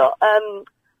got a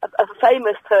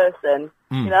famous person,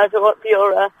 for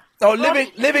your...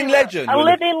 living legend. A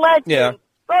living legend. Yeah.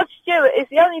 Rod Stewart is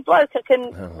the only bloke who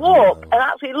can walk and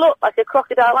actually look like a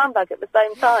crocodile handbag at the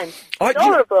same time. It's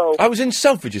horrible. I was in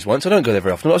Selfridges once. I don't go there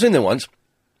very often. I was in there once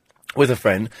with a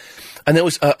friend, and there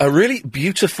was a really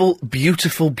beautiful,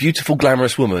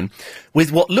 glamorous woman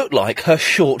with what looked like her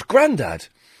short granddad.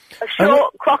 A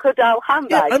short crocodile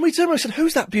handbag. Yeah, and we turned around and said,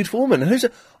 "Who's that beautiful woman?" And who's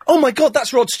that? Oh my God,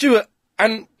 that's Rod Stewart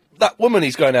and that woman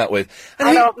he's going out with. And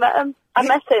I've met him. I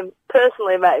met him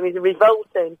personally. He's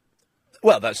revolting.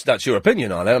 Well, that's your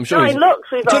opinion, Arlette. I'm sure. No, he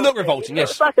looks revolting. To look revolting, yes.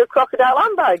 He looks like a crocodile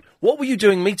handbag. What were you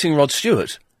doing meeting Rod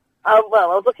Stewart?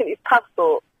 Well, I was looking at his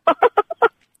passport.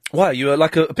 Why, you were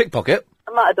like a pickpocket?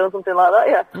 I might have done something like that,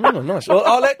 yeah. Oh, nice. Well,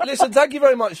 Arlette, listen, thank you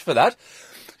very much for that.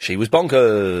 She was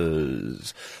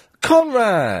bonkers.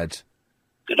 Conrad.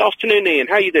 Good afternoon, Ian.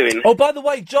 How you doing? Oh, by the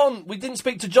way, John, we didn't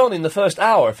speak to John in the first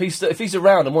hour. If he's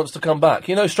around and wants to come back,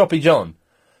 you know, Stroppy John.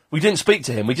 We didn't speak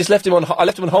to him. We just left him on. I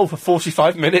left him on hold for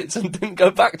 45 minutes and didn't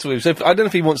go back to him. So I don't know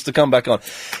if he wants to come back on.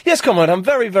 Yes, comrade. I'm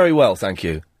very, very well, thank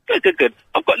you. Good.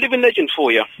 I've got living legend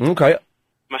for you. Okay.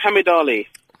 Muhammad Ali.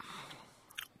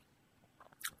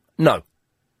 No.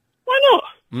 Why not?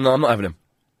 No, I'm not having him.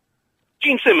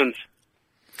 Gene Simmons.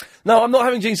 No, I'm not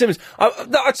having Gene Simmons.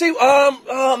 I'd say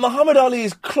Muhammad Ali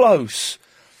is close.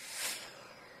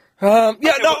 I'm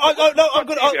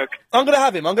gonna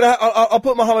have him. I'll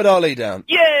put Muhammad Ali down.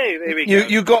 Yay! There we go.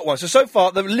 You got one. So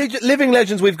far, the living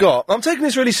legends we've got. I'm taking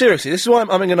this really seriously. This is why I'm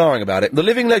umming and ahhing about it. The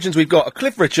living legends we've got are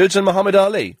Cliff Richards and Muhammad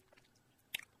Ali.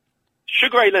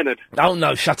 Sugar Ray Leonard. Oh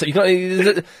no, shut up! You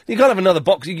can't have another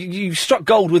box. You struck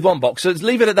gold with one box. So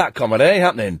leave it at that, comrade. It ain't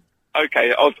happening.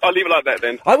 Okay, I'll leave it like that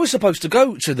then. I was supposed to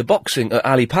go to the boxing at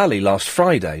Ali Pali last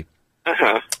Friday.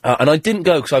 Uh-huh. And I didn't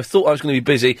go because I thought I was going to be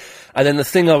busy, and then the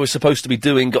thing I was supposed to be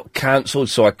doing got cancelled,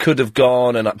 so I could have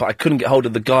gone, but I couldn't get hold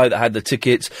of the guy that had the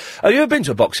tickets. Have you ever been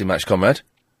to a boxing match, comrade?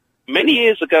 Many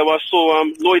years ago, I saw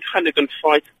Lloyd Hannigan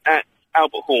fight at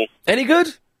Albert Hall. Any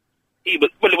good? It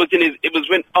was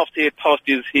when after he had passed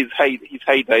his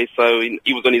heyday, so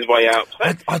he was on his way out.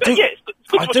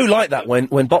 So, I do like that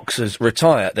when boxers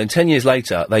retire, then 10 years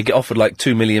later they get offered like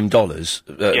 $2 million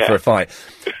for a fight,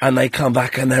 and they come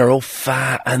back and they're all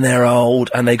fat and they're old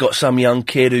and they got some young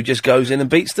kid who just goes in and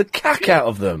beats the cack out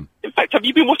of them. In fact, have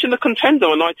you been watching The Contender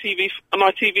on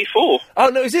ITV4? Oh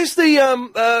no, is this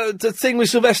the thing with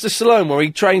Sylvester Stallone where he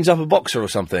trains up a boxer or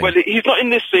something? Well, he's not in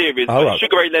this series. Oh, but right.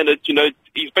 Sugar Ray Leonard,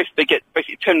 they get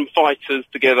 10 fighters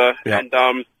together, and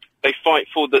they fight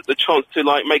for the chance to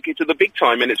make it to the big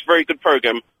time, and it's a very good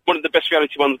program. One of the best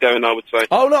reality ones going, I would say.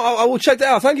 Oh no, I will check that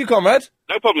out. Thank you, comrade.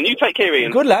 No problem. You take care,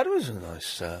 Ian. Good lad. It was a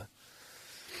nice.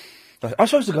 I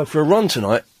was supposed to go for a run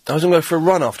tonight. I was going to go for a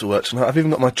run after work tonight. I've even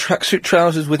got my tracksuit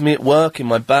trousers with me at work in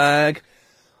my bag,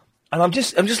 and I'm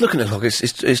just looking at the clock.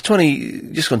 It's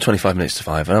 20, just gone 25 minutes to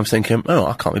 5, and I'm thinking, oh,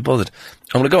 I can't be bothered.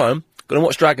 I'm going to go home. Going to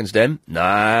watch Dragon's Den.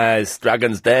 Nice,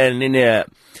 Dragon's Den, innit?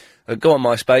 Go on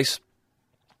MySpace.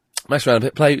 Mess around a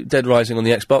bit. Play Dead Rising on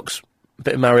the Xbox. A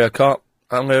bit of Mario Kart.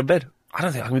 I'm going to go to bed. I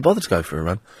don't think I can be bothered to go for a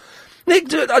run. Nick,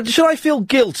 should I feel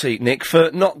guilty, Nick, for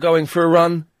not going for a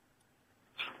run?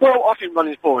 Well, I think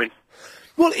running's boring.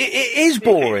 Well, it is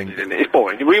boring. It's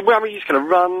boring. You're just going to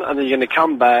run, and then you're going to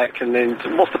come back, and then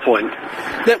what's the point?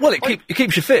 It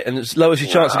keeps you fit, and it lowers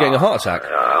your chance of getting a heart attack.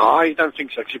 I don't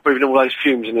think so, because you're breathing all those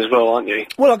fumes in as well, aren't you?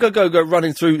 Well, I'll go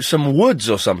running through some woods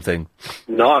or something.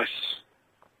 Nice.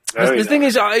 The thing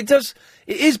is, it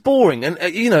is boring, and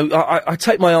I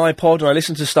take my iPod and I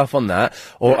listen to stuff on that,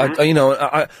 or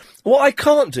what I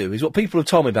can't do is what people have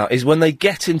told me about is when they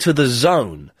get into the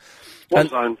zone. What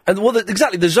zone?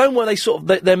 Exactly, the zone where they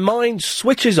their mind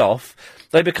switches off,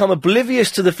 they become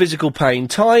oblivious to the physical pain,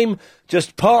 time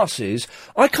just passes.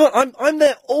 I'm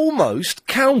there almost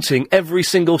counting every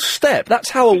single step. That's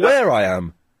how aware I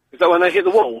am. Is that when they hit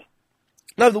the wall?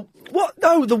 No,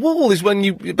 the wall is when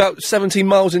you're about 17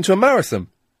 miles into a marathon.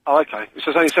 Oh, okay.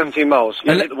 So it's only 17 miles.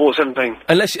 You hit the wall 17.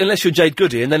 Unless you're Jade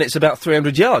Goody, and then it's about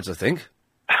 300 yards, I think.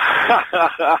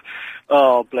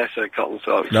 Oh, bless her cotton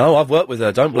socks. No, I've worked with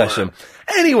her, don't bless him.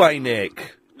 Anyway,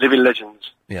 Nick. Living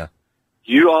legends. Yeah.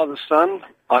 You are the sun,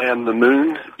 I am the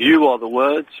moon, you are the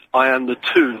words, I am the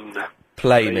tune.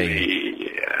 Play me.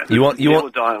 Yeah. You want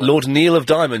Lord Neil of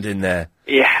Diamond in there?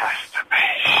 Yes,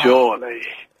 surely.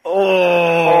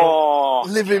 Oh,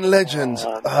 living legend.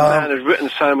 The man has written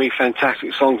so many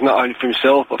fantastic songs, not only for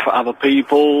himself, but for other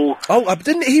people. Oh,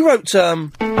 didn't he wrote,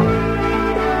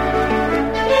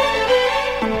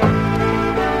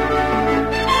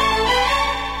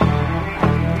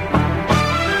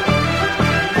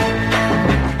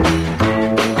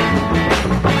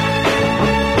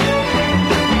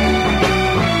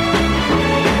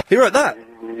 He wrote that?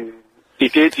 He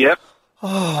did, yep.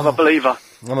 Oh. I'm a believer.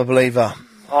 I'm a believer.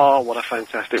 Oh, what a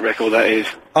fantastic record that is.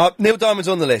 Neil Diamond's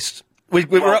on the list.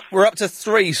 We're up to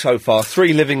 3 so far,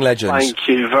 3 living legends. Thank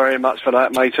you very much for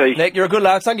that, matey. Nick, you're a good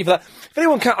lad. Thank you for that. If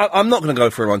anyone can, I'm not going to go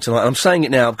for a run tonight. I'm saying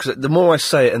it now because the more I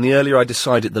say it and the earlier I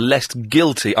decide it, the less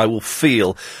guilty I will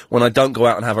feel when I don't go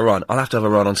out and have a run. I'll have to have a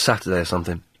run on Saturday or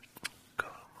something.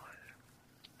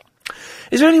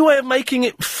 Is there any way of making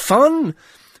it fun?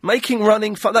 Making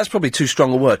running fun? That's probably too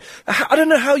strong a word. I don't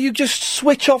know how you just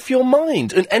switch off your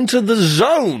mind and enter the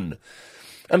zone.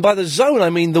 And by the zone, I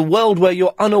mean the world where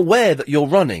you're unaware that you're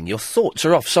running. Your thoughts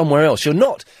are off somewhere else. You're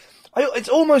not.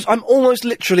 I'm almost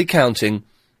literally counting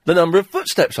the number of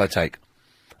footsteps I take.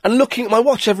 And looking at my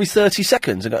watch every 30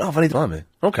 seconds and going, oh, I need to run me.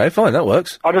 Okay, fine, that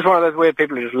works. I'm just one of those weird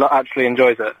people who just actually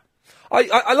enjoys it.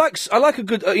 I like a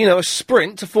good, a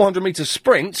sprint, a 400-metre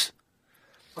sprint.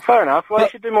 Well, fair enough. Well, you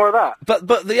should do more of that.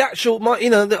 But the actual,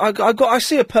 I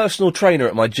see a personal trainer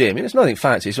at my gym. It's nothing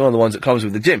fancy. It's one of the ones that comes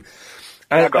with the gym.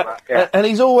 And, I got that, yeah. And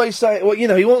he's always saying, well,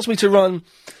 he wants me to run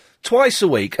twice a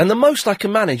week, and the most I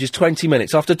can manage is 20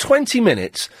 minutes. After 20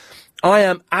 minutes, I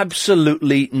am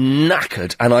absolutely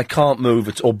knackered, and I can't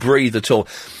move or breathe at all.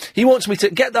 He wants me to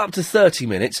get that up to 30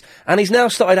 minutes, and he's now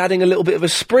started adding a little bit of a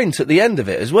sprint at the end of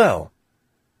it as well.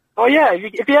 Oh yeah,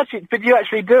 if you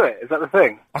actually do it, is that the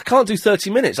thing? I can't do 30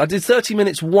 minutes. I did 30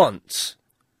 minutes once.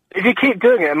 If you keep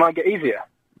doing it, it might get easier.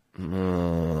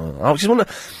 I just want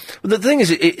to... The thing is,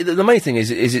 the main thing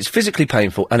is it's physically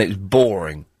painful and it's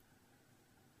boring.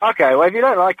 Okay, well, if you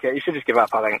don't like it, you should just give up,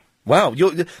 I think. Wow,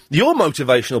 you're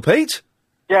motivational, Pete.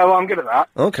 Yeah, well, I'm good at that.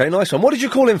 Okay, nice one. What did you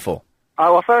call in for?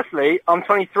 Well, firstly, I'm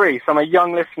 23, so I'm a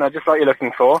young listener, just like you're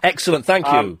looking for. Excellent, thank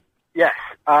you. Yes,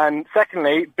 and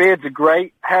secondly, beards are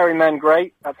great, hairy men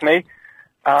great, that's me.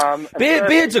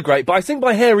 Beards are great, but I think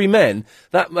by hairy men,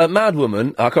 that mad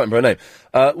woman, I can't remember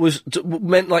her name,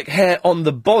 meant like hair on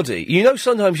the body.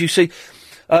 Sometimes you see,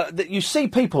 you see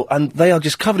people and they are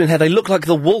just covered in hair. They look like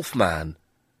the Wolfman.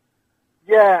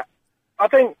 Yeah, I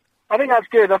think that's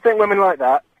good. I think women like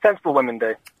that. Sensible women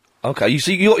do. Okay, have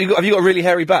you got a really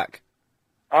hairy back?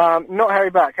 Not hairy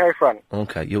back, hairy front.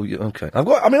 Okay, okay. I've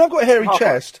got a hairy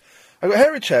chest. I've got a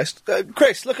hairy chest.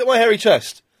 Chris, look at my hairy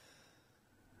chest.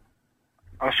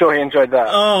 I'm sure he enjoyed that.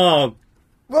 Oh,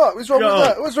 what was wrong with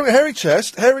that? What's wrong with hairy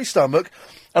chest, hairy stomach,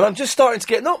 and I'm just starting to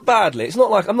get, not badly,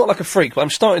 I'm not like a freak, but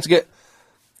I'm starting to get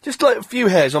just like a few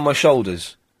hairs on my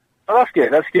shoulders. Oh, that's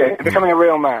good, You're becoming a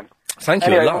real man. Thank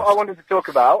you, anyway, at last. what I wanted to talk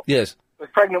about was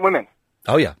pregnant women.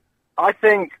 Oh, yeah. I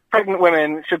think pregnant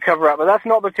women should cover up, but that's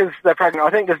not because they're pregnant. I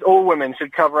think just all women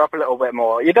should cover up a little bit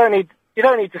more. You don't need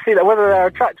to see that, whether they're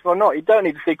attractive or not. You don't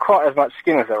need to see quite as much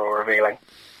skin as they're all revealing.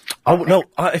 Oh, no,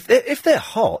 if they're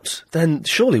hot, then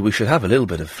surely we should have a little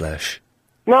bit of flesh.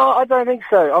 No, I don't think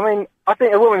so. I mean, I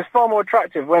think a woman is far more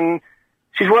attractive when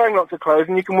she's wearing lots of clothes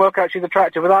and you can work out she's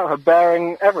attractive without her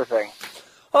bearing everything.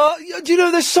 Do you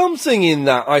know, there's something in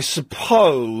that, I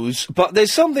suppose, but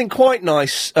there's something quite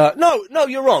nice. No,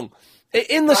 you're wrong.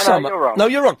 In the summer... you're wrong. No,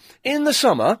 you're wrong. In the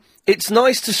summer, it's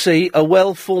nice to see a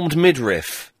well-formed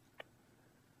midriff.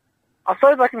 I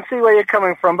suppose I can see where you're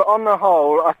coming from, but on the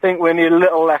whole, I think we need a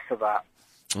little less of that.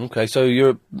 Okay, so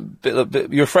you're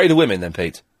you're afraid of women then,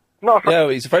 Pete? Not afraid. Yeah,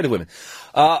 he's afraid of women.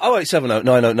 0870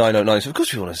 9090. So of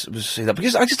course we want to see that,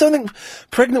 because I just don't think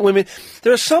pregnant women...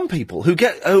 There are some people who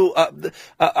get...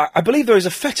 I believe there is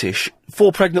a fetish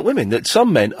for pregnant women, that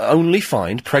some men only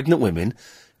find pregnant women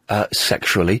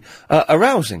sexually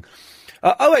arousing.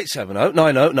 0870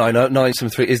 9090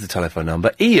 973 is the telephone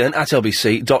number. Ian at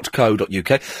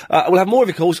lbc.co.uk. We'll have more of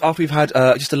your calls after we've had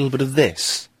just a little bit of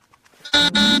this.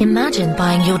 Imagine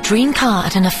buying your dream car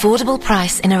at an affordable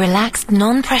price in a relaxed,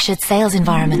 non-pressured sales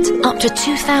environment. Up to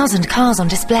 2,000 cars on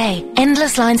display.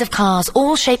 Endless lines of cars,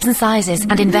 all shapes and sizes,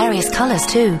 and in various colours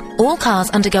too. All cars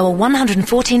undergo a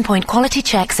 114-point quality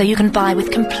check so you can buy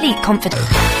with complete confidence.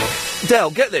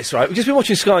 Del, get this, right? We've just been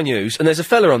watching Sky News, and there's a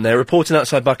fella on there reporting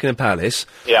outside Buckingham Palace.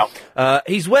 Yeah.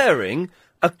 He's wearing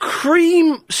a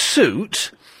cream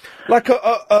suit, like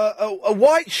a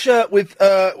white shirt with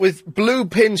blue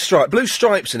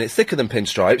stripes in it, thicker than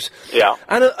pinstripes. Yeah.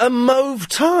 And a mauve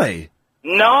tie.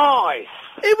 Nice.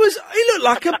 He looked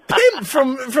like a pimp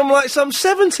from like some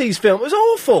 70s film. It was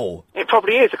awful. It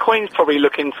probably is. The Queen's probably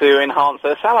looking to enhance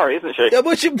her salary, isn't she? Yeah,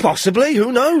 which possibly.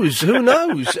 Who knows?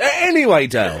 Anyway,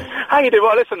 Del. How you doing?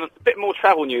 Well, listen, a bit more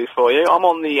travel news for you. I'm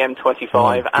on the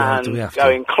M25 and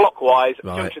going clockwise,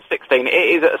 junction 16. It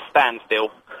is at a standstill.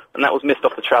 And that was missed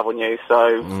off the travel news,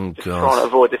 so just trying to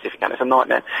avoid this if you can. It's a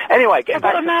nightmare. Anyway, get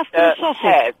back to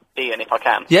hair, Ian, if I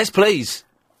can. Yes, please.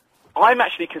 I'm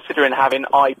actually considering having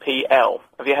IPL.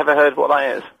 Have you ever heard what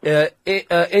that is?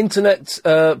 Internet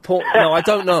port... No, I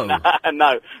don't know.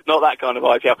 No, not that kind of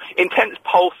IPL. Intense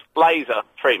pulse laser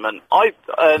treatment. I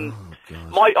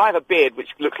have a beard which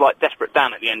looks like Desperate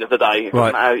Dan at the end of the day.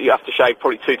 Right. You have to shave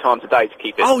probably 2 times a day to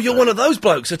keep it. Oh, you're one of those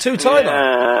blokes, a two-timer.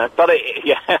 Yeah, but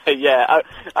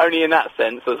only in that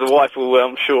sense, as a wife will,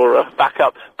 I'm sure, back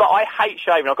up. But I hate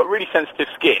shaving. I've got really sensitive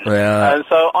skin. Yeah. And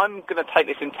so I'm going to take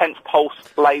this intense pulse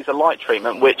laser light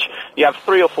treatment, which you have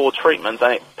 3 or 4 treatments,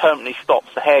 and it permanently stops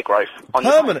the hair growth.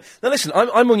 Permanent? Now listen,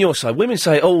 I'm on your side. Women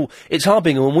say, oh, it's hard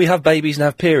being a woman, we have babies and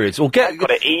have periods. Or I've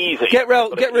got it easy. Get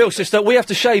real, sister, we have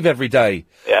to shave every day.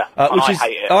 Yeah,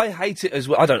 I hate it as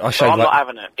well. I shave I'm not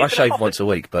having it. I shave once a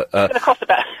week, but...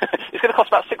 it's it's going to cost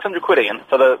about 600 quid, Ian,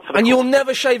 for the And you'll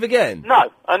never shave again?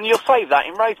 No, and you'll save that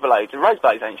in razor blades, and razor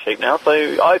blades ain't cheap now, so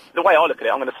the way I look at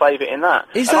it, I'm going to save it in that.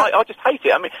 I just hate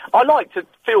it. I mean, I like to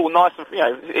feel nice and,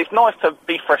 it's nice to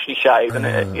be freshly shaved, and,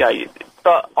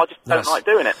 but I just don't like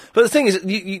doing it. But the thing is,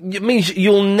 it means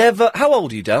you'll never... How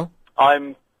old are you, Dal?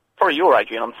 I'm probably your age,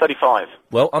 Ian. I'm 35.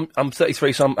 Well, I'm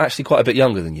 33, so I'm actually quite a bit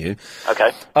younger than you.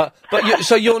 Okay.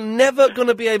 So you're never going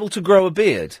to be able to grow a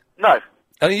beard? No.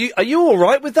 And are you all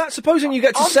right with that? Supposing you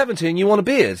get to 70 and you want a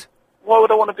beard? Why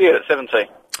would I want a beard at 70?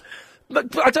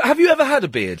 But have you ever had a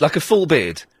beard, like a full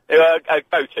beard? A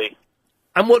goatee.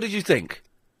 And what did you think?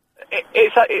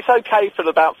 It's okay for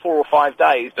about 4 or 5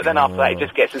 days, but then after that it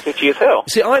just gets as itchy as hell.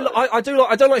 See, I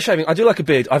don't like shaving. I do like a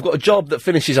beard. I've got a job that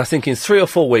finishes, I think, in 3 or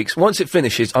 4 weeks. Once it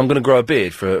finishes, I'm going to grow a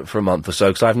beard for a month or so,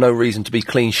 because I have no reason to be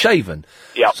clean shaven.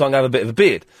 Yeah. So I'm going to have a bit of a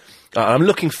beard. I'm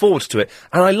looking forward to it,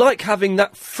 and I like having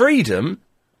that freedom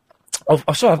of.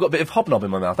 Oh, sorry, I've got a bit of hobnob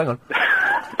in my mouth. Hang on.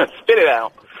 Spit it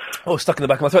out. Oh, it's stuck in the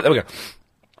back of my throat. There we go.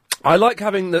 I like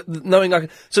having knowing I can.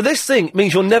 So this thing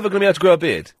means you're never going to be able to grow a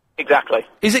beard. Exactly.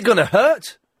 Is it going to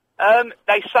hurt?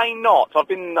 They say not. I've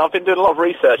been doing a lot of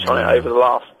research on it over the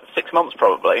last 6 months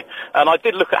probably, and I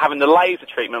did look at having the laser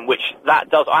treatment, which that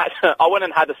does. I went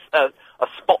and had a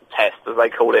spot test, as they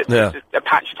call it, Yeah. a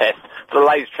patch test for the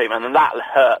laser treatment, and that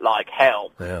hurt like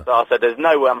hell. Yeah. So I said, "There's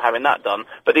no way I'm having that done."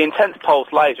 But the intense pulse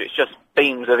laser, it's just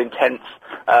beams of intense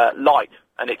light,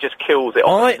 and it just kills it.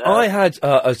 I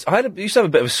used to have a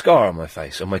bit of a scar on my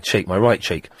face, on my cheek, my right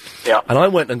cheek. Yeah. And I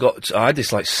went and I had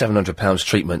this like £700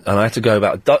 treatment, and I had to go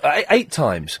about 8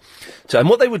 times. So, and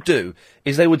what they would do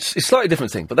is it's a slightly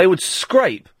different thing, but they would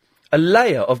scrape a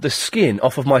layer of the skin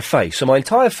off of my face. So my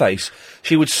entire face,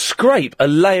 she would scrape a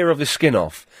layer of the skin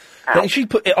off. Then she'd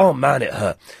put it, oh man, it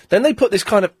hurt. Then they put this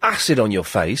kind of acid on your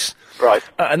face. Right.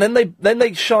 And then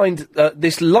they shined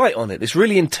this light on it, this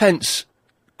really intense,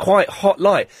 quite hot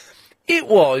light. It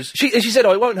was, she said,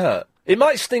 oh, it won't hurt. It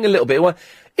might sting a little bit.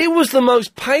 It was the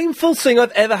most painful thing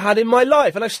I've ever had in my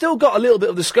life, and I've still got a little bit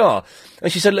of the scar.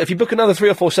 And she said, look, if you book another 3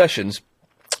 or 4 sessions,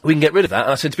 we can get rid of that.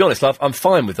 And I said, to be honest, love, I'm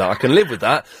fine with that. I can live with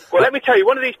that. Well, let me tell you,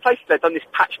 one of these places they've done this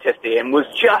patch test in was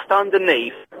just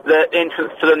underneath the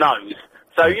entrance to the nose.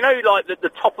 So, like the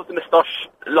top of the moustache,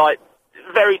 like,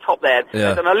 very top there. Yeah.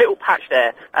 They've done a little patch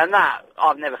there, and that,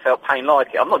 I've never felt pain like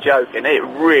it. I'm not joking. It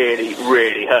really,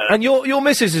 really hurt. And your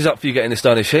missus is up for you getting this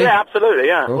done, is she? Yeah, absolutely,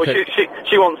 yeah. Okay. Well,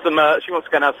 she wants she wants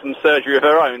to go and have some surgery of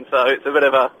her own, so it's a bit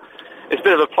of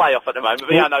a play-off at the moment.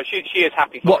 But yeah, no, she is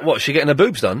happy for it. What, she getting her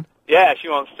boobs done? Yeah, she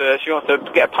wants to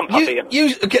get a pump up here.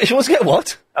 She wants to get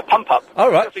what? A pump up.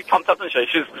 All right. She's pumped up, doesn't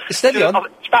she? Steady on.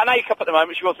 She's about an A cup at the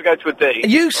moment. She wants to go to a D.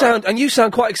 You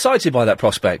sound quite excited by that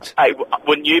prospect. Hey,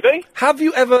 wouldn't you be? Have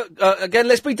you ever, again,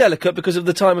 let's be delicate because of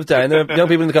the time of day and there are young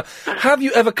people in the car. Have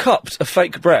you ever cupped a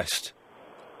fake breast?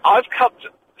 I've cupped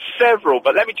several,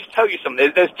 but let me just tell you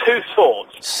something. There's 2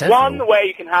 sorts. Several? One where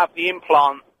you can have the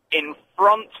implant in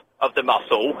front of the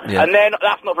muscle, Yeah. and then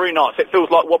that's not very nice. It feels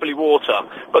like wobbly water.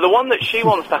 But the one that she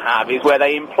wants to have is where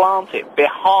they implant it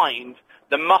behind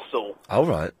the muscle. All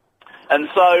right. And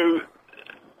so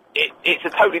it's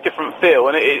a totally different feel,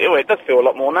 and it does feel a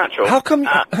lot more natural. How come,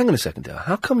 hang on a second, Dale.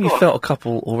 How come you felt a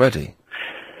couple already?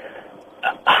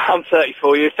 I'm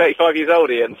 34 years, 35 years old,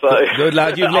 Ian, so Good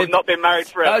lad, you've I've lived- not been married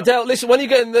forever. Dale, listen, when are you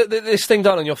getting this thing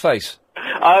done on your face?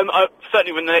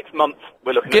 Certainly within the next month,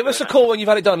 we're looking Give us a call when you've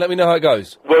had it done. Let me know how it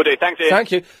goes. Will do. Thanks, Ian.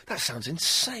 Thank you. That sounds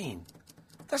insane.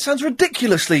 That sounds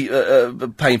ridiculously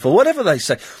painful, whatever they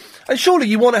say. And surely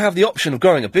you want to have the option of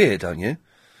growing a beard, don't you?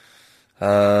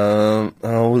 Oh,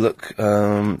 look,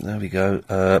 there we go.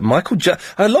 A lot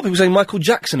of people say Michael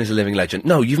Jackson is a living legend.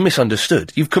 No, you've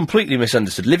misunderstood. You've completely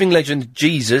misunderstood. Living legend,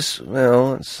 Jesus,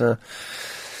 well, it's,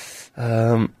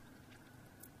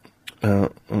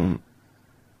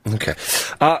 okay.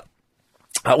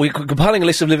 We're compiling a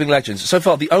list of living legends. So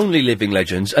far, the only living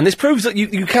legends, and this proves that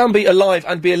you can be alive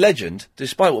and be a legend,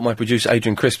 despite what my producer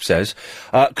Adrian Crisp says.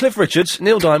 Cliff Richards,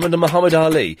 Neil Diamond, and Muhammad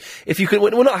Ali.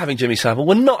 We're not having Jimmy Savile,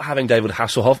 we're not having David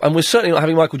Hasselhoff, and we're certainly not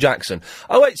having Michael Jackson.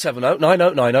 0870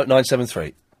 9090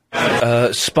 973.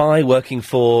 Spy working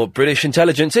for British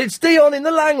intelligence. It's Dion in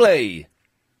the Langley.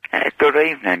 Good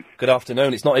evening. Good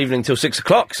afternoon. It's not evening till 6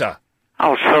 o'clock, sir.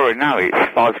 Oh, sorry, no,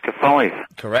 it's 5 to 5.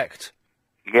 Correct.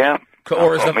 Yeah.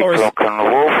 Or as clock on the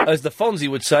wall. as the Fonzie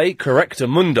would say,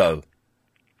 correctamundo.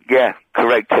 Yeah,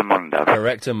 correctamundo.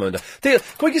 Correctamundo.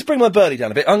 Can we just bring my birdie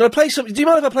down a bit? I'm going to play some... Do you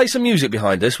mind if I play some music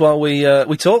behind us while we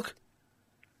talk?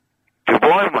 Do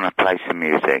I want to play some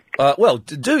music? Well,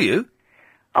 do you?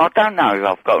 I don't know if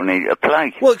I've got any to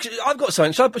play. Well, I've got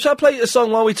something. Shall I play a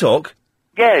song while we talk?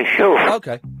 Yeah, sure.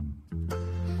 Okay.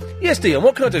 Yes, Dion,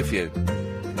 what can I do for you?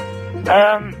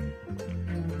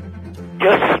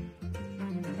 Just...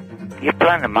 You're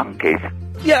playing the Monkeys.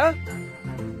 Yeah.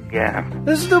 Yeah.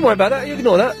 Don't worry about that. You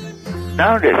ignore that.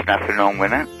 No, there's nothing wrong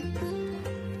with it.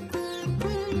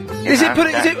 Is it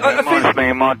putting... Is it... It reminds me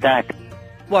of my dad.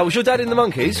 Why, was your dad in the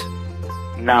Monkeys?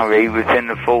 No, he was in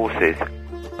the forces.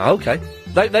 Oh, okay.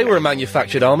 They were a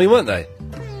manufactured army, weren't they?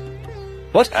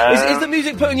 What? Is the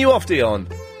music putting you off, Dion?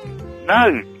 No,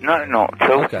 not at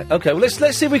all. Okay, well, let's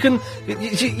see if we can...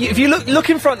 If you look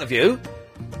in front of you,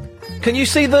 can you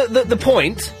see the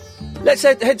point? Let's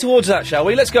head towards that, shall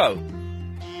we? Let's go.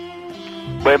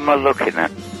 Where am I looking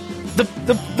at?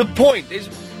 The point is...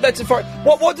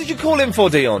 What did you call him for,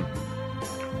 Dion?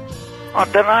 I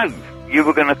don't know. You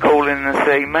were going to call in and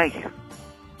see me.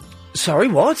 Sorry,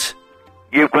 what?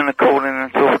 You were going to call in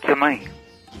and talk to me.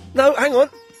 No, hang on.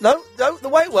 No, the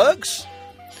way it works...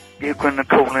 You're going to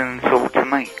call in and talk to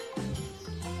me.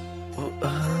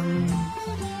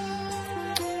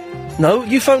 No,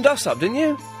 you phoned us up, didn't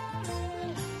you?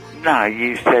 No,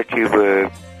 you said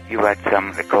you had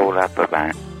something to call up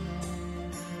about.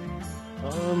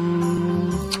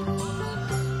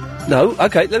 No,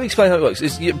 okay, let me explain how it works.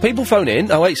 People phone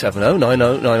in, 0870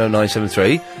 90 90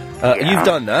 973. You've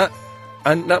done that,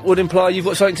 and that would imply you've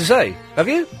got something to say. Have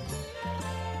you?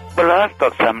 Well, I've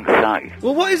got something to say.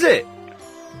 Well, what is it?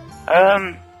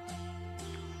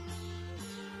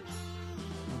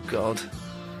 God.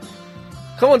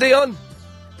 Come on, Dion.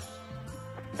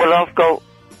 Well, I've got...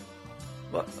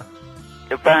 What?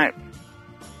 About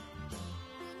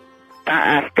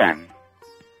Afghan.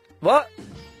 What?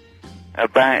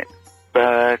 About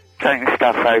taking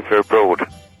stuff over abroad.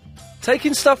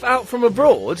 Taking stuff out from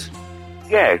abroad?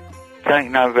 Yeah,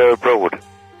 taking over abroad.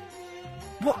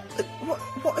 What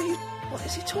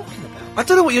is he talking about? I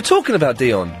don't know what you're talking about,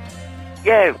 Dion.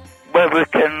 Yeah, where we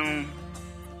can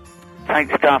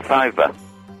take stuff over.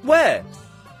 Where?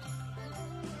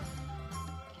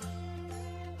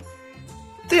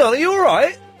 Dion, are you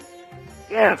alright?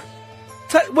 Yeah.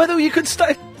 Whether you could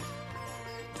stay...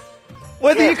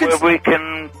 Whether you could... Where we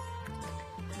can...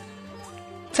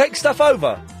 Take stuff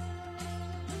over?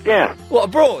 Yeah. What,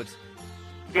 abroad?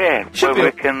 Yeah,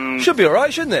 we can... Should be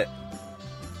alright, shouldn't it?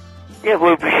 Yeah,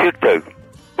 well, we should do.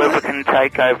 Where we can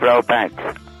take over our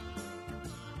bags.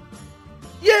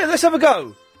 Yeah, let's have a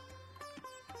go.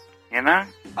 You know?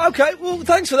 Okay, well,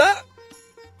 thanks for that.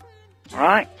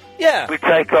 Right? Yeah. We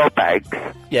take our bags.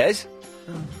 Yes.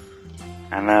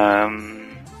 And,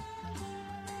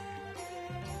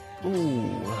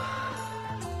 Ooh.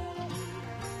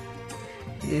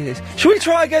 Yes. Shall we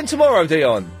try again tomorrow,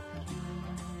 Dion?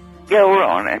 Yeah, we're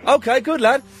on it. Okay, good,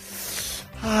 lad.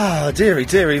 Ah, dearie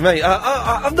me.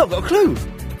 I've not got a clue.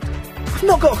 I've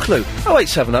not got a clue.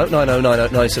 0870 90 90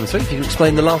 973. If you can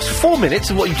explain the last 4 minutes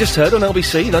of what you've just heard on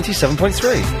LBC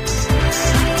 97.3.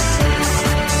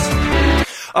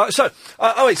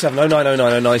 0870 90 90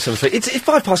 973. It's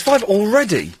 5:05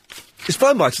 already. It's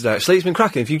flown by today, actually. It's been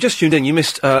cracking. If you've just tuned in, you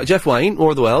missed Jeff Wayne, War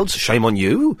of the Worlds. Shame on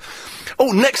you.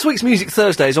 Oh, next week's Music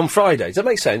Thursday is on Friday. Does that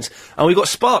make sense? And we've got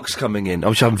Sparks coming in,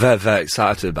 which I'm very, very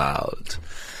excited about.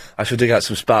 I shall dig out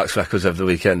some Sparks records over the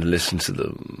weekend and listen to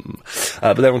them.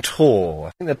 But they're on tour.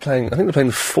 I think they're playing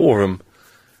the Forum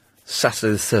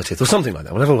Saturday the 30th, or something like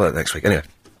that. We'll have all that next week. Anyway.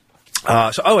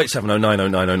 So 0870 90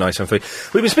 90 973.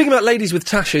 We've been speaking about ladies with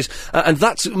tashes, and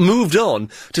that's moved on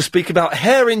to speak about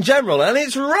hair in general, and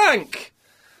it's rank!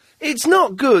 It's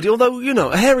not good, although, you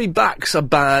know, hairy backs are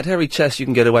bad, hairy chests you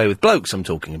can get away with. Blokes I'm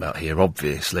talking about here,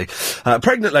 obviously.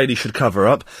 Pregnant ladies should cover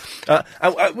up.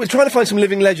 We're trying to find some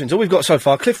living legends. All we've got so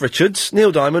far, Cliff Richards,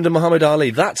 Neil Diamond and Muhammad Ali.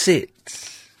 That's it.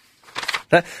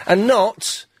 And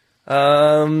not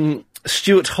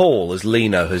Stuart Hall, as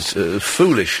Lena has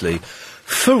foolishly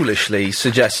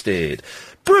suggested.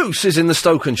 Bruce is in the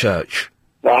Stokenchurch.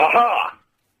 Aha!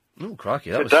 Oh, crikey,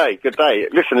 Good day.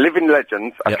 Listen, living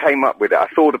legends, I came up with it, I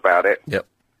thought about it. Yep.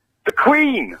 The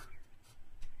Queen!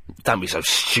 Don't be so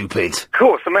stupid. Of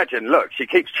course, imagine, look, she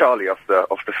keeps Charlie off the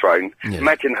throne. Yeah.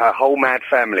 Imagine her whole mad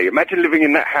family. Imagine living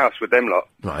in that house with them lot.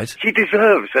 Right. She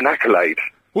deserves an accolade.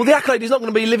 Well, the accolade is not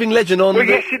going to be living legend on... Well,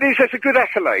 yes, it is. That's a good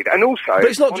accolade. And also... But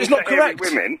it's not correct.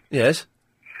 Women, yes.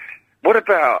 What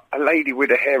about a lady with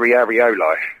a hairy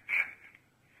areolae?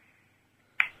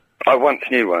 I once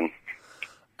knew one.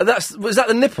 Was that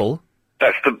the nipple?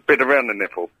 That's the bit around the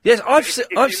nipple. Yes, I've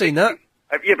seen that.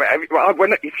 Yeah, but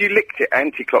if you licked it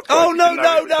anti-clockwise... Oh, no.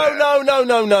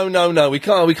 We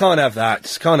can't have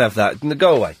that. Can't have that.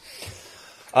 Go away.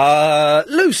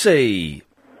 Lucy.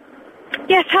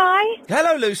 Yes, hi.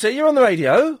 Hello, Lucy. You're on the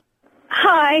radio.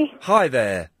 Hi. Hi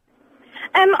there.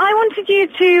 I wanted you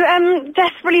to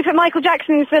desperately put Michael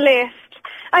Jackson into the list.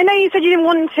 I know you said you didn't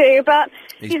want to, but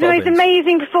He's he's the most bobbins.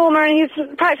 amazing performer, and he's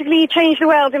practically changed the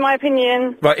world, in my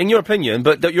opinion. Right, in your opinion,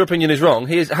 but your opinion is wrong.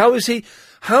 How has he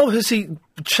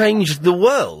changed the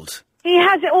world? He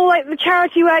has it all, like the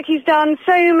charity work he's done.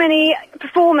 So many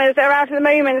performers that are out at the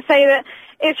moment say that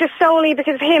it's just solely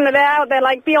because of him that they're out there,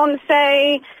 like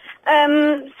Beyonce,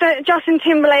 so Justin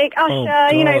Timberlake,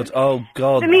 Usher. You know, oh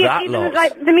God, that lot.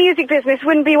 Like the music business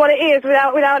wouldn't be what it is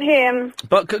without him.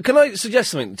 But can I suggest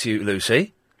something to you,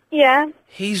 Lucy? Yeah.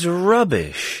 He's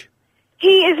rubbish.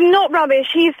 He is not rubbish.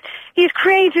 He's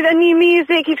created a new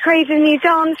music. He's created a new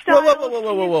dance style.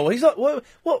 Whoa! He's not.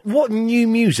 What new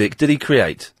music did he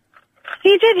create?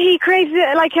 He did. He created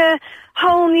like a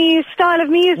whole new style of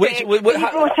music. He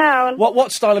brought out.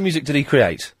 What style of music did he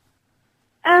create?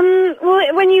 Well,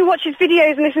 when you watch his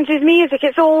videos and listen to his music,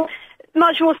 it's all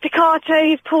much more staccato.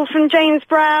 He's pulled from James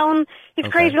Brown. He's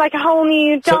created like a whole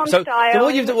new dance style.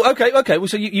 Okay. Well,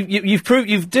 so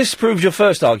you've disproved your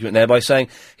first argument there by saying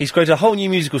he's created a whole new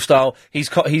musical style. He's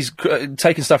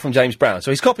taken stuff from James Brown. So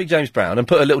he's copied James Brown and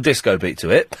put a little disco beat to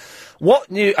it.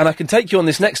 What new? And I can take you on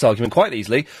this next argument quite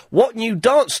easily. What new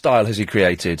dance style has he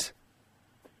created?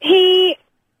 He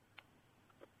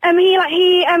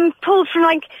pulled from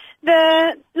like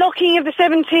the locking of the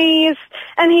 70s,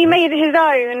 and he made it his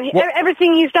own.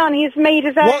 Everything he's done, he's made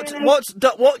his own.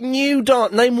 What new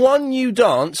dance? Name one new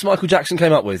dance Michael Jackson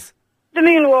came up with. The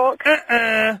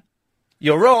moonwalk.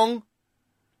 You're wrong.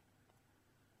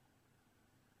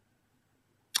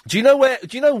 Do you know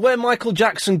where Michael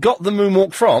Jackson got the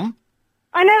moonwalk from?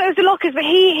 I know it was the Lockers, but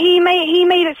he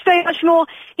made it so much more.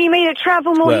 He made it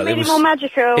travel more. He made it more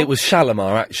magical. It was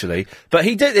Shalimar, actually, but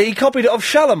he copied it off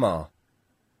Shalimar.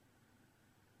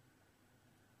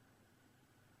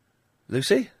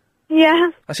 Lucy? Yeah.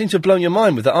 I seem to have blown your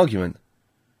mind with that argument.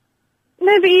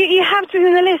 No, but you have to be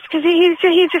on the list because he's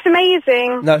just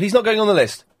amazing. No, he's not going on the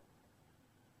list.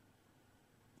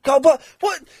 God, but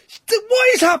what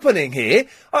is happening here?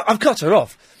 I've cut her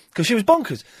off because she was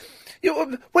bonkers.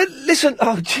 Listen,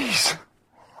 oh jeez,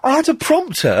 I had to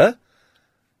prompt her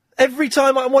every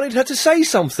time I wanted her to say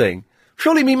something.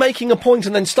 Surely me making a point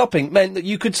and then stopping meant that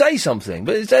you could say something,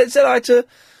 but instead I had to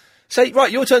say, right,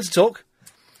 your turn to talk.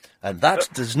 And that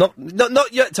does not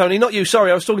yet, Tony, not you, sorry,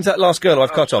 I was talking to that last girl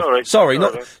I've cut off. Sorry,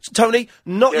 Tony,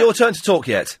 not your turn to talk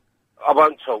yet. I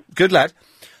won't talk. Good lad.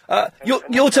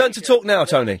 Your turn to talk now,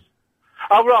 Tony.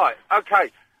 Oh, right, okay.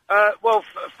 Well,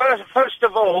 first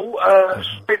of all,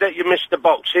 sorry that you missed the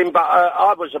boxing, but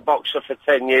I was a boxer for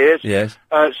 10 years. Yes.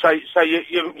 So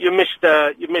you missed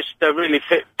really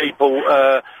fit people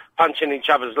punching each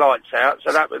other's lights out.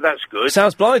 So that's good.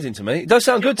 Sounds blinding to me. It does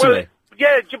sound good to me.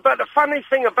 Yeah, but the funny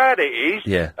thing about it is,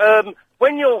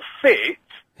 when you're fit,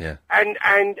 and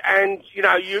you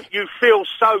know you feel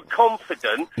so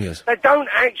confident, they don't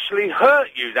actually hurt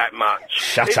you that much.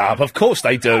 Shut up! Of course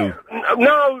they do.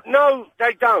 No,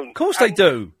 they don't. Of course they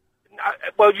do.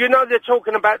 Well, you know they're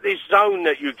talking about this zone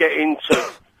that you get into.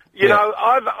 You know,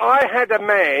 I had a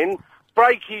man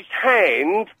break his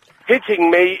hand hitting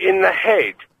me in the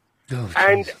head. Oh,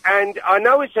 and I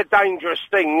know it's a dangerous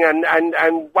thing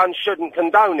and one shouldn't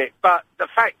condone it, but the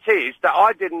fact is that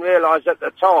I didn't realise at the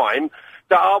time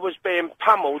that I was being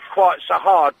pummeled quite so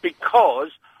hard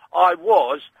because I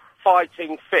was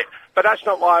fighting fit. But that's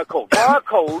not why I called. Why I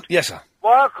called... Yes, sir.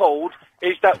 Why I called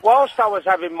is that whilst I was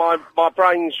having my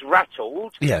brains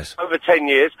rattled over 10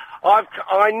 years,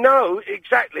 I know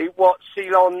exactly what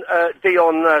Dion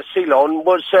Ceylon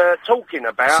was talking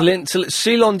about.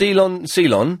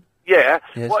 Ceylon? Yeah,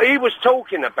 what he was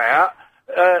talking about,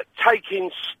 taking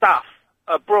stuff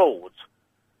abroad.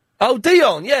 Oh,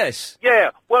 Dion, yes.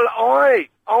 Yeah, well, I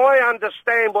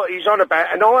understand what he's on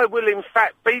about, and I will, in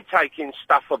fact, be taking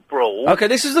stuff abroad. Okay,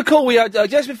 this is the call we had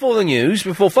just before the news,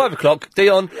 before 5 o'clock.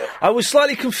 Dion, I was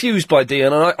slightly confused by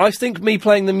Dion, and I think me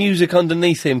playing the music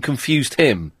underneath him confused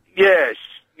him. Yes,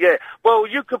 yeah. Well,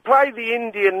 you could play the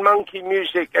Indian monkey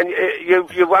music, and you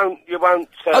won't.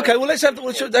 Okay, well, let's have.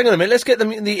 Hang on a minute. Let's get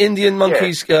the Indian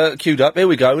monkeys queued up. Here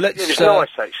we go. Let's. It was nice,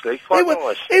 actually. Quite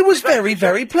nice. It was very,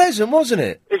 very pleasant, wasn't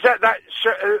it? Is that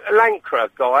Lankra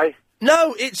guy?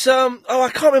 No, it's I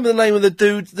can't remember the name of the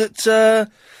dude that.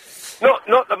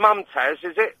 Not the Mumtaz,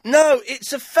 is it? No,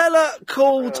 it's a fella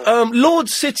called Lord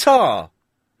Sitar.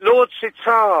 Lord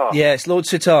Sitar. Yes, Lord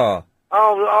Sitar.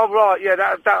 Oh, right, yeah,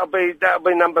 that'll be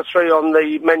number 3 on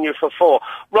the menu for 4.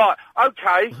 Right,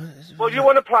 okay. Well, you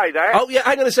want to play that? Oh, yeah,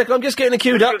 hang on a second, I'm just getting it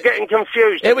queued up. You're getting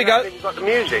confused. Here we go. You've got the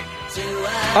music.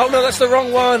 Oh, no, that's the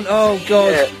wrong one. Oh,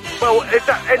 God. Yeah. Well, is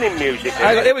that any music?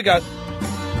 Hang on, here we go.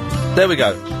 There we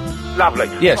go. Lovely.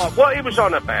 Yes. Right, what he was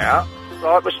on about,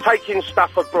 right, was taking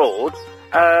stuff abroad,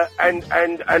 and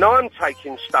I'm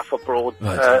taking stuff abroad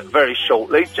very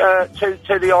shortly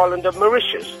to the island of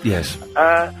Mauritius. Yes.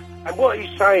 And what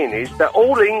he's saying is that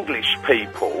all English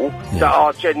people that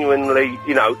are genuinely,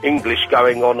 English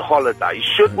going on holiday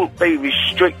shouldn't be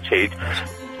restricted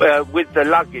with the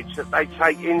luggage that they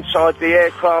take inside the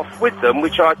aircraft with them,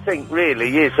 which I think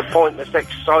really is a pointless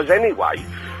exercise anyway,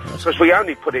 because we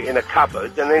only put it in a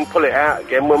cupboard and then pull it out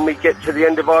again when we get to the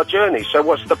end of our journey. So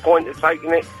what's the point of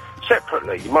taking it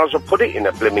separately? You might as well put it in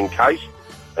a blimmin' case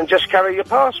and just carry your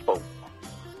passport.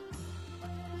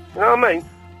 You know what I mean?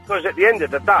 Because at the end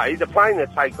of the day, the plane will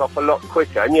take off a lot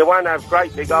quicker, and you won't have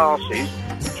great big arses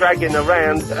dragging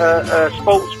around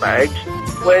sports bags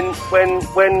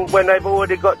when they've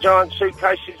already got giant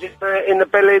suitcases in the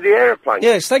belly of the aeroplane.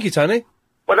 Yes, thank you, Tony.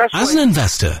 Well, that's As an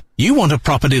investor, you want a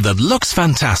property that looks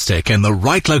fantastic in the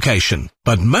right location,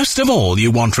 but most of all,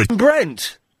 you want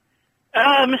Brent.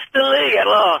 Mr. Lee, at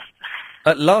last.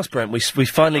 At last, Brent, we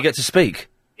finally get to speak.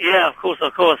 Yeah, of course.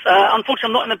 Unfortunately,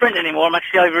 I'm not in the Brent anymore. I'm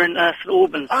actually over in St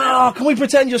Albans. Oh, can we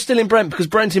pretend you're still in Brent? Because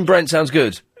Brent in Brent sounds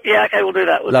good. Yeah, okay, we'll do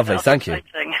that. Lovely, thank you.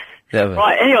 Yeah,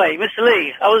 right, anyway, Mr.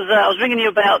 Lee, I was ringing you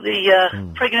about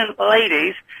the pregnant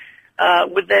ladies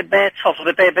with their bare tops, or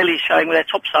their bare bellies showing with their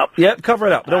tops up. Yep, cover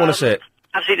it up. I don't want to see it.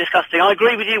 Absolutely disgusting. I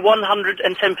agree with you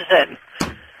 110%.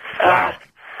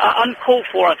 Uncalled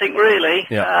for, I think, really.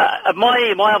 Yeah.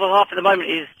 My other half at the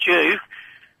moment is Jew.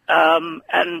 And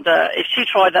if she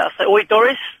tried that, I'd say, oi,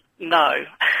 Doris, no.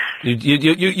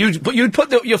 You'd put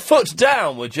your foot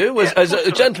down, would you? As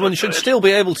a gentleman should still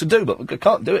be able to do, but I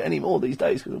can't do it anymore these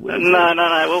days. No.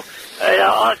 Well,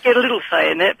 I get a little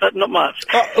say in it, but not much.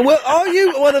 Well, are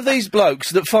you one of these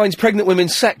blokes that finds pregnant women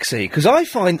sexy? Because I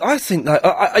think that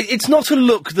it's not a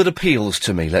look that appeals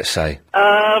to me, let's say.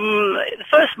 The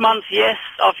first month, yes.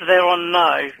 After there on,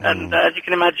 no. And as you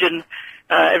can imagine,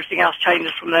 everything else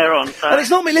changes from there on. So. And it's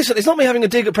not me, listen, it's not me having a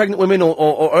dig at pregnant women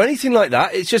or anything like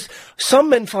that. It's just some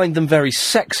men find them very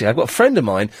sexy. I've got a friend of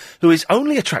mine who is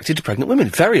only attracted to pregnant women.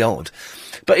 Very odd.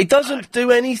 But it doesn't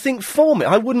do anything for me.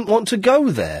 I wouldn't want to go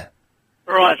there.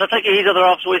 Right, so I take it his other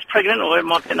half's always pregnant, or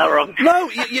am I getting that wrong? No,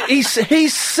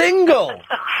 he's single.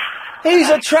 He's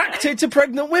attracted to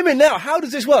pregnant women. Now, how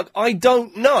does this work? I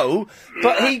don't know,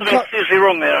 but he... There's seriously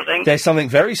wrong there, I think. There's something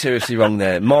very seriously wrong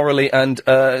there, morally and,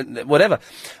 whatever.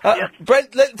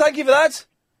 Brent, thank you for that.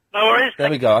 No worries.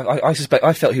 There we go. I suspect,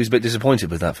 I felt he was a bit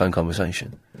disappointed with that phone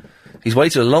conversation. He's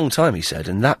waited a long time, he said,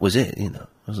 and that was it,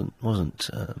 wasn't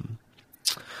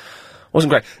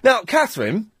great. Now,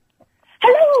 Catherine...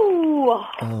 Hello!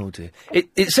 Oh, dear.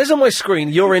 It says on my screen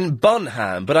you're in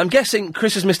Bunham, but I'm guessing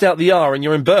Chris has missed out the R and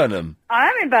you're in Burnham. I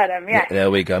am in Burnham, yes. There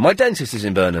we go. My dentist is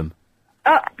in Burnham.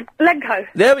 Lenco.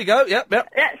 There we go, yep. Yeah,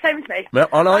 same as me. Well,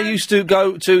 and I used to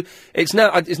go to... It's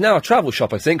now a travel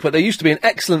shop, I think, but there used to be an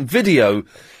excellent video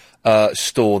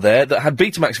store there that had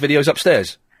Betamax videos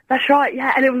upstairs. That's right,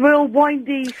 yeah, and a real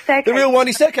windy staircase. The real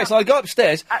windy staircase. I'd go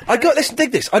upstairs. Listen,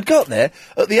 dig this. I'd go up there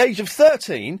at the age of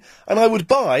 13, and I would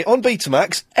buy, on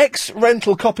Betamax,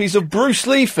 X-rental copies of Bruce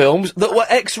Lee films that were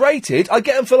X-rated. I'd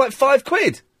get them for like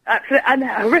 £5. Absolutely, and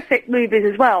horrific movies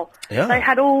as well. Yeah. They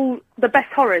had all the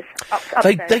best horrors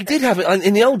upstairs. They did have it,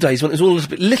 in the old days when it was all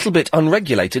a little bit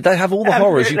unregulated, they have all the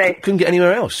horrors you couldn't get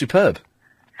anywhere else. Superb.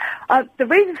 The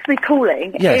reason for me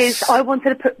calling is I wanted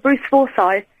to put Bruce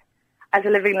Forsyth as a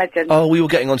living legend. Oh, we were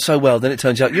getting on so well, then it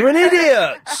turns out you're an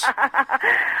idiot!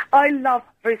 I love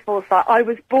Bruce Forsyth. I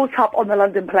was brought up on the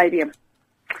London Palladium.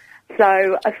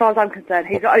 So, as far as I'm concerned,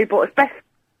 he's only brought us best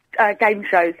game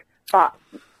shows, but...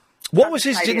 What was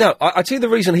his... No, I tell you the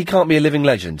reason he can't be a living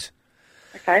legend.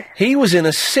 Okay. He was in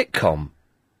a sitcom.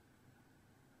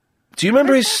 Do you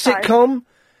remember his sitcom?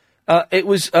 It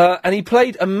was... and he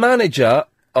played a manager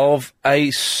of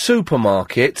a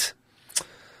supermarket...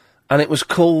 And it was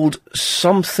called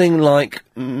something like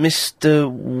Mr.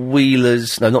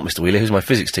 Wheeler's... No, not Mr. Wheeler, who's my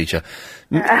physics teacher.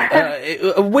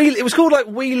 It was called, like,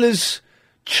 Wheeler's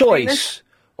Choice.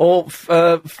 Or,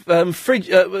 something...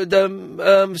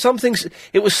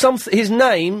 It was something... His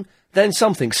name, then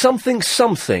something.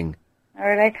 Something.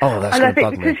 Really? Oh, that's And I gonna think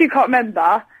bug me. because you can't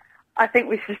remember, I think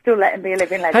we should still let him be a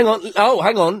living legend.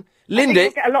 Hang on. Lindy...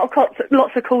 We'll get a lot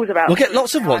of calls about We'll get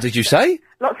lots of what, did you say?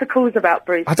 Lots of calls about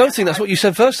Bruce. I don't think that's what you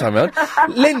said first time round.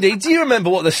 Lindy, do you remember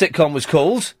what the sitcom was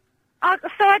called? So I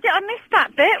missed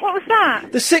that bit. What was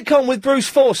that? The sitcom with Bruce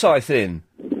Forsyth in.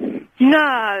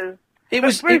 No.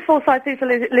 Bruce Forsyth is a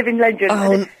living legend.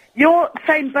 Oh, You're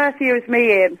same birth year as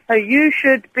me, Ian, so you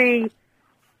should be...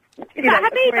 Is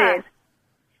that Habiba?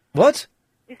 What?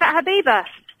 Is that Habiba?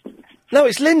 No,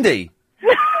 it's Lindy.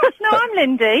 No, I'm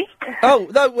Lindy. Oh,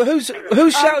 no, who's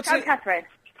shouting? I'm Catherine.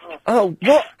 Oh,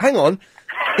 what? Hang on.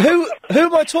 Who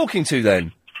am I talking to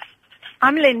then?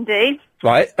 I'm Lindy.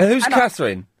 Right, and who's And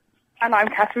Catherine? And I'm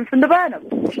Catherine from the Burnham.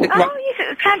 Right.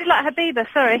 You sounded like Habiba,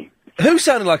 sorry. Who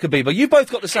sounded like Habiba? You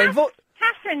both got the same voice.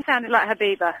 Catherine sounded like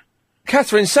Habiba.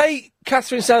 Catherine, say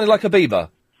Catherine sounded like Habiba.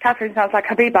 Catherine sounds like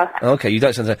Habiba. Okay, you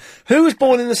don't sound the same. Who was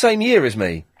born in the same year as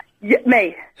me?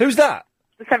 Me. Who's that?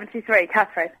 The 73,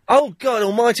 Catherine. Oh, God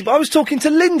almighty, but I was talking to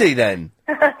Lindy then.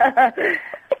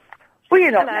 Well,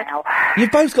 you're not now.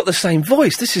 You've both got the same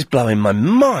voice. This is blowing my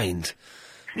mind.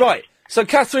 Right, so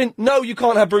Catherine, no, you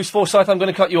can't have Bruce Forsyth. I'm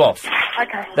going to cut you off.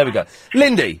 Okay. There we go.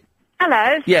 Lindy.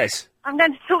 Hello. Yes. I'm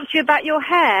going to talk to you about your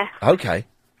hair Okay.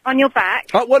 on your back.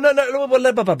 Oh, well, no,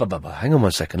 hang on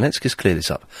 1 second. Let's just clear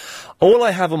this up. All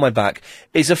I have on my back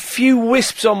is a few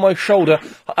wisps on my shoulder,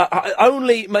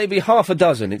 only maybe half a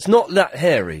dozen. It's not that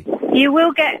hairy. You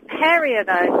will get hairier,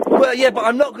 though. Well, yeah, but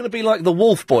I'm not going to be like the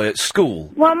wolf boy at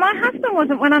school. Well, my husband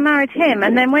wasn't when I married him,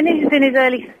 and then when he was in his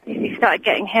early 50s, he started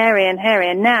getting hairy,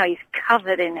 and now he's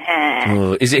covered in hair.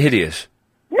 Oh, is it hideous?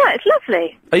 No, it's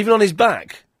lovely. Even on his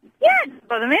back? Yeah, it doesn't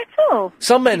bother me at all.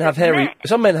 Some men have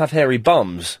hairy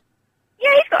bums. Yeah,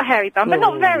 he's got a hairy bum, but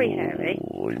not very hairy.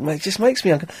 It just makes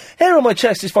me uncomfortable. Hair on my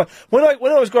chest is fine. When I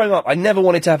was growing up, I never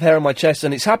wanted to have hair on my chest,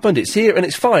 and it's happened. It's here, and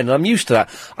it's fine. And I'm used to that.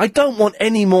 I don't want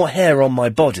any more hair on my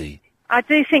body. I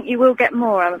do think you will get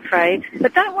more, I'm afraid.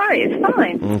 But don't worry, it's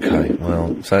fine. Okay,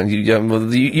 well, so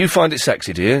you find it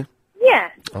sexy, do you? Yeah,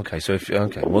 Okay, so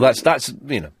well, that's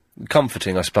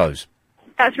comforting, I suppose.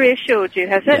 that's reassured you,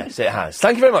 has it? Yes, it has.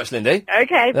 Thank you very much, Lindy.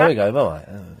 Okay, There we go. Bye.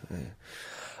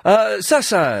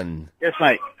 Sasan. Yes,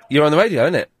 mate. You're on the radio,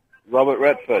 isn't it? Robert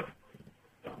Redford.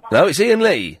 No, it's Ian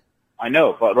Lee. I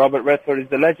know, but Robert Redford is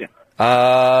the legend.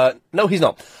 No, he's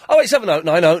not. 0870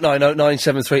 90 90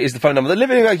 973 is the phone number. The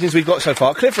living legends we've got so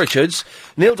far: Cliff Richards,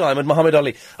 Neil Diamond, Muhammad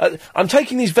Ali. I'm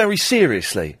taking these very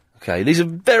seriously. Okay, these are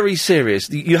very serious.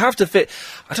 You have to fit.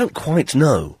 I don't quite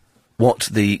know what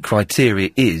the criteria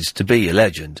is to be a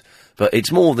legend, but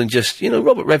it's more than just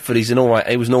Robert Redford. He was an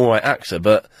all right actor,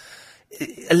 but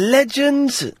a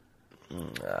legend.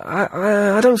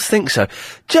 I don't think so.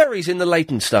 Jerry's in the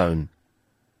Leytonstone.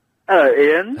 Hello,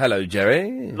 Ian. Hello,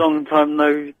 Jerry. Long time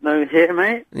no here,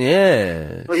 mate.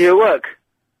 Yeah. Are you at work?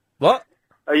 What?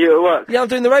 Are you at work? Yeah, I'm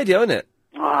doing the radio, innit?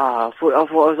 Ah, I thought I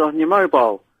was on your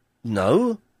mobile.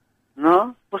 No.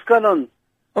 No? What's going on?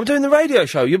 I'm doing the radio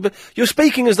show. You're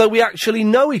speaking as though we actually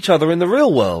know each other in the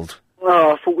real world.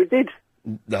 Oh, I thought we did.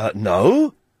 No.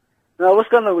 No, what's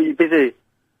going on? Were you busy?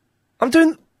 What do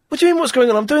you mean what's going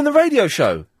on? I'm doing the radio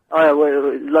show. Oh, yeah,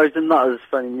 well, loads of nutters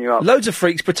phoning you up. Loads of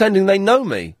freaks pretending they know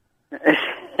me.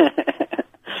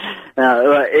 Now,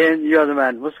 right, Ian, you're the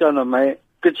man. What's going on, mate?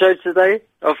 Good show today?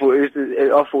 I thought it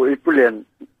was brilliant.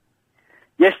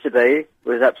 Yesterday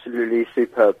was absolutely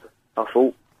superb, I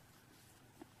thought.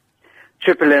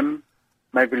 Triple M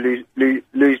made me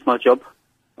lose my job.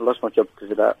 I lost my job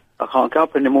because of that. I can't get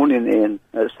up in the morning, Ian,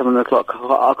 at 7 o'clock.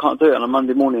 I can't do it on a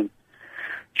Monday morning.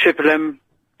 Triple M,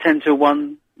 10 till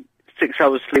 1, 6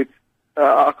 hours sleep.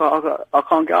 I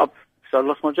can't get up because I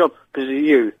lost my job because of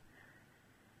you.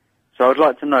 So I'd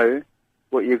like to know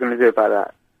what you're going to do about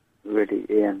that, really,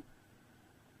 Ian.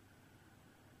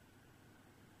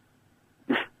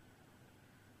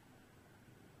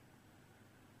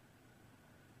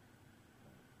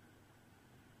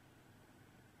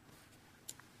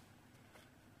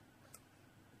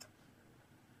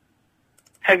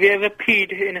 Have you ever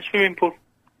peed in a swimming pool?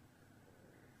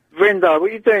 Brenda, what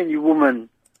are you doing, you woman?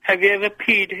 Have you ever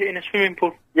peed in a swimming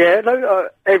pool? Yeah, no,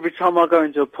 every time I go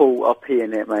into a pool, I pee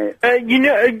in it, mate.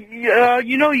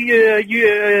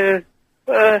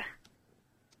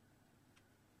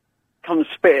 Come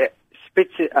spit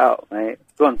it out, mate.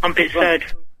 Go on. I'm a bit sad.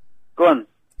 Go on.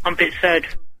 I'm a bit sad.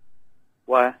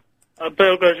 Why? A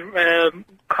burglar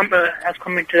has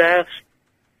come into the house.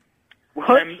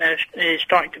 What? He's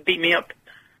starting to beat me up.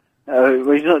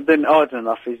 Well, he's not doing hard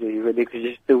enough, is he, really? Because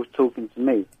you're still talking to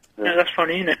me. So. Yeah, that's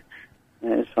funny, isn't it?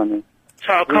 Yeah, it's funny.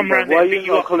 So I'll come round there and beat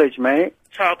you up. College, mate?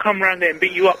 So I'll come round there and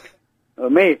beat you up.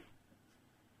 Me?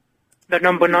 The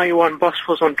number 91 bus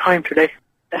was on time today.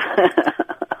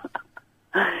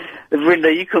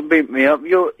 Brenda, you couldn't beat me up.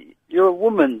 You're a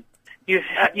woman. You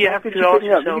have to ask yourself.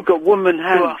 You've got woman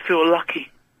hands. Do I feel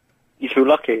lucky? You feel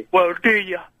lucky? Well, do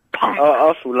you, punk?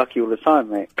 I feel lucky all the time,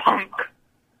 mate. Punk.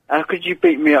 How could you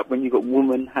beat me up when you got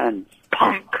woman hands?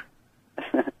 Punk.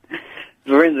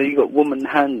 Lorenzo, you got woman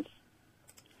hands.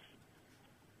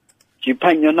 Do you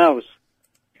paint your nails?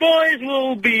 Boys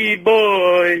will be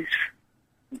boys.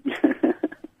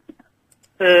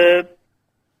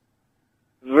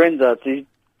 Lorenzo, do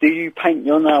you paint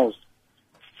your nails?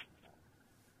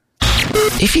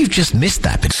 If you've just missed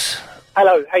that bit...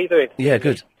 Hello, how you doing? Yeah,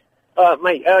 good.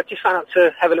 Mate, just found out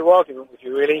to have a little argument with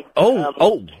you, really.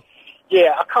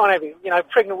 Yeah, I can't have it. You know,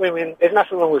 pregnant women, there's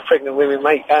nothing wrong with pregnant women,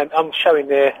 mate. And I'm showing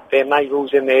their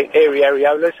navels and their airy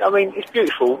areolas. I mean, it's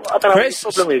beautiful. I don't know what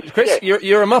the problem is. Chris,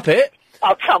 you're a muppet.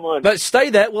 Oh, come on. But stay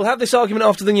there. We'll have this argument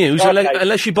after the news,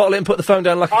 unless you bottle it and put the phone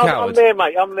down like a coward. I'm there,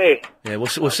 mate. I'm there. Yeah, we'll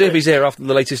see if he's here after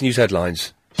the latest news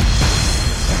headlines.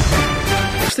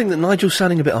 I just think that Nigel's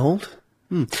sounding a bit old.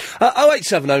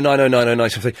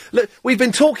 08709090973. Look, we've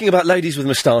been talking about ladies with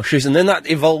moustaches, and then that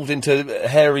evolved into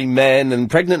hairy men, and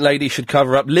pregnant ladies should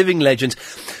cover up, living legends.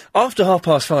 After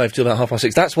 5:30 to about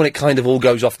 6:30, that's when it kind of all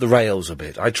goes off the rails a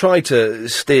bit. I try to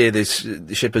steer this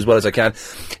ship as well as I can.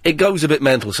 It goes a bit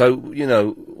mental, so, you know,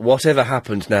 whatever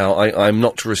happens now, I'm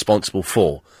not responsible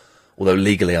for, although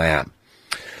legally I am.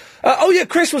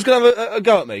 Chris was going to have a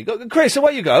go at me. Chris,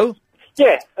 away you go.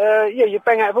 Yeah, you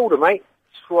bang out of order, mate.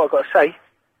 That's what I've got to say.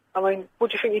 I mean, what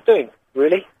do you think you're doing,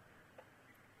 really?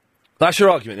 That's your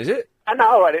argument, is it? No,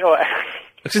 all right.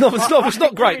 It's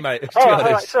not great, mate. All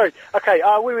right, sorry. Okay,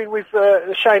 women with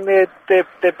showing their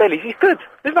bellies is good.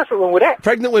 There's nothing wrong with that.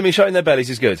 Pregnant women showing their bellies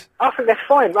is good. I think that's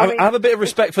fine. I mean, have a bit of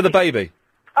respect for the baby.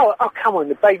 Oh, come on,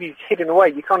 the baby's hidden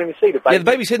away. You can't even see the baby. Yeah, the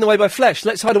baby's hidden away by flesh.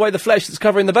 Let's hide away the flesh that's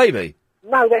covering the baby.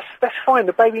 No, that's fine.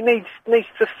 The baby needs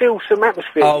to feel some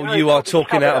atmosphere. Oh, you are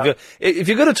talking out of your... If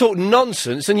you're going to talk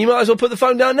nonsense, then you might as well put the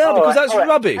phone down now, because that's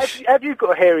rubbish. Have you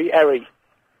got a hairy Harry?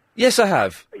 Yes, I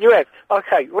have. You have?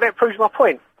 Okay, well, that proves my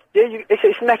point. Yeah,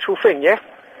 it's a natural thing, yeah?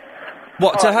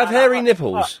 What, to have hairy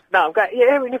nipples? No, I'm going... Yeah,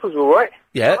 hairy nipples are all right.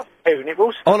 Yeah? Hairy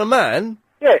nipples. On a man?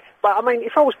 Yeah, but, I mean,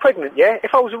 if I was pregnant, yeah?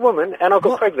 If I was a woman and I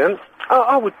got pregnant,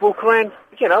 I would walk around...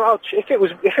 You know, if it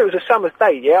was a summer's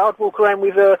day, yeah, I'd walk around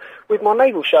with my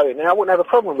navel showing, and I wouldn't have a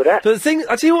problem with that. But the thing,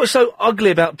 I tell you what's so ugly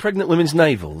about pregnant women's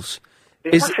navels.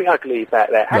 There's nothing ugly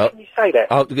about that. How can you say that?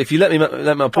 If you let me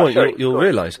make my point, you'll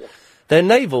realise their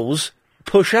navels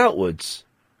push outwards.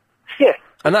 Yeah,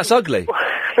 and that's ugly.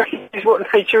 It's what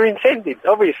nature intended,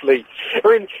 obviously. I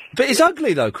mean, but it's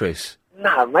ugly though, Chris.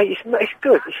 No, mate, it's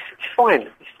good. It's fine.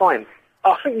 It's fine.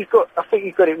 I think you've got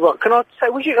it right. Can I say? I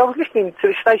was listening to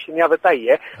the station the other day,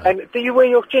 yeah. And do you wear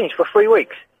your jeans for 3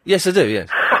 weeks? Yes, I do. Yes.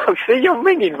 Oh, see, you're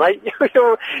minging, mate.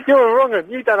 You're a wrong one.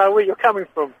 You don't know where you're coming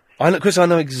from. Chris, I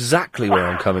know exactly where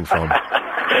I'm coming from.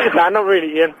 No, not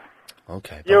really, Ian.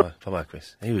 Okay, bye-bye,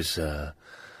 Chris. He was an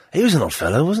odd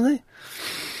fellow, wasn't he?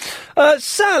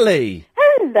 Sally.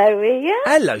 Hello, Ian.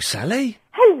 Hello, Sally.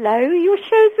 Hello. Your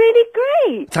show's really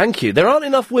great. Thank you. There aren't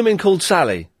enough women called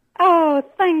Sally. Oh,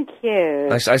 thank you.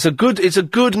 It's a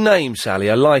good name,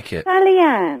 Sally. I like it. Sally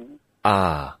Ann.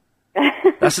 Ah.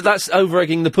 That's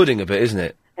over-egging the pudding a bit, isn't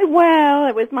it? Well,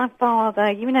 it was my father.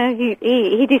 You know,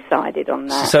 he decided on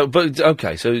that. So there's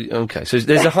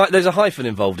a hyphen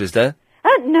involved, is there?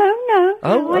 No.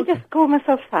 Oh, I just call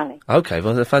myself Sally. Okay,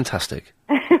 well, they're fantastic.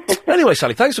 Anyway,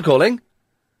 Sally, thanks for calling.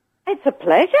 It's a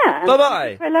pleasure.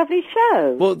 Bye-bye. For a lovely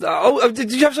show. Well,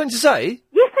 did you have something to say?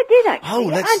 Yes, I did, actually.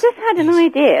 Oh, I just had an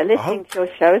idea listening to your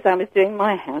show as I was doing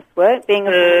my housework, being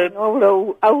an old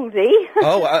oldie.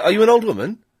 Oh, are you an old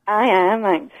woman? I am,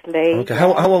 actually. Okay,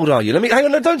 how old are you? Hang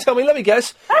on, don't tell me, let me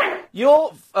guess.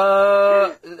 You're,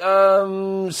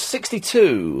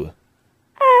 62.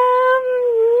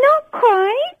 Not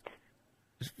quite.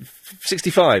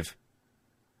 65.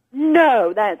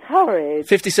 No, that's horrid.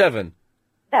 57.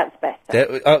 That's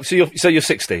better. So you're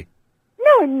 60.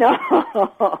 No, I'm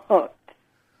not.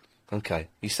 Okay.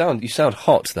 You sound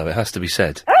hot, though, it has to be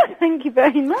said. Oh, thank you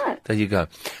very much. There you go.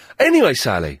 Anyway,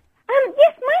 Sally.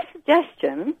 Yes, my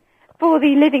suggestion for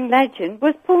the living legend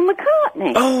was Paul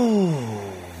McCartney.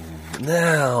 Oh,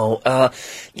 now,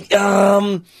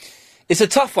 it's a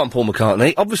tough one, Paul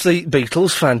McCartney. Obviously,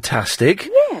 Beatles, fantastic.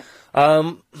 Yeah.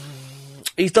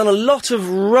 He's done a lot of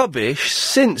rubbish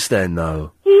since then,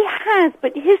 though. He has,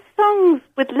 but his songs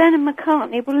with Lennon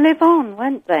McCartney will live on,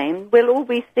 won't they? And we'll all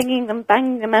be singing them,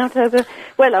 banging them out over,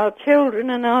 well, our children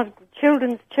and our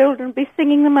children's children will be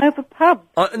singing them over pubs.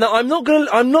 No, I'm not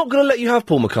gonna let you have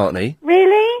Paul McCartney.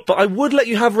 Really? But I would let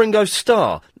you have Ringo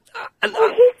Starr.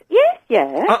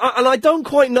 Yes. And I don't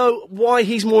quite know why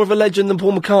he's more of a legend than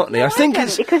Paul McCartney. No, I think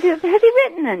has he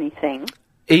written anything?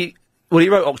 He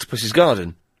wrote Octopus's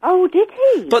Garden. Oh, did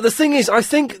he? But the thing is, I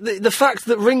think the fact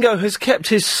that Ringo has kept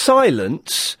his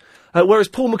silence, whereas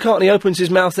Paul McCartney opens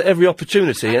his mouth at every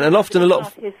opportunity, and often a lot of...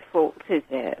 It's not his fault, is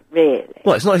it, really?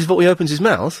 Well, it's not his fault he opens his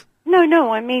mouth.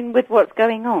 No, I mean with what's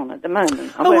going on at the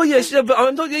moment. Oh, well, yes, but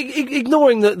I'm not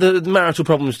ignoring the marital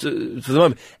problems for the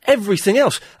moment. Everything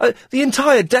else. The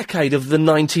entire decade of the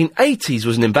 1980s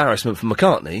was an embarrassment for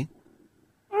McCartney.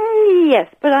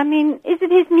 Yes, but I mean, is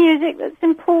it his music that's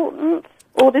important?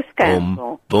 or the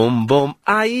scandal. Boom, boom,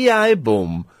 aye,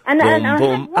 boom. And I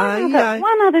boom, had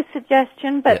one other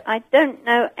suggestion, but I don't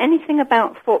know anything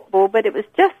about football, but it was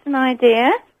just an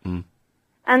idea,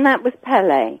 and that was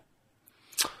Pele.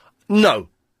 No.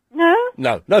 No?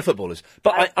 No footballers.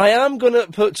 But I am going to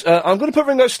put,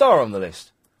 Ringo Starr on the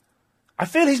list. I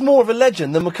feel he's more of a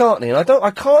legend than McCartney, and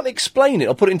I can't explain it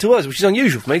or put it into words, which is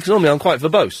unusual for me, because normally I'm quite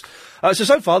verbose.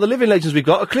 So far, the living legends we've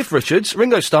got are Cliff Richards,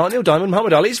 Ringo Starr, Neil Diamond,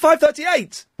 Muhammad Ali. It's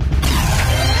 5:38!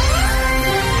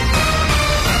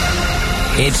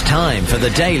 It's time for the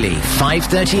daily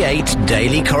 5:38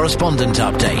 Daily Correspondent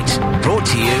Update. Brought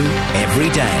to you every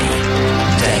day.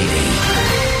 Daily.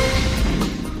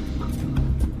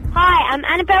 Hi, I'm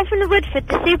Annabelle from the Woodford,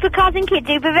 the Supercars and Kids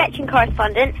Uber veteran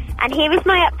correspondent, and here is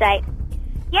my update.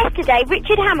 Yesterday,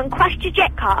 Richard Hammond crashed a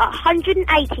jet car at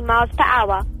 180 miles per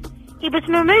hour. He was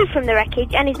removed from the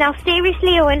wreckage and is now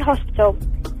seriously ill in hospital.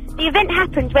 The event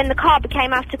happened when the car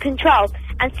became out of control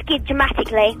and skid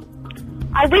dramatically.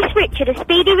 I wish Richard a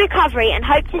speedy recovery and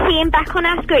hope to see him back on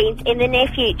our screens in the near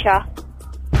future.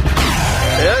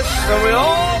 Yes, are we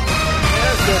all?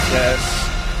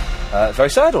 Yes. Very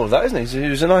sad, all of that, isn't he? He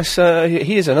was a nice,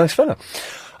 he is a nice fella.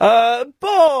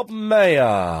 Bob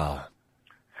Mayer.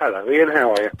 Hello, Ian,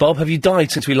 how are you? Bob, have you died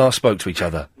since we last spoke to each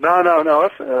other? No,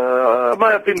 I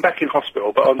may have been back in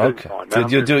hospital, but I'm doing fine now.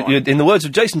 You're, in the words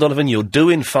of Jason Donovan, you're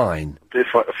doing fine. Did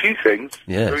a few things,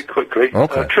 very quickly.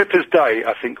 Okay. Tripper's Day,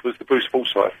 I think, was the Bruce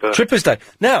Forsyth. Tripper's Day.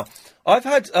 Now, I've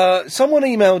had, someone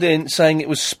emailed in saying it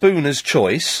was Spooner's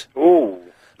Choice. Ooh.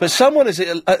 But someone has,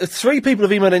 3 people have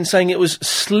emailed in saying it was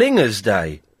Slinger's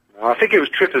Day. I think it was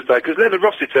Tripper's Day, because Leonard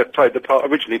Rossiter played the part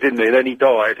originally, didn't he? Then he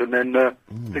died, and then I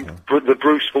think the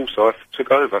Bruce Forsyth took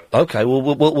over. Okay, well,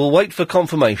 we'll wait for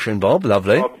confirmation, Bob.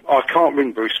 Lovely. I can't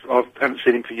ring Bruce. I haven't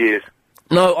seen him for years.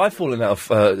 No, I've fallen out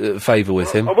of favour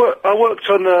with him. I worked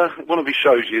on one of his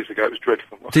shows years ago. It was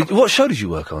dreadful. What show did you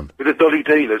work on? With the Dolly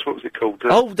Dealers. What was it called?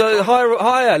 The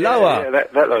higher, lower. Yeah,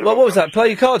 that load. What was that? Play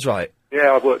your cards right.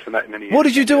 Yeah, I worked on that many years. What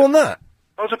did you do on that?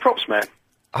 I was a props man.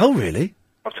 Oh, really?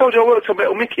 I've told you I worked on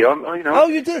Little Mickey. Oh,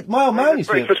 you did? My old man used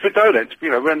to be... Breakfast with Dolents,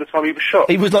 around the time he was shot.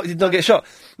 He did not get shot.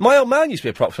 My old man used to be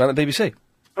a props man at the BBC.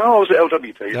 Oh, I was at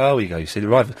LWT. Oh, you go, you see, the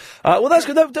rival. Well, that's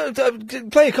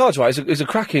good. Play your cards right is a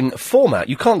cracking format.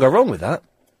 You can't go wrong with that.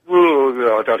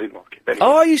 Oh, I didn't like it. Anyway.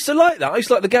 Oh, I used to like that. I used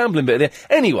to like the gambling bit there.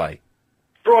 Anyway.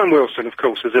 Brian Wilson, of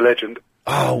course, is a legend.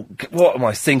 Oh, what am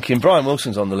I thinking? Brian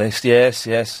Wilson's on the list, yes.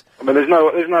 I mean, there's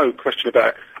no question about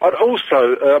it. I'd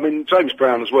also, James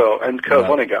Brown as well, and Kurt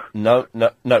Vonnegut. No.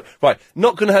 Right,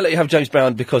 not going to let you have James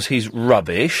Brown because he's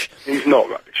rubbish. He's not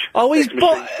rubbish. Oh, he's...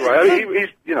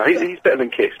 he's better than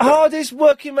Kiss. Hardest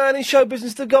working man in show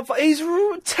business, the Godfather. He's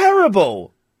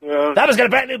terrible. That was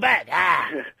going to break new bag.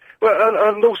 Well,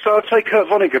 and also I'd say Kurt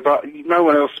Vonnegut, but no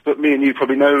one else but me and you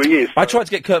probably know who he is. I tried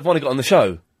to get Kurt Vonnegut on the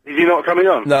show. Is he not coming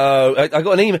on? No, I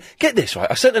got an email. Get this, right,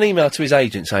 I sent an email to his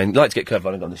agent saying, I'd like to get Kurt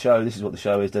Vonnegut on the show, this is what the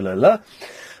show is,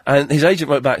 and his agent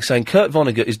wrote back saying, Kurt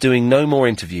Vonnegut is doing no more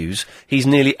interviews, he's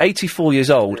nearly 84 years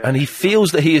old, and he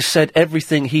feels that he has said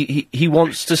everything he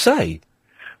wants to say.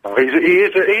 Oh, he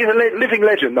is a living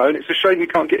legend, though, and it's a shame you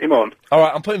can't get him on.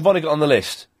 Alright, I'm putting Vonnegut on the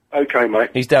list. Okay, mate.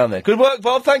 He's down there. Good work,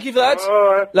 Bob, thank you for that.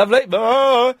 Alright. Lovely.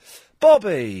 Bye.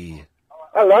 Bobby.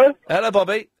 Hello. Hello,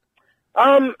 Bobby.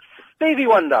 Stevie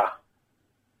Wonder.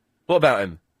 What about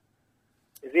him?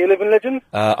 Is he a living legend?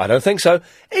 I don't think so.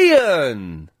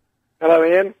 Ian! Hello,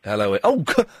 Ian. Hello, Ian. Oh,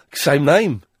 same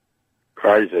name.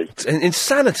 Crazy. It's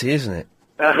insanity, isn't it?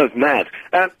 That's mad.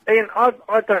 Ian,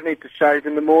 I don't need to shave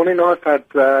in the morning. I've had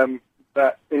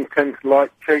that intense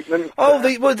light treatment. Oh,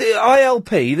 the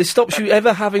ILP, this stops you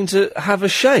ever having to have a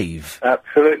shave?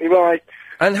 Absolutely right.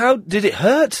 And how did it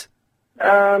hurt?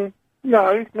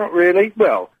 No, not really.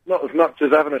 Well, not as much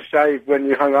as having a shave when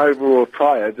you're hungover or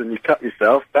tired and you cut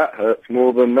yourself. That hurts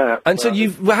more than that. And so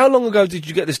how long ago did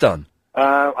you get this done?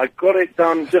 I got it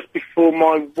done just before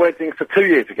my wedding, so 2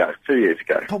 years ago.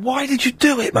 But why did you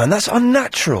do it, man? That's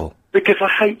unnatural. Because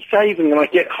I hate shaving and I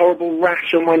get horrible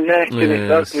rash on my neck and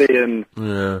it's ugly and...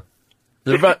 Yeah.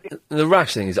 The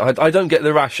rash thing is, I don't get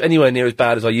the rash anywhere near as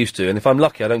bad as I used to, and if I'm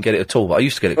lucky I don't get it at all, but I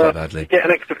used to get it quite badly. You get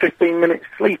an extra 15 minutes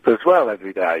sleep as well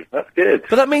every day. That's good.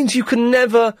 But that means you can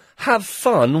never have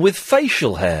fun with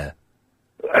facial hair.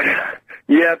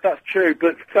 Yeah, that's true,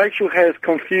 but facial hair is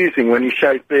confusing when you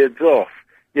shave beards off.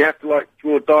 You have to,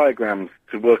 draw diagrams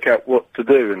to work out what to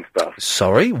do and stuff.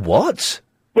 Sorry, what?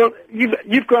 Well,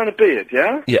 you've grown a beard,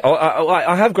 yeah? Yeah,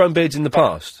 I have grown beards in the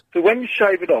past. So when you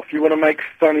shave it off, you want to make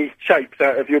funny shapes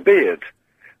out of your beard.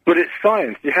 But it's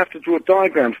science. You have to draw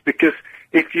diagrams, because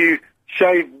if you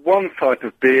shave one type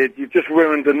of beard, you've just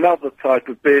ruined another type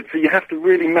of beard, so you have to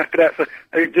really map it out. So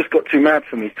it just got too mad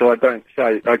for me, so I don't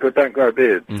shave. Don't grow a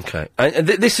beard. Okay. And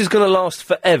this is going to last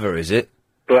forever, is it?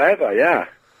 Forever, yeah.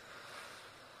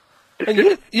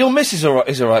 And your missus is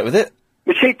all right with it?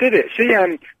 Well, she did it. She,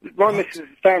 my missus'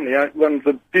 family runs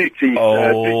a beauty...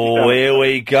 Oh, here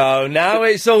we go. Now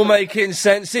it's all making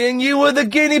sense. Ian, you were the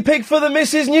guinea pig for the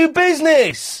missus' new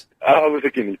business. I was a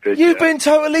guinea pig. You've been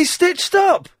totally stitched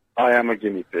up. I am a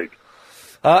guinea pig.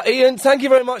 Ian, thank you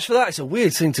very much for that. It's a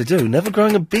weird thing to do, never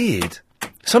growing a beard.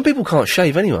 Some people can't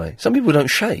shave anyway. Some people don't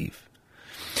shave.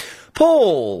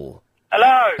 Paul.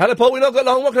 Hello. Hello, Paul. We've not got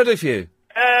long. What can I do for you?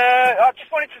 I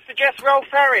just wanted to suggest Rolf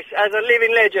Harris as a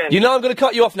living legend. You know I'm going to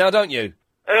cut you off now, don't you?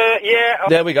 Yeah.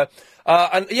 There we go.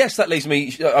 And yes, that leaves me...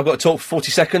 I've got to talk for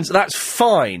 40 seconds. That's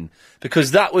fine,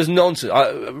 because that was nonsense.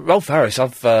 Rolf Harris,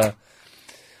 I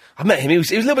met him. He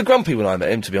was a little bit grumpy when I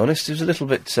met him, to be honest. He was a little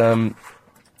bit...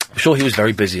 I'm sure he was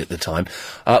very busy at the time.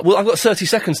 Well, I've got 30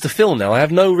 seconds to fill now. I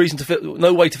have no reason to fill...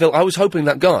 No way to fill. I was hoping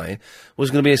that guy was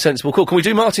going to be a sensible call. Can we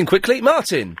do Martin quickly?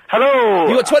 Martin! Hello!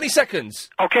 You've got 20 seconds.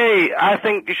 Okay, I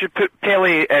think you should put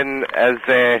Pele in as...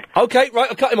 Okay, right,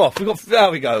 I'll cut him off.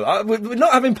 There we go. We're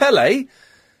not having Pele.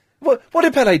 What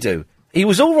did Pele do? He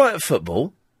was all right at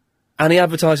football, and he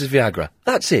advertises Viagra.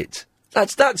 That's it.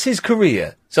 That's his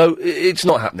career. So it's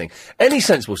not happening. Any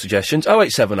sensible suggestions?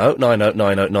 0870 90 90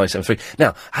 973.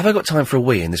 Now, have I got time for a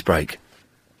wee in this break?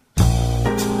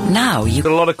 Now you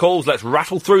got a lot of calls. Let's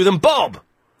rattle through them. Bob.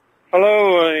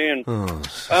 Hello, Ian.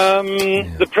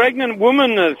 The pregnant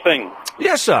woman thing.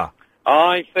 Yes, sir.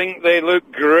 I think they look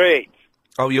great.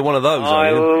 Oh, you're one of those.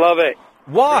 I are you? love it.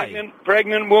 Why?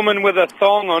 Pregnant woman with a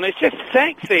thong on. It's just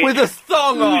sexy. With a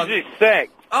thong on. Oozes sex.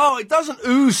 Oh, it doesn't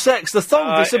ooze sex. The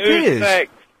thong disappears. Ooze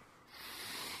sex.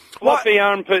 Fluffy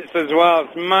armpits as well.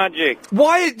 It's magic.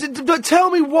 Why?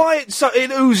 Tell me why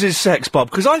it oozes sex,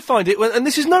 Bob. Because I find it, and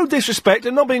this is no disrespect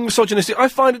and not being misogynistic. I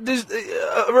find it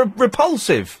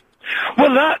repulsive.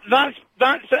 Well,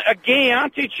 that's a gay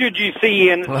attitude, you see,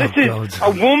 and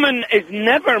a woman is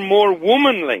never more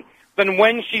womanly than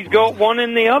when she's got one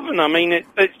in the oven. I mean,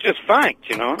 it's just fact,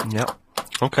 you know. Yeah.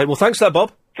 Okay. Well, thanks for that,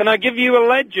 Bob. Can I give you a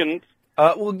legend?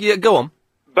 Well, yeah. Go on.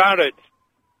 Barrett.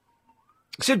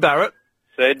 Sid Barrett.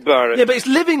 Sid Barrett. Yeah, but it's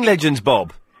living legends,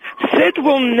 Bob. Sid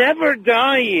will never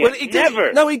die. Ian. Well,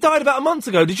 never. No, he died about a month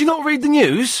ago. Did you not read the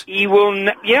news? He will.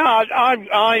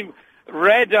 I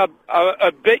read a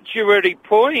obituary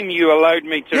poem you allowed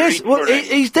me to read. Yes. Well,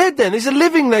 he's dead. Then he's a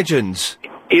living legend.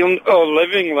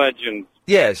 Living legend.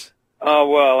 Yes. Oh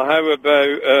well. How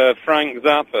about Frank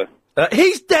Zappa?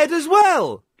 He's dead as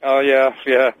well. Oh yeah.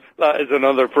 That is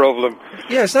another problem.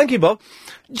 Yes. Thank you, Bob.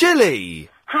 Jilly.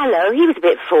 Hello, he was a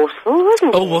bit forceful,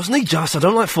 wasn't he? Oh, wasn't he just? I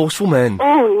don't like forceful men.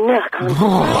 Oh, no, I can't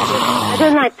I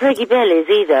don't like preggy bellies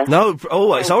either. No,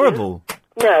 it's horrible.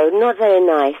 No, not very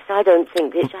nice. I don't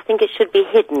think it. I think it should be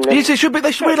hidden. Yes, it should be.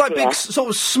 They should wear like big sort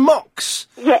of smocks.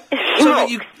 Yeah.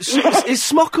 Is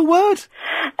smock a word?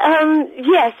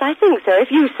 Yes, I think so.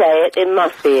 If you say it, it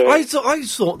must be. I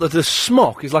thought that a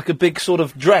smock is like a big sort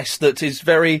of dress that is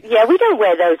very. Yeah, we don't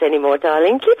wear those anymore,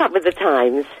 darling. Keep up with the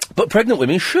times. But pregnant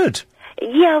women should.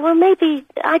 Yeah, well, maybe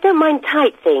I don't mind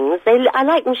tight things. I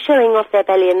like them showing off their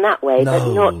belly in that way,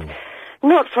 but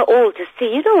not for all to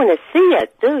see. You don't want to see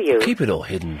it, do you? Keep it all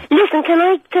hidden. Listen, can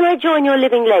I join your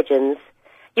living legends?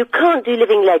 You can't do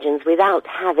living legends without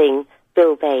having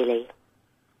Bill Bailey.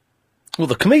 Well,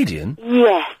 the comedian?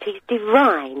 Yes, he's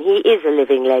divine. He is a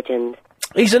living legend.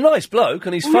 He's a nice bloke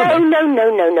and he's funny.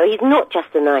 No. He's not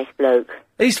just a nice bloke.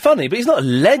 He's funny, but he's not a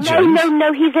legend.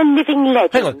 No, he's a living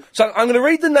legend. Hang on. So I'm going to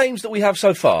read the names that we have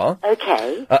so far.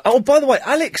 Okay. By the way,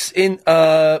 Alex in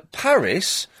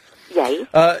Paris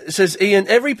says, Ian,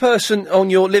 every person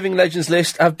on your living legends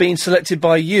list have been selected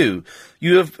by you.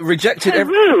 You have rejected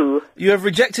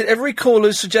every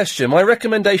caller's suggestion. My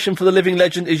recommendation for the living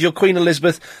legend is your Queen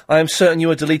Elizabeth. I am certain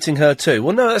you are deleting her too.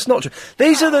 Well, no, that's not true.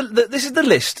 These are this is the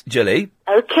list, Jilly.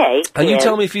 Okay. And you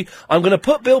tell me if you... I'm going to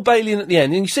put Bill Bailey in at the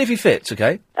end, and you see if he fits,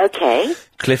 okay? Okay.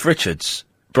 Cliff Richards,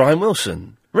 Brian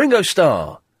Wilson, Ringo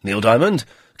Starr, Neil Diamond,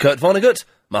 Kurt Vonnegut,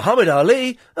 Muhammad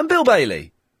Ali, and Bill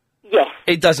Bailey. Yes.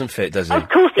 It doesn't fit, does it? Of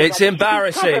course it It's doesn't.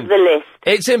 embarrassing. It's top of the list.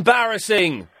 It's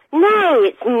embarrassing. No,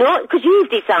 it's not, because you've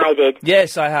decided.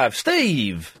 Yes, I have.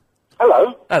 Steve.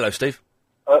 Hello. Hello, Steve.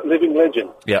 Living legend.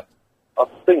 Yeah. I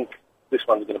think this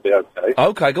one's going to be okay.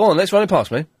 Okay, go on. Let's run it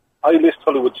past me. A-list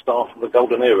Hollywood star from the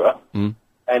golden era,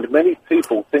 and many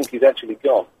people think he's actually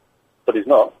gone, but he's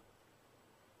not.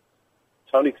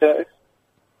 Tony Curtis.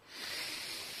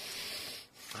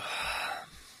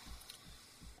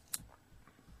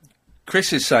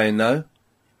 Chris is saying no.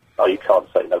 Oh, you can't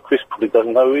say no. Chris probably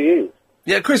doesn't know who he is.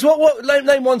 Yeah, Chris, what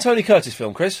name one Tony Curtis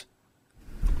film, Chris?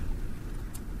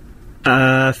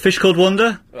 Fish Called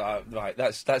Wonder? Right,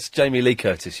 that's Jamie Lee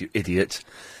Curtis, you idiot.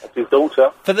 That's his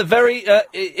daughter. For the very,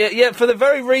 for the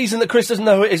very reason that Chris doesn't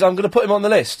know who it is, I'm going to put him on the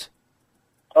list.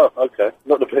 Oh, okay.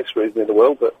 Not the best reason in the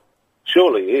world, but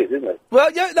surely he is, isn't he?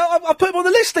 Well, yeah, no, I'll put him on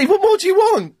the list, Steve. What more do you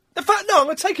want? In fact, no, I'm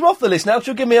going to take him off the list now.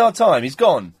 She'll give me our time. He's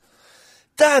gone.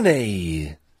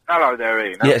 Danny. Hello there,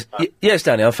 Ian. Yes,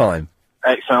 Danny, I'm fine.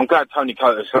 Excellent. I'm glad Tony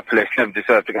Curtis got the list. Never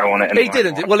deserved to go on it anyway. He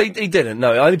didn't. Well, he didn't.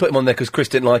 No, I only put him on there because Chris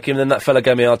didn't like him, and then that fella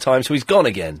gave me our time, so he's gone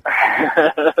again.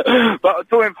 But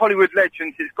talking of Hollywood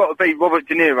legends, it's got to be Robert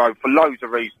De Niro for loads of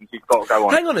reasons. He's got to go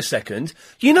on. Hang on a second.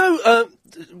 You know,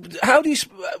 how do you...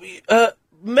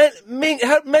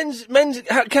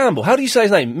 Campbell. How do you say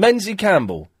his name? Menzies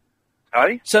Campbell.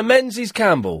 Hey? Sir Menzies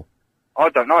Campbell. I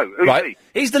don't know. Who's he?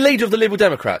 He's the leader of the Liberal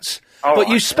Democrats. But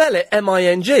you spell it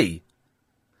M-I-N-G.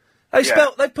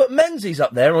 They put Menzies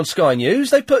up there on Sky News.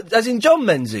 They put, as in John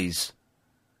Menzies.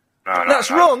 No,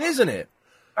 that's wrong, isn't it?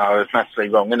 No, it's massively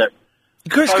wrong, isn't it?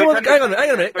 Chris, come on, hang on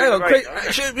a minute. Chris,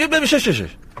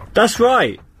 shush. That's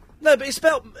right. No, but it's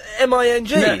spelled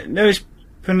M-I-N-G. No, it's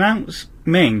pronounced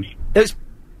Ming.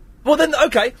 Well, then,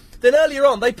 okay. Then earlier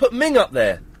on, they put Ming up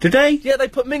there. Did they? Yeah, they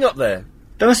put Ming up there.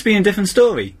 That must be a different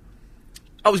story.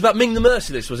 Oh, it was about Ming the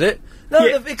Merciless, was it? No,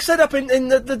 it said up in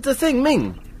the thing,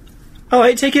 Ming. Oh,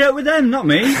 right, take it out with them, not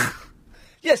me.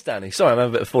 Yes, Danny. Sorry, I'm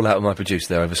having a bit of fallout with my producer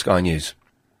there over Sky News.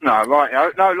 No, right.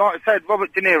 No, like I said,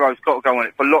 Robert De Niro's got to go on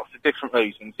it for lots of different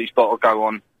reasons. He's got to go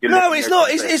on. No, it's not.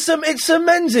 It's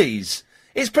Menzies.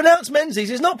 It's pronounced Menzies.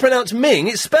 It's not pronounced Ming.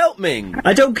 It's spelt Ming.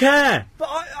 I don't care. But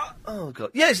oh, God.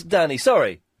 Yes, Danny,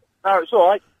 sorry. No, it's all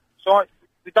right. It's all right.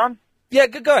 We done? Yeah,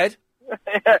 go ahead.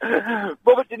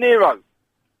 Robert De Niro.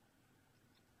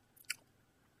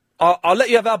 I'll let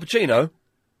you have Al Pacino.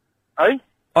 Eh?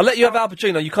 I'll let you have Al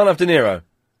Pacino. You can't have De Niro.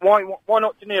 Why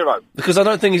not De Niro? Because I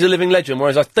don't think he's a living legend,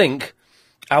 whereas I think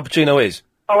Al Pacino is.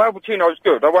 Oh, Al Pacino's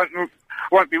good. I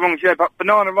won't be wrong here, but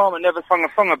Bananarama never sung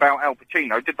a song about Al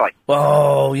Pacino, did they?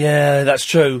 Oh, yeah, that's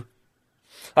true.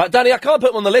 Danny, I can't put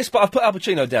him on the list, but I've put Al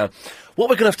Pacino down. What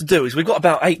we're going to have to do is we've got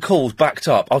about 8 calls backed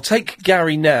up. I'll take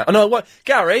Gary now. Oh, no, what?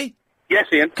 Gary? Yes,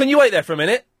 Ian? Can you wait there for a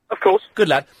minute? Of course. Good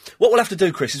lad. What we'll have to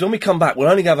do, Chris, is when we come back, we'll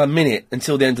only have a minute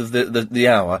until the end of the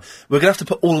hour. We're going to have to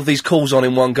put all of these calls on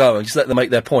in one go and just let them make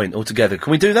their point all together.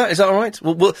 Can we do that? Is that all right?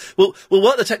 We'll work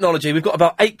the technology. We've got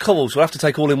about 8 calls. We'll have to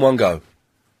take all in one go.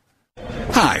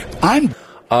 Hi, I'm...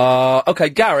 okay,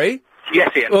 Gary?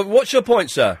 Yes, Ian. What's your point,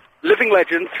 sir? Living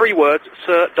legend, 3 words,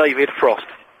 Sir David Frost.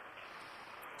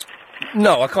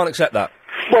 No, I can't accept that.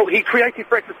 Well, he created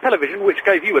breakfast television, which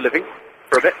gave you a living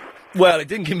for a bit. Well, it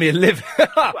didn't give me a living.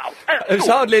 It was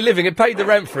hardly a living. It paid the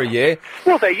rent for a year.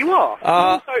 Well, there you are.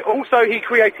 Also, he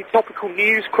created topical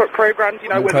news programmes,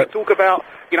 when they talk about,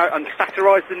 and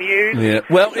satirise the news. Yeah.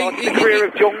 Well, the career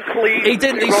of John Cleese. He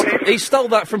didn't. He stole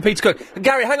that from Peter Cook.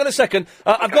 Gary, hang on a second.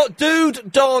 I've got Dude,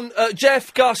 Don,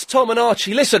 Jeff, Gus, Tom and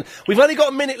Archie. Listen, we've only got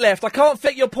a minute left. I can't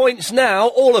fit your points now,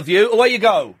 all of you. Away you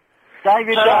go.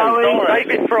 David Bowie,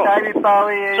 David Frost, David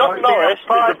Bowie, Chuck Norris is the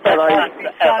best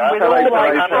ever.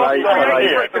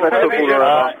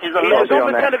 He was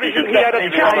on the television. He had a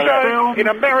chat show in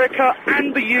America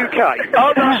and the UK.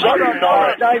 Oh, Chuck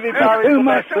Norris, David Bowie. Too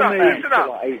much for me.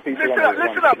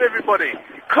 Listen up, everybody.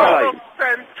 Carlos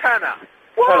Santana.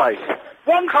 What?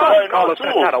 One song, Carlos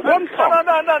Santana. One song.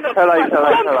 No. One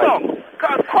song.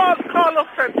 Carlos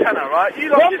Santana, right? You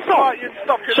don't stop your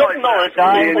Chuck Norris is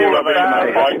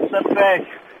the best.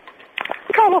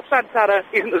 Carlos Santana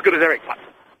isn't as good as Eric Clapton.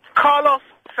 Carlos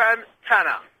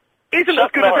Santana isn't as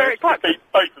good as Eric Clapton.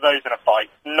 Both of those in a fight,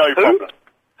 no problem.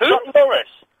 Who? Chuck Norris.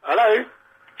 Hello.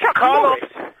 Chuck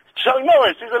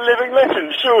Norris is a living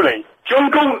legend, surely.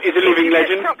 John Gaunt is a living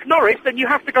legend. Chuck Norris, then you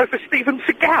have to go for Steven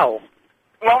Seagal.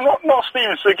 Well, not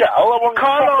Steven Seagal. I want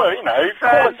Carlos.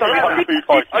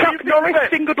 Chuck Norris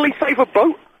singularly save a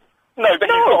boat? No, but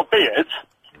he's got a beard.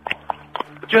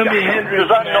 Jimi Hendrix. Does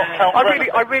that not count?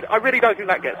 I really don't think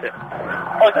that gets it.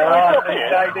 I think he's got a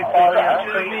beard. David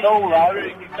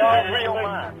Bowie, he's a real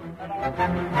man.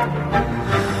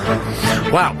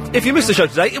 Wow. If you missed the show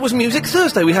today, it was Music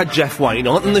Thursday. We had Jeff Wayne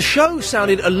on, and the show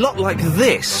sounded a lot like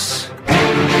this.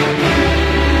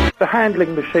 The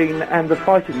handling machine and the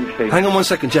fighting machine. Hang on one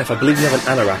second, Jeff. I believe you have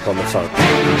an anorak on the phone.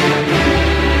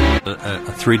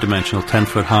 A 3-dimensional,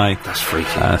 10-foot-high... That's freaky.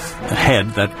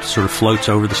 Head that sort of floats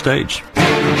over the stage.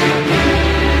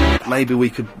 Maybe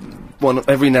we could...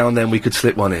 every now and then we could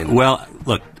slip one in. Well,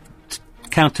 look,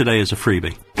 count today as a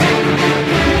freebie.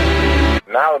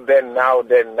 Now then. Oh,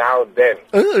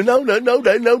 no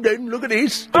then, look at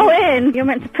this. Oh, Ian, you're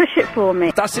meant to push it for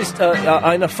me. Das ist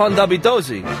eine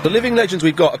Fandabidosi. The living legends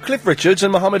we've got are Cliff Richards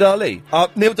and Muhammad Ali.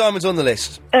 Neil Diamond's on the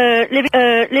list.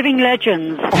 Living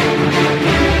legends.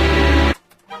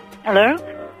 Hello?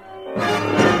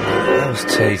 Those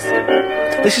teeth.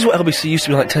 This is what LBC used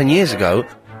to be like 10 years ago.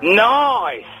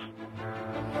 Nice!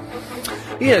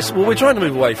 Yes, well, we're trying to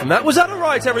move away from that. Was that all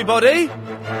right, everybody?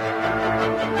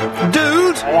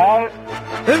 Dude? Hello?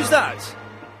 Who's that?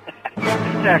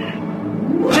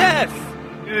 Jeff!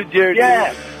 Dude,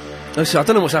 yeah. Listen, I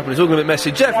don't know what's happening. It's all going a bit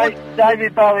messy. Jeff, what?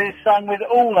 David Bowie has sung with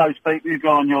all those people you've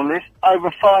got on your list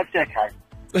over 5 decades.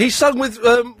 He's sung with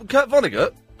Kurt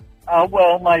Vonnegut? Oh,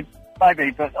 well,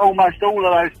 maybe, but almost all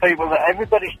of those people that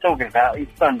everybody's talking about, he's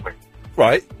sung with.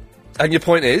 Right. And your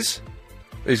point is?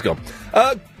 He's gone.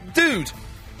 Dude!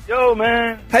 Yo,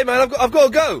 man. Hey, man, I've got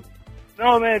to go.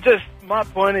 No, man, just my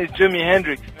point is Jimi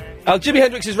Hendrix, man. Jimi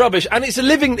Hendrix is rubbish, and it's a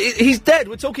living... He's dead.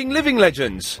 We're talking living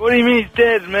legends. What do you mean he's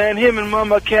dead, man? Him and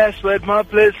Mama Cass were at my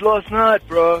place last night,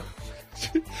 bro.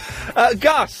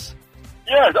 Gus?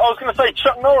 Yeah, I was going to say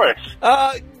Chuck Norris.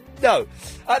 No.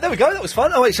 There we go, that was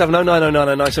fun.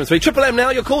 08709090973. Triple M now,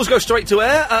 your calls go straight to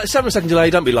air. 7-second delay,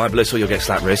 don't be libelous or you'll get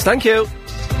slapped wrist. Thank you.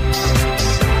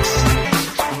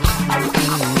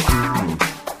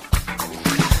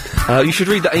 You should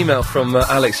read that email from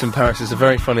Alex in Paris. There's a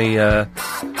very funny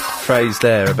phrase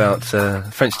there about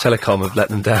French Telecom have let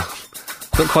them down.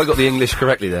 Not quite got the English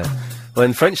correctly there.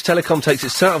 When French Telecom takes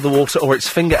its toe out of the water or its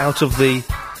finger out of the...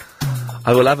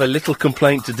 I will have a little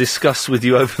complaint to discuss with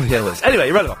you over the airwaves. Anyway,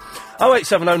 irrelevant.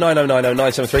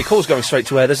 08709090973. Calls going straight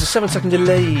to air. There's a 7-second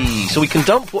delay. So we can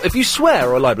dump... If you swear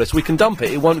or are libelous, we can dump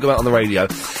it. It won't go out on the radio.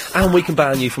 And we can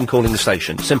ban you from calling the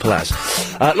station. Simple as.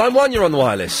 Line 1, you're on the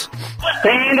wireless.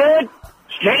 Standard.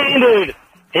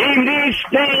 Indeed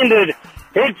standard.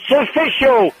 It's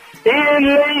official. Ian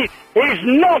Lee is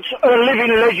not a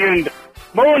living legend.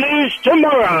 More news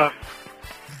tomorrow.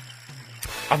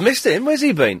 I've missed him. Where's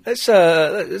he been? Let's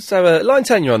have line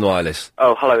 10, you're on the wireless.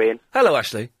 Oh, hello, Ian. Hello,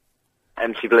 Ashley.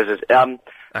 MC Blizzard.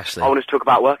 Ashley. I wanted to talk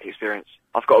about work experience.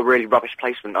 I've got a really rubbish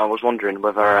placement. I was wondering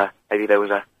whether maybe there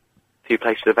was a few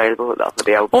places available at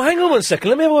the L. Oh, hang on 1 second.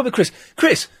 Let me have a word with Chris.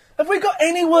 Chris, have we got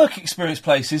any work experience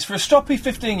places for a stroppy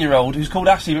 15-year-old who's called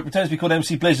Ashley but pretends to be called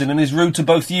MC Blizzard and is rude to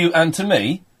both you and to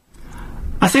me?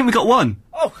 I think we got one.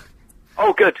 Oh,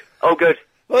 good.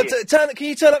 Well, can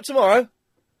you turn up tomorrow?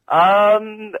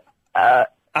 Never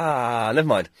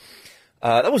mind.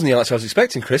 That wasn't the answer I was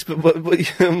expecting, Chris, but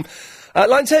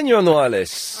line 10, you're on the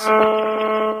wireless.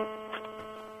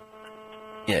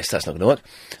 Yes, that's not going to work.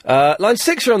 Line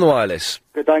 6, you're on the wireless.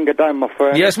 Good day, my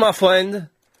friend. Yes, my friend.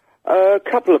 A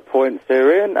couple of points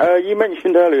here, Ian. You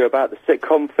mentioned earlier about the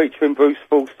sitcom featuring Bruce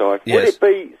Forsyth. Yes. Would it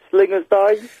be Slinger's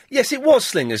Day? Yes, it was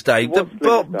Slinger's Day.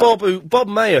 Bob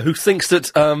Mayer, who thinks that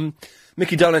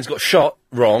Mickey Dolenz got shot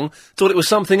wrong, thought it was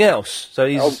something else. So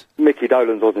he's... Oh, Mickey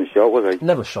Dolenz wasn't shot, was he?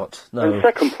 Never shot, no. And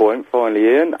second point, finally,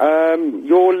 Ian,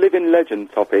 your living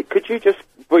legend topic. Could you just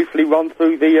briefly run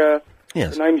through the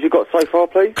names you've got so far,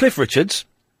 please? Cliff Richards.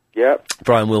 Yep.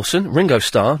 Brian Wilson, Ringo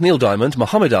Starr, Neil Diamond,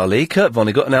 Muhammad Ali, Kurt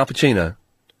Vonnegut and Al Pacino.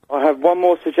 I have one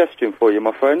more suggestion for you,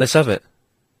 my friend. Let's have it.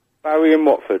 Barry and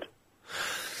Watford.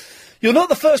 You're not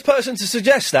the first person to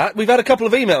suggest that. We've had a couple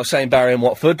of emails saying Barry and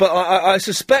Watford, but I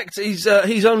suspect he's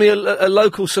only a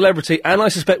local celebrity, and I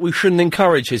suspect we shouldn't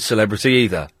encourage his celebrity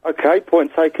either. Okay,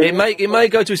 point taken. It may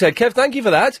go to his head. Kev, thank you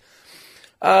for that.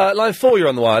 Line 4, you're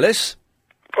on the wireless.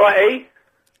 Righty.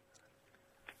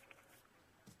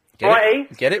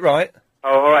 Get it right.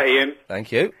 Oh, all right, Ian.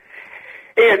 Thank you.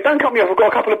 Ian, don't cut me off. I've got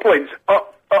a couple of points.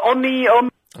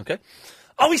 Okay.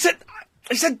 Oh, he said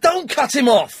don't cut him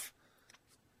off.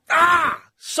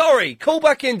 Sorry. Call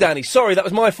back in, Danny. Sorry, that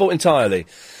was my fault entirely.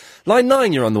 Line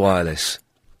 9, you're on the wireless.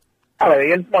 Hello,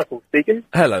 Ian. Michael speaking.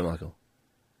 Hello, Michael.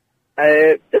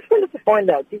 Just wanted to find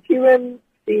out, did you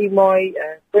see my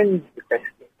friends request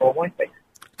for MySpace?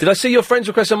 Did I see your friends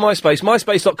request on MySpace?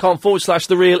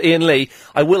 MySpace.com/The Real Ian Lee.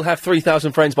 I will have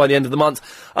 3,000 friends by the end of the month.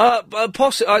 I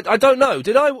don't know.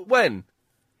 Did I? When?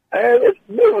 About a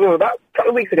couple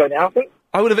of weeks ago now, I think.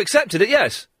 I would have accepted it,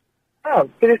 yes. Oh,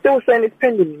 because it's still saying it's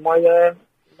pending, my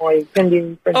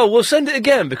pending friend. Oh, well, send it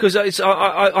again, because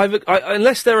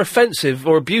unless they're offensive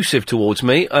or abusive towards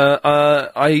me,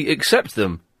 I accept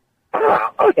them.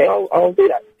 Okay, I'll do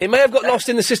that. It may have got lost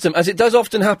in the system, as it does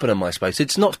often happen on MySpace.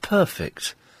 It's not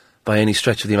perfect, by any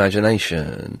stretch of the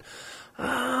imagination.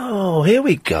 Oh, here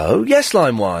we go. Yes,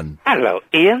 line 1. Hello,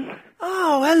 Ian.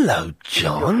 Oh, hello,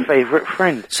 John. Your favourite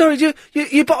friend. Sorry,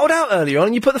 you bottled out earlier on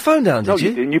and you put the phone down, No, did you?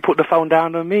 you didn't. You put the phone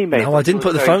down on me, mate. No, I didn't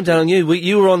put the phone down on you.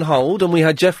 You were on hold and we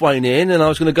had Jeff Wayne in and I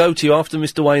was going to go to you after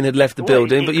Mr. Wayne had left the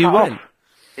building, but you went.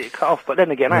 It cut off, but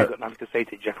then again, I ain't got nothing to say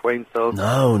to Jeff Wayne, so...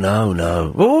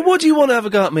 No. Well, what do you want to have a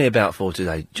go at me about for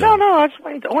today, John? No, I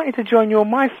wanted to join your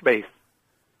MySpace.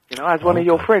 You know, as one of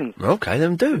your friends. Okay,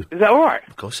 then do. Is that all right?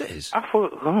 Of course it is. I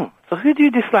thought, so who do you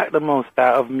dislike the most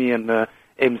out of me and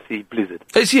MC Blizzard?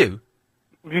 It's you.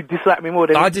 You dislike me more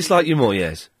than... I dislike you more,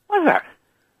 yes. Why's that?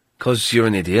 Because you're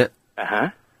an idiot. Uh-huh.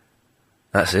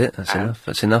 That's it. That's enough.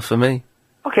 That's enough for me.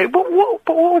 Okay, but what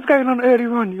was going on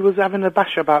earlier on? You was having a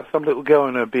bash about some little girl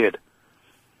and her beard.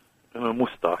 And her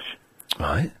moustache.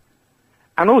 Right.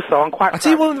 And also, I'm quite... I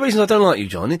tell you one of the reasons I don't like you,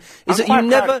 John, is that you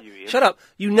never... Shut up.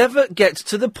 You never get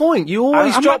to the point. You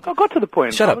always drop... I got to the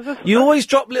point. Shut up. You always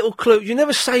drop little clues. You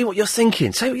never say what you're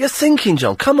thinking. Say what you're thinking,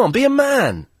 John. Come on, be a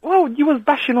man. Well, you was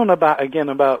bashing on about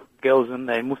girls and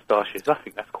their moustaches. I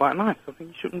think that's quite nice. I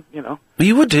think you shouldn't, you know... Well,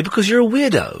 you would do, because you're a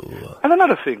weirdo. And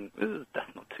another thing...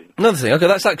 That's not too... Another thing. Okay,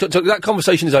 that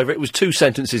conversation is over. It was 2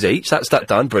 sentences each. That's that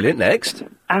done. Brilliant. Next.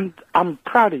 And I'm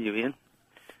proud of you, Ian.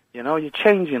 You know, you're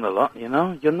changing a lot, you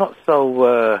know? You're not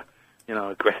so,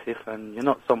 aggressive, and you're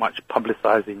not so much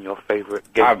publicising your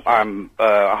favourite game. I'm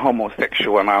a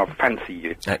homosexual and I fancy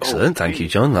you. Excellent. Thank you,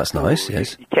 John. That's nice,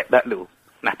 yes. You kept that little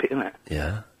snippet, innit?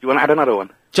 Yeah. You want to add another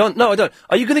one? John, no, I don't.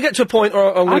 Are you going to get to a point,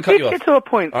 or I'm going to cut you off? I did get to a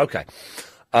point. Okay.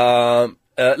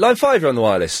 Line 5, you're on the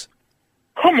wireless.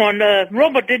 Come on,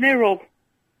 Robert De Niro.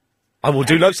 I will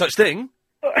do no such thing.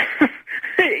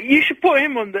 You should put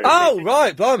him on the... Oh,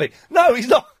 right, blimey. No, he's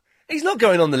not. He's not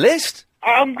going on the list.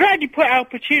 I'm glad you put Al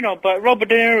Pacino, but Robert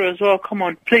De Niro as well. Come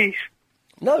on, please.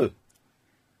 No.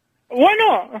 Why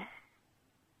not?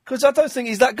 Because I don't think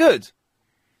he's that good.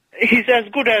 He's as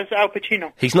good as Al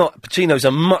Pacino. He's not. Pacino's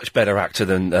a much better actor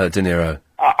than De Niro.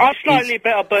 I'm slightly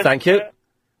better, but... Thank you.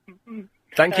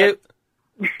 Thank you.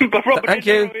 But Robert Thank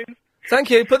De Niro you. Thank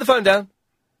you. Put the phone down.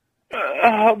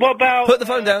 What about... Put the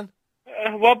phone down.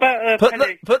 What about...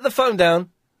 Put the phone down.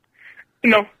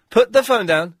 No. Put the phone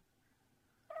down.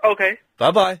 Okay.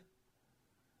 Bye-bye.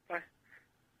 Bye.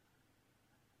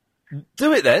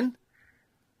 Do it then.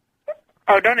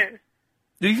 I've done it.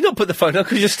 You've not put the phone down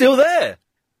because you're still there.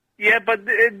 Yeah, but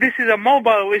this is a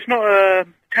mobile. It's not a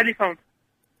telephone.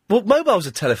 Well, mobiles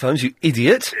are telephones, you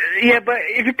idiot. Yeah, but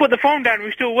if you put the phone down,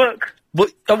 we still work.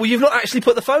 Well, you've not actually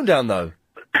put the phone down, though.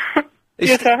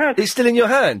 Yes, I have. It's still in your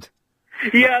hand.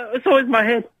 Yeah, so is my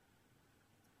head.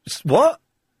 What?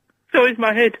 So is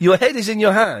my head. Your head is in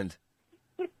your hand?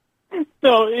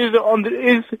 No, it's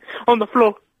on the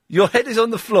floor. Your head is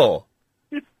on the floor?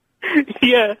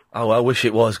 Yeah. Oh, I wish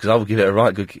it was, because I would give it a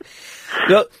right good...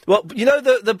 Well, you know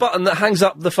the button that hangs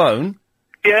up the phone?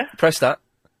 Yeah. Press that.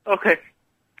 Okay.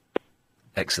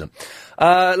 Excellent.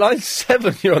 Line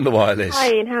 7, you're on the wireless.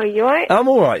 Hi, Ian, how are you, alright? I'm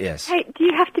alright, yes. Hey, do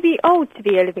you have to be old to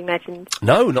be a living legend?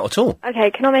 No, not at all. Okay,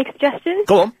 can I make a suggestion?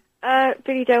 Go on.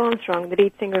 Billy Joe Armstrong, the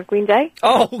lead singer of Green Day.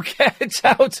 Oh, get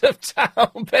out of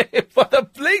town, babe. For the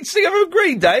lead singer of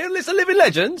Green Day, and listen, living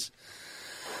legends.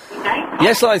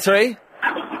 Yes, line 3. Ian,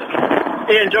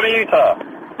 Johnny Utah.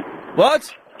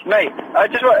 What? Mate,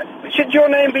 should your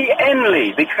name be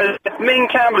Enley? Because Ming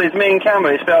Campbell is Ming Campbell,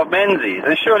 it's spelled Menzies,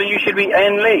 and surely you should be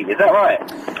Enley, is that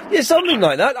right? Yeah, something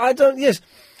like that. I don't, yes.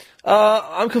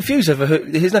 I'm confused over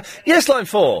his name. Yes, line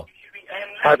 4.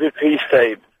 Happy Peace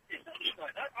Day.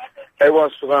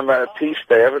 Everyone's talking about a Peace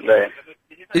Day, haven't they?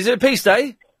 Is it a Peace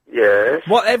Day? Yes.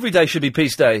 What, every day should be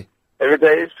Peace Day? Every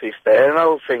day is Peace Day. And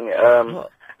another thing,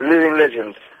 living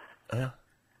legends.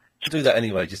 Do that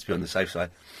anyway, just to be on the safe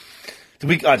side.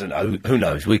 I don't know. Who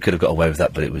knows? We could have got away with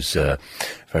that, but it was very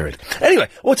rude. Anyway,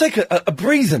 we'll take a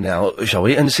breather now, shall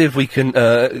we, and see if we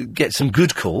can get some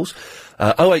good calls.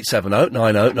 0870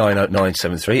 90 90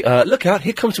 973. Look out,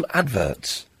 here come some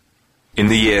adverts. In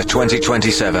the year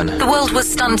 2027. The world was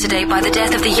stunned today by the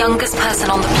death of the youngest person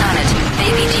on the planet.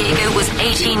 Baby Diego was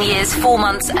 18 years, 4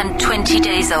 months and 20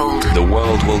 days old. The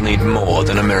world will need more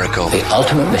than a miracle. The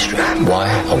ultimate mystery. Why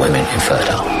are women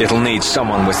infertile? It'll need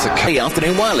someone with the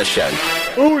Afternoon Wireless Show.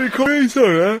 Oh, you call me,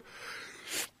 sorry.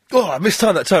 Oh, I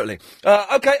mistimed that totally.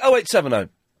 Okay, 0870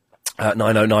 90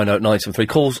 90 973.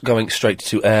 Calls going straight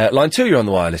to air. Line 2, you're on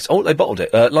the wireless. Oh, they bottled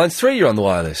it. Line 3, you're on the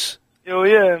wireless. Yo,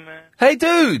 yeah, man. Hey,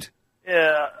 dude!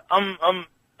 Yeah,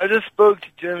 I just spoke to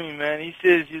Jimmy, man. He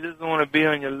says he doesn't want to be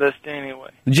on your list anyway.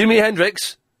 Jimi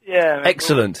Hendrix? Yeah, man.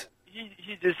 Excellent.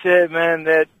 He just said, man,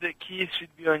 that Keith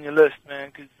should be on your list, man,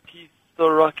 because Keith's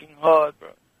still rocking hard, bro.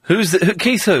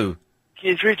 Keith who?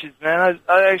 Keith Richards, man.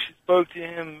 I actually spoke to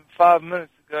him 5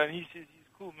 minutes ago, and he says he's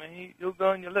cool, man. He'll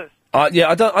go on your list. Yeah,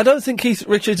 I don't think Keith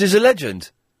Richards is a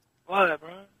legend. Why, bro?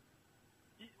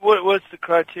 What's the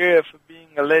criteria for being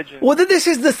a legend? Well, this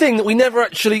is the thing that we never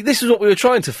actually... This is what we were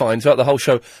trying to find throughout the whole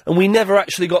show, and we never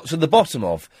actually got to the bottom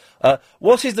of.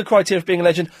 What is the criteria for being a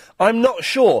legend? I'm not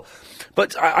sure.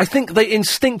 But I think they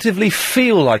instinctively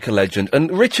feel like a legend,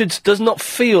 and Richards does not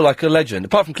feel like a legend,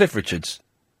 apart from Cliff Richards.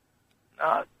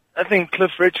 I think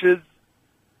Cliff Richards...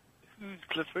 Who's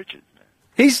Cliff Richards, man?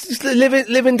 He's the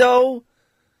living doll.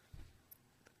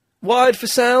 Wired for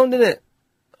sound, innit?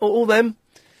 All them.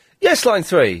 Yes, line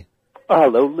 3.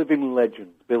 Hello, living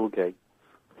legend, Bill Gates.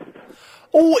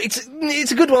 Oh,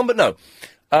 it's a good one, but no.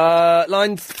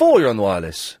 Line 4, you're on the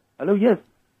wireless. Hello, yes.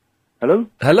 Hello?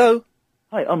 Hello?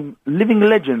 Hi, living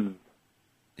legend.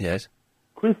 Yes.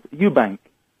 Chris Eubank.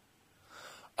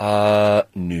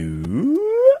 No.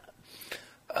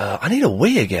 I need a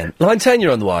wee again. Line 10,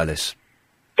 you're on the wireless.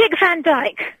 Dick Van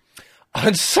Dyke.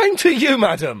 And same to you,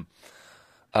 madam.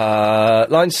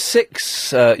 Line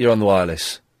 6, you're on the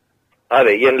wireless. Hi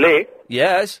there, Ian Lee.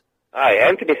 Yes? Hi,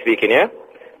 Anthony speaking, yeah?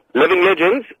 Living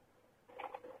legends?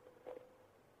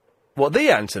 What, the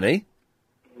Anthony?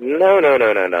 No.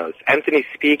 It's Anthony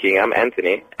speaking. I'm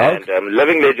Anthony. And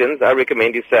living legends, I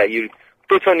recommend you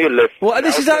put on your list. Well,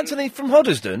 this is Anthony from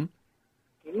Hoddesdon?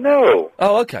 No.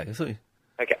 Oh, okay. I thought you...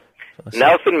 Okay.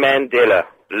 Nelson Mandela,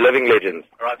 living legends.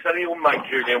 All right, tell your mate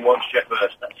Julian wants Jeff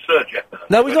Hurst. That's Sir Jeff Hurst.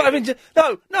 No, we're not having...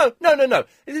 No.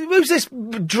 Who's this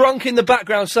drunk in the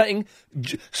background saying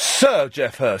Sir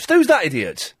Jeff Hurst? Who's that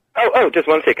idiot? Oh, just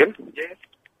 1 second. Yes.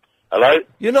 Hello?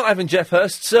 You're not having Jeff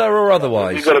Hurst, sir, or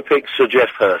otherwise? You've got to pick Sir Jeff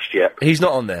Hurst yet. He's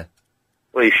not on there.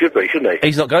 Well, he should be, shouldn't he?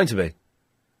 He's not going to be.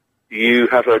 You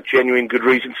have a genuine good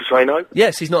reason to say no?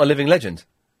 Yes, he's not a living legend.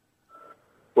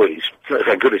 Well,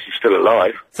 thank goodness he's still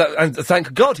alive. And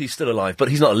thank God he's still alive, but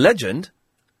he's not a legend.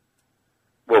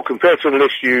 Well, compared to the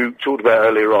list you talked about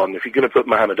earlier on, if you're going to put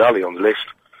Muhammad Ali on the list,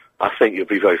 I think you'll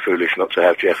be very foolish not to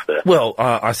have Jeff there. Well,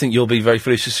 I think you'll be very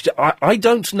foolish. I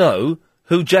don't know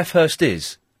who Jeff Hurst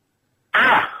is.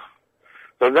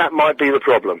 Then that might be the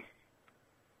problem.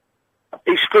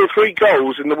 He scored 3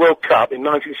 goals in the World Cup in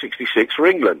 1966 for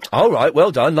England. All right, well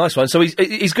done, nice one. So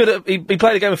he's good at... He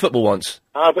played a game of football once.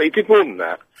 But he did more than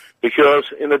that. Because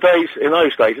in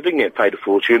those days, he didn't get paid a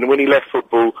fortune, and when he left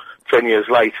football 10 years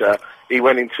later, he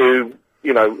went into,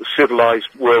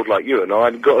 civilised world like you and I,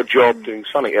 and got a job doing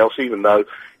something else, even though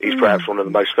he's perhaps one of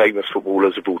the most famous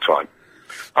footballers of all time.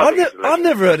 I've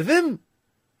never heard of him.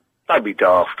 Don't be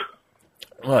daft.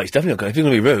 Well, he's definitely not going. If you're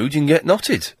going to be rude, you can get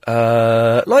knotted.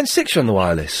 Line 6, you're on the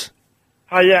wireless.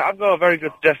 Hi, yeah, I've got a very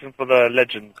good suggestion for the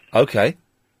legend. Okay.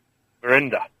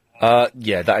 Verinda.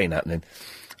 Yeah, that ain't happening.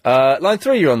 Line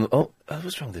 3, you're on...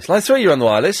 what's wrong with this? Line 3, you're on the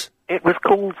wireless. It was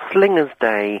called Slingers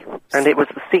Day, and it was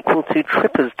the sequel to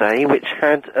Trippers Day, which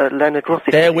had Leonard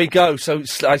Rossiter. There we go. So,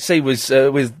 I see, with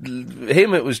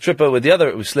him it was Tripper, with the other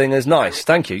it was Slingers. Nice,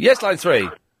 thank you. Yes, line 3.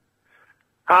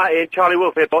 Hi, Ian, Charlie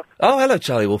Wolf here, boss. Oh, hello,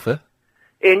 Charlie Wolf here.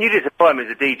 Ian, you disappoint me as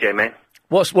a DJ, man.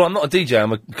 Well, I'm not a DJ,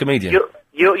 I'm a comedian.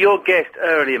 Your guest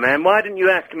earlier, man, why didn't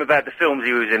you ask him about the films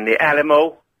he was in? The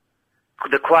Alamo?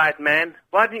 The Quiet Man?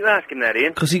 Why didn't you ask him that,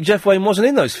 Ian? Because Jeff Wayne wasn't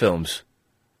in those films.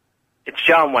 It's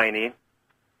John Wayne, Ian.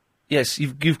 Yes,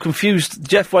 you've confused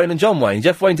Jeff Wayne and John Wayne.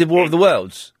 Jeff Wayne did War of the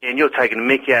Worlds. Ian, you're taking a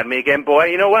mickey out of me again, boy.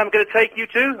 You know where I'm going to take you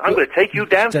to? I'm going to take you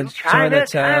down to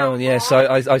Chinatown. Yes,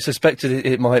 I suspected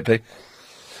it might be.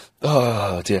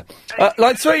 Oh, dear.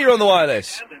 Line 3, you're on the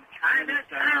wireless.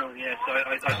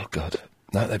 Oh, God.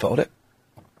 No, they bottled it.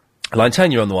 Line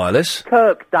 10, you're on the wireless.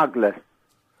 Kirk Douglas.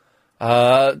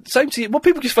 Same to you. What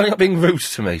people just finding up being rude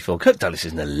to me for? Kirk Douglas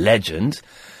isn't a legend.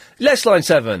 Let's line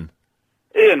 7.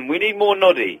 Ian, we need more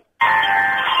noddy.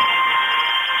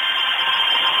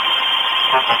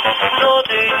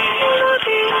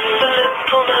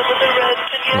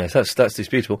 Yes, that's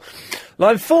disputable.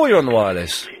 Line 4, you're on the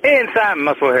wireless. Ian, Sam,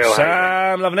 Muswell Hill.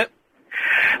 Sam, loving it.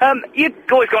 You've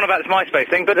always gone about this MySpace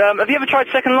thing, but have you ever tried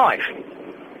Second Life?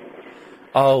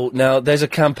 Oh, now, there's a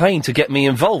campaign to get me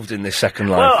involved in this Second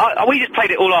Life. Well, we just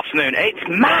played it all afternoon. It's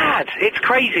mad! It's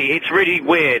crazy! It's really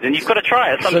weird, and you've got to try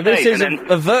it at some stage. So this is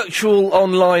a virtual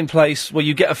online place where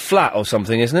you get a flat or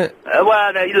something, isn't it?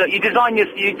 Well, no, look, you design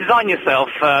yourself,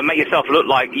 make yourself look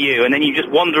like you, and then you just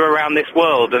wander around this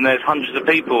world, and there's hundreds of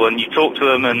people, and you talk to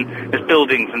them, and there's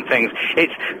buildings and things.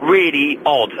 It's really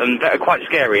odd, and quite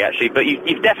scary, actually, but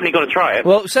you've definitely got to try it.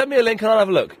 Well, send me a link and I'll have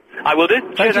a look. I will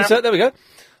do. Thank you, sir. There we go.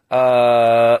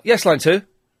 Yes, line 2.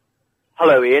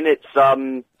 Hello, Ian. It's,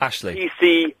 Ashley.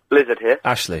 PC Blizzard here.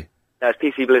 Ashley. No, it's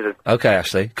PC Blizzard. Okay,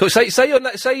 Ashley. Cool. Say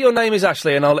your name is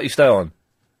Ashley and I'll let you stay on.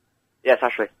 Yes,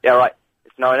 Ashley. Yeah, right.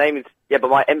 My name is Yeah, but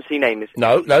my MC name is...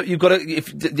 No, you've got to...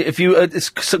 If you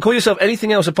call yourself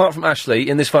anything else apart from Ashley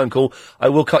in this phone call, I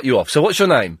will cut you off. So what's your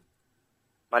name?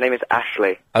 My name is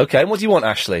Ashley. Okay, and what do you want,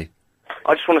 Ashley?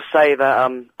 I just want to say that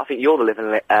I think you're the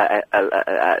living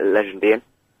legend, Ian.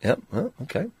 Yep, well,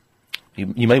 okay.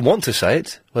 You may want to say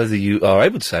it. Whether you are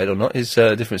able to say it or not is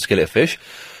a different skillet of fish.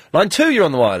 Line 2, you're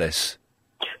on the wireless.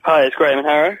 Hi, it's Graham and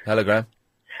Harrow. Hello, Graham.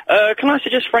 Can I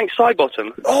suggest Frank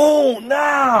Sidebottom? Oh,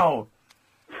 now!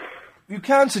 You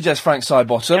can suggest Frank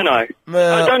Sidebottom. Can I?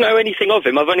 I don't know anything of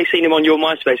him. I've only seen him on your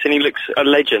MySpace and he looks a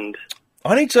legend.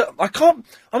 I'm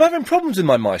having problems with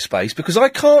my MySpace because I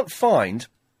can't find...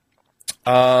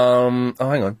 hang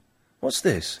on. What's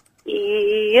this?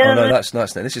 Yeah. Oh, no, that's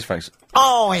nice. This is Frank's.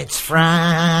 Oh, it's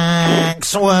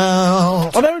Frank's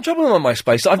World. I'm having trouble with my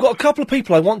MySpace. I've got a couple of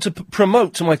people I want to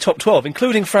promote to my top 12,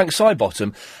 including Frank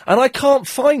Sidebottom, and I can't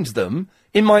find them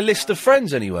in my list of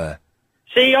friends anywhere.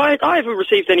 See, I haven't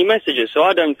received any messages, so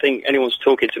I don't think anyone's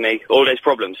talking to me. All those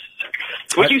problems.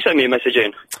 Would you send me a message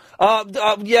in?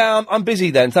 Yeah, I'm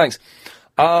busy then, thanks.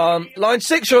 Line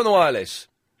 6, you're on the wireless.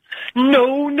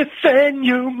 No,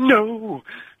 Nathaniel, no.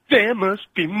 There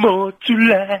must be more to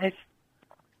life.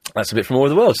 That's a bit from All Over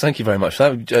the World. Thank you very much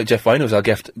for that. Jeff Wayne was our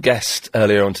guest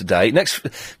earlier on today.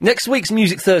 Next week's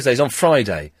Music Thursday is on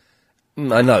Friday.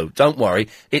 I know, don't worry.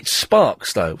 It's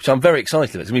Sparks, though, which I'm very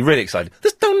excited about. It's going to be really exciting.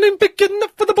 This don't ain't big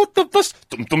enough for the both of us.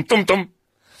 Dum, dum, dum, dum.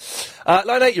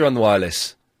 Line 8, you're on the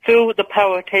wireless. Phil the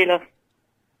Power Taylor.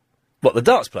 What, the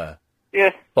darts player? Yeah.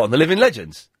 What, on the Living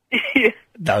Legends? Yeah.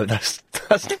 No, that's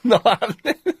not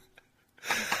happening.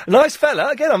 Nice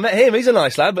fella. Again, I met him. He's a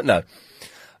nice lad, but no.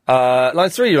 Line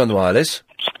 3, you're on the wireless.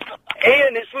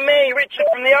 Ian, it's me, Richard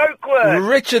from the Oakwood.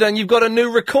 Richard, and you've got a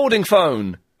new recording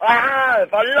phone. I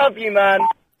have. I love you, man.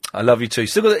 I love you too.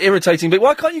 Still got the irritating bit.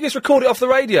 Why can't you just record it off the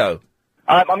radio?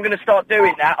 I'm going to start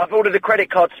doing that. I've ordered a credit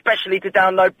card specially to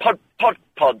download pods.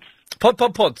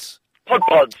 Pods.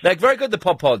 They're very good, the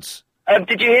pods.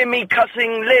 Did you hear me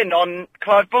cussing Lynn on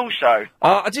Clive Bull's show?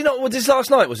 Do you know what this last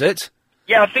night, was it?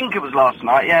 Yeah, I think it was last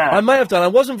night, yeah. I may have done. I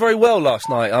wasn't very well last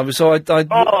night.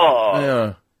 Oh.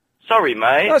 Yeah. Sorry,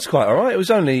 mate. That's quite alright. It was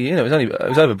only, it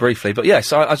was over briefly, but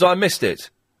yes, I missed it.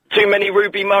 Too many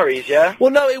Ruby Murrays, yeah?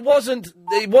 Well, no, it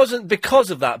wasn't because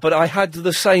of that, but I had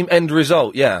the same end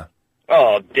result, yeah.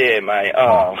 Oh, dear, mate.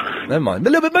 Oh. Never mind.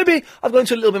 Maybe I've gone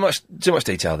into a little bit too much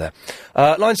detail there.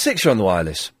 Line 6, you're on the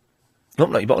wireless. Nope,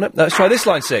 no, you bottom it. Let's try this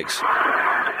line 6.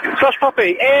 Slush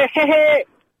Puppy.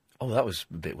 Oh, that was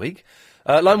a bit weak.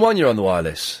 Line 1, you're on the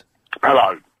wireless.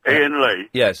 Hello, Ian Lee.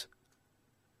 Yes.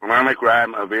 An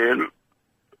anagram of Ian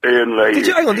Lee.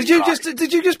 Did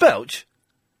you just belch?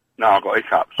 No, I've got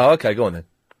hiccups. Oh, okay, go on then.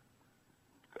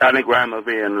 Anagram of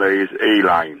Ian Lee is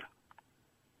Elaine.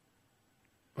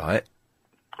 Right.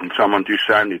 And someone you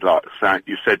said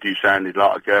you sounded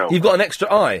like a girl. You've got an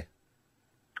extra I.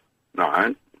 No, I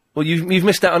ain't. Well, you've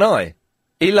missed out an I.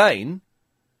 Elaine?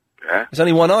 Yeah. There's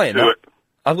only one I in that.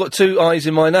 I've got 2 I's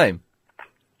in my name.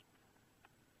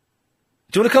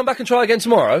 Do you want to come back and try again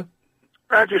tomorrow?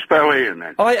 How do you spell Ian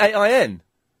then? I-A-I-N.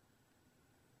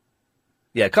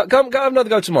 Yeah, come have another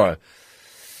go tomorrow.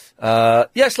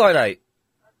 Yes, line 8.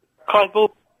 Clive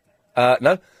Bull.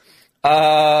 No.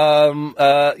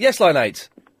 Yes, line 8.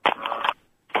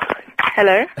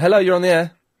 Hello? Hello, you're on the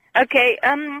air. Okay,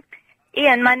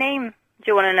 Ian, my name, do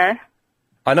you want to know?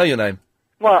 I know your name.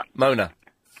 What? Mona.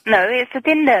 No, it's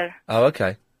Satinder. Oh,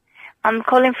 okay. I'm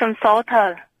calling from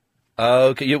Southall.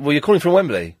 Okay, you're calling from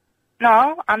Wembley?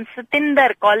 No, I'm Satinder,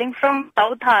 calling from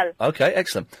Southall. Okay,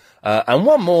 excellent. And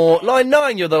one more. Line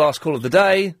 9, you're the last call of the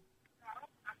day.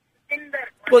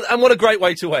 Well, and what a great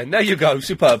way to end. There you go,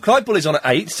 superb. Clive Bull is on at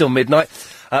 8 till midnight.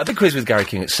 Big quiz with Gary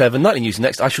King at 7. Nightly news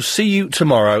next. I shall see you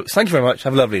tomorrow. Thank you very much.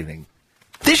 Have a lovely evening.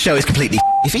 This show is completely...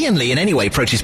 If Ian Lee in any way approaches